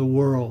around the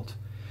world.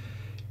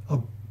 A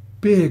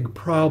big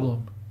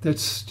problem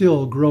that's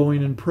still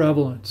growing in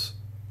prevalence.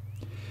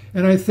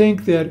 And I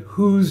think that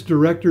WHO's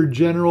Director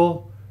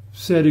General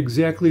said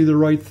exactly the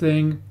right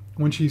thing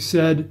when she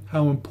said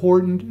how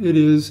important it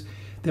is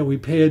that we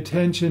pay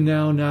attention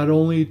now not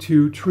only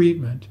to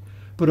treatment,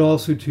 but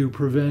also to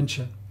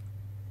prevention.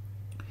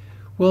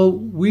 Well,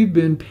 we've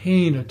been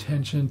paying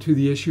attention to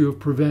the issue of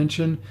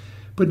prevention,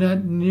 but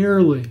not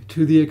nearly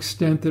to the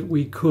extent that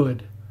we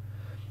could.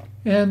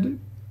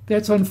 And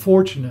that's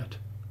unfortunate,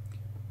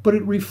 but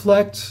it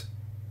reflects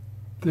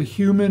the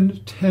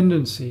human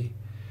tendency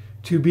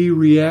to be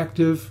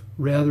reactive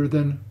rather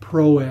than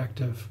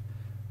proactive.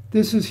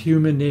 This is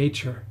human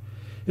nature.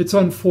 It's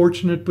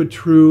unfortunate but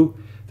true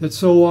that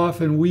so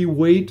often we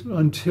wait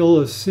until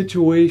a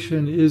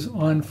situation is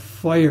on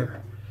fire.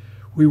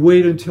 We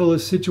wait until a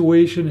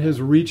situation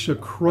has reached a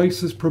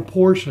crisis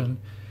proportion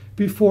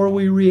before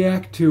we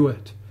react to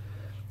it.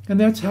 And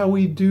that's how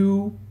we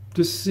do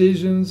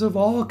decisions of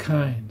all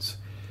kinds.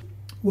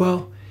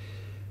 Well,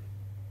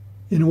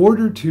 in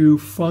order to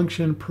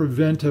function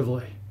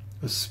preventively,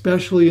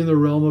 especially in the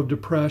realm of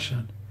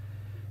depression,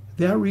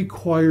 that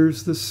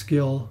requires the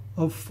skill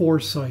of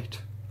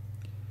foresight.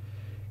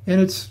 And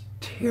it's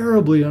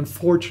terribly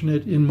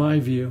unfortunate, in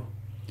my view,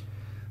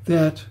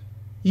 that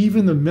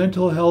even the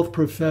mental health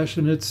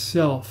profession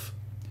itself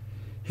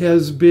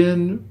has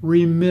been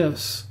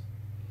remiss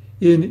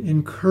in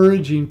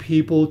encouraging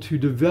people to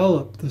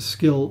develop the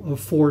skill of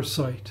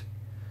foresight.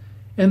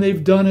 And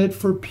they've done it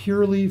for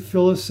purely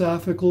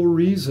philosophical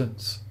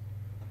reasons.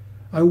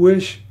 I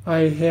wish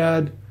I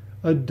had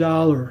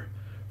 $1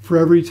 for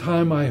every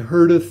time I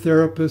heard a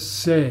therapist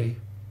say,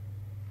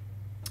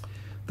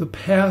 "The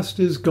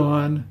past is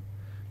gone,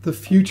 the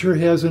future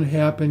hasn't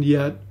happened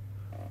yet,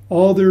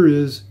 all there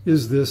is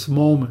this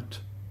moment."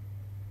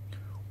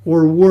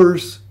 Or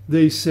worse,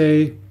 they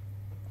say,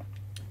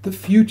 "The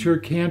future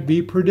can't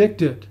be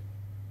predicted."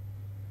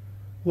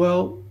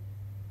 Well,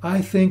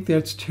 I think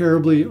that's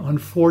terribly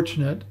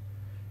unfortunate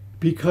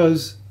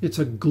because it's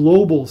a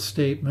global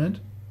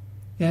statement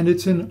and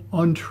it's an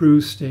untrue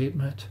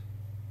statement.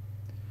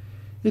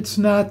 It's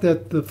not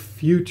that the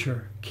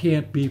future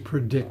can't be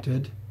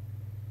predicted.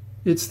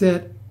 It's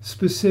that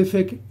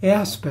specific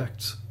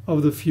aspects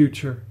of the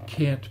future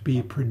can't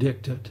be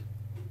predicted.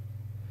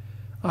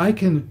 I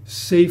can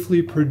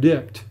safely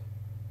predict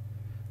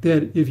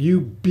that if you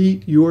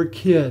beat your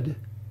kid,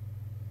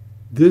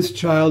 this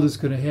child is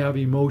going to have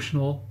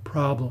emotional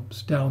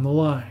problems down the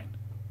line.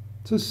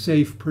 It's a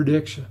safe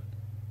prediction.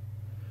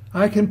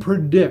 I can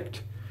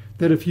predict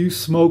that if you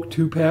smoke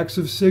 2 packs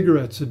of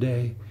cigarettes a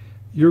day,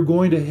 you're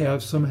going to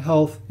have some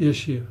health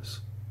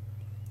issues.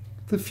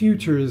 The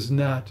future is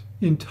not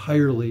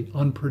entirely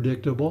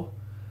unpredictable.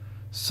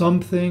 Some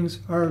things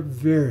are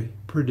very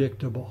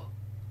predictable.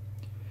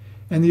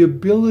 And the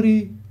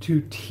ability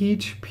to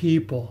teach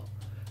people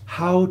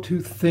how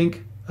to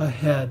think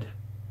ahead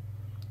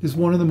is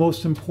one of the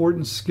most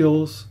important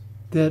skills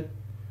that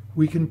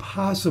we can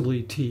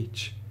possibly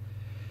teach.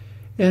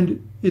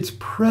 And it's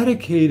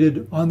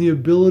predicated on the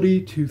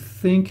ability to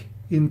think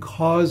in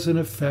cause and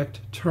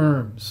effect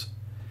terms.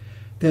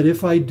 That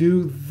if I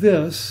do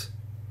this,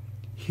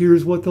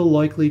 here's what the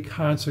likely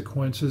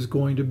consequence is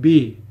going to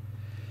be.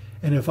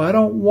 And if I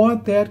don't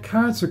want that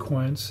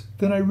consequence,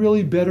 then I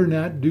really better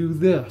not do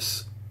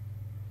this.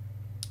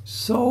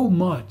 So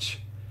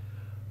much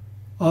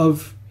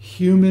of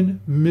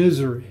human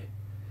misery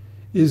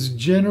is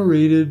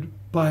generated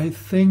by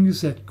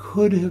things that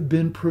could have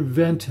been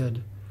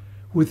prevented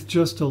with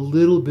just a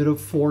little bit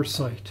of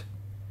foresight.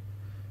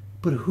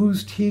 But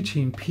who's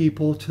teaching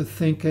people to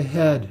think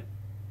ahead?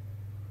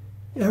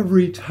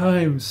 Every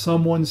time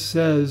someone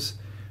says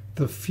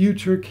the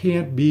future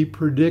can't be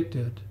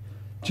predicted,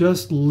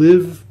 just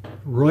live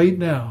right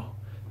now,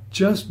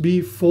 just be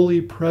fully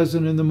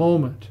present in the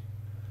moment,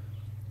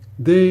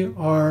 they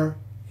are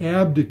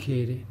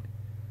abdicating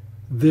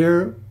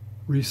their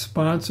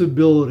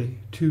responsibility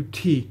to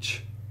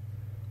teach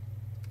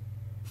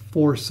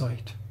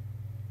foresight.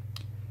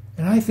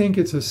 And I think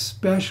it's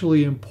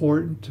especially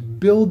important to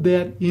build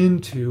that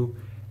into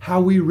how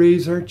we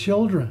raise our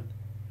children.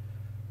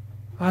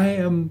 I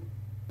am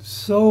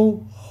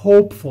so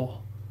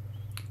hopeful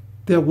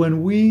that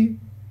when we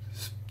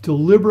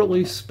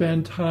deliberately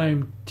spend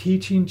time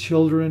teaching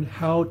children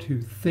how to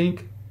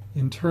think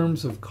in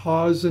terms of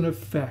cause and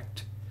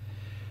effect,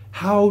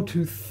 how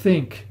to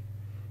think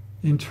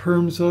in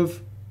terms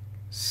of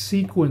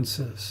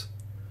sequences,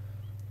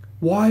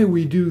 why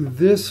we do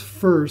this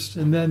first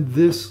and then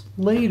this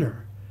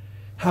later,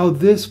 how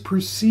this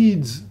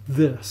precedes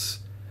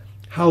this,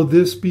 how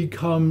this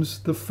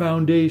becomes the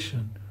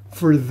foundation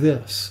for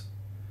this.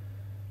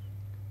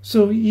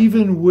 So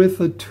even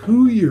with a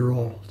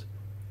 2-year-old,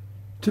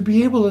 to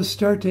be able to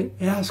start to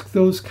ask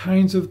those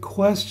kinds of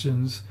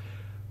questions,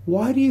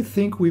 why do you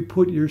think we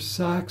put your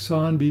socks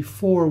on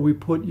before we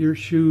put your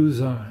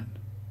shoes on?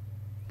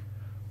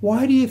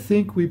 Why do you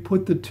think we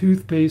put the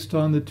toothpaste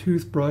on the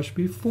toothbrush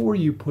before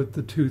you put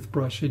the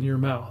toothbrush in your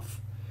mouth?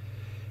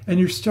 And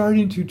you're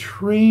starting to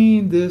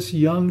train this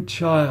young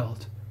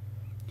child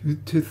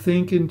to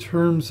think in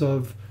terms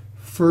of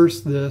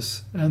first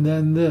this and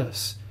then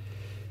this.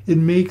 It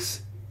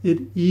makes it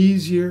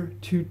easier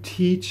to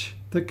teach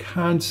the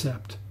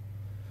concept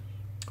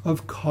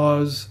of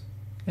cause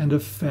and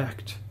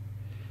effect.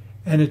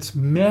 And it's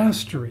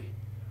mastery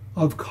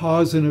of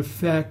cause and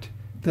effect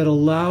that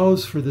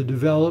allows for the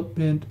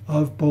development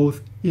of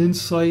both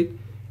insight,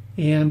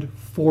 and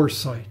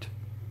foresight.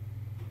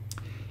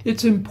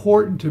 It's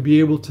important to be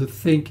able to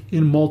think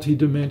in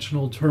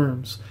multidimensional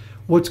terms,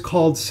 what's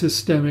called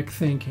systemic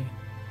thinking.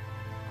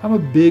 I'm a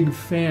big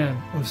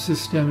fan of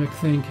systemic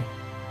thinking.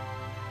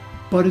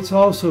 But it's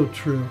also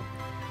true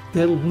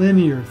that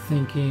linear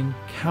thinking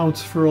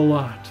counts for a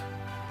lot.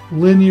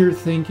 Linear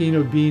thinking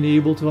of being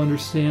able to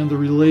understand the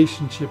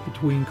relationship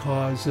between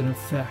cause and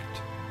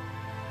effect.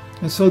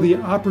 And so the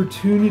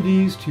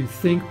opportunities to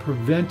think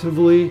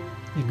preventively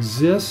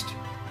exist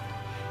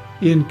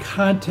in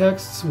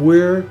contexts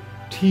where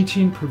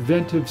teaching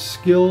preventive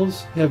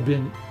skills have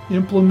been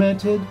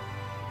implemented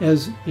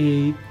as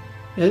an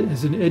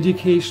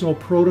educational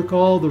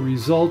protocol. The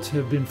results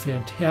have been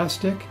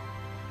fantastic.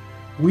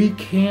 We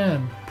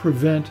can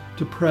prevent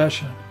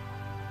depression.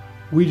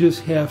 We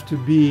just have to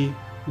be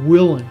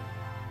willing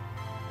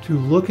to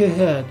look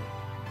ahead,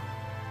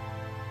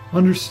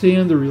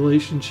 understand the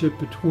relationship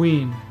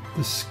between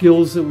the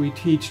skills that we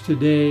teach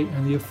today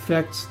and the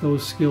effects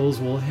those skills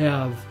will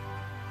have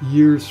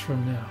years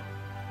from now,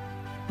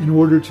 in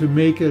order to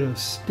make it a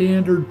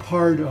standard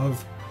part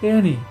of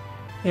any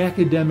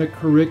academic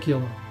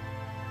curriculum.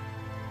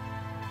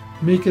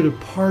 Make it a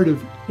part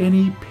of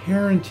any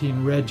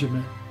parenting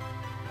regimen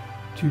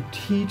to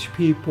teach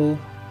people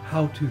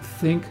how to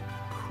think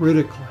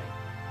critically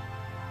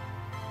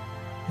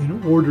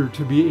in order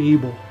to be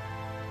able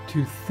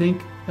to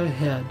think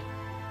ahead.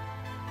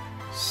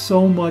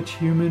 So much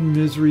human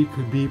misery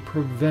could be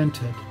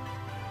prevented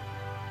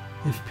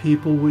if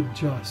people would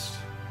just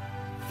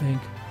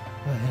think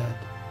ahead.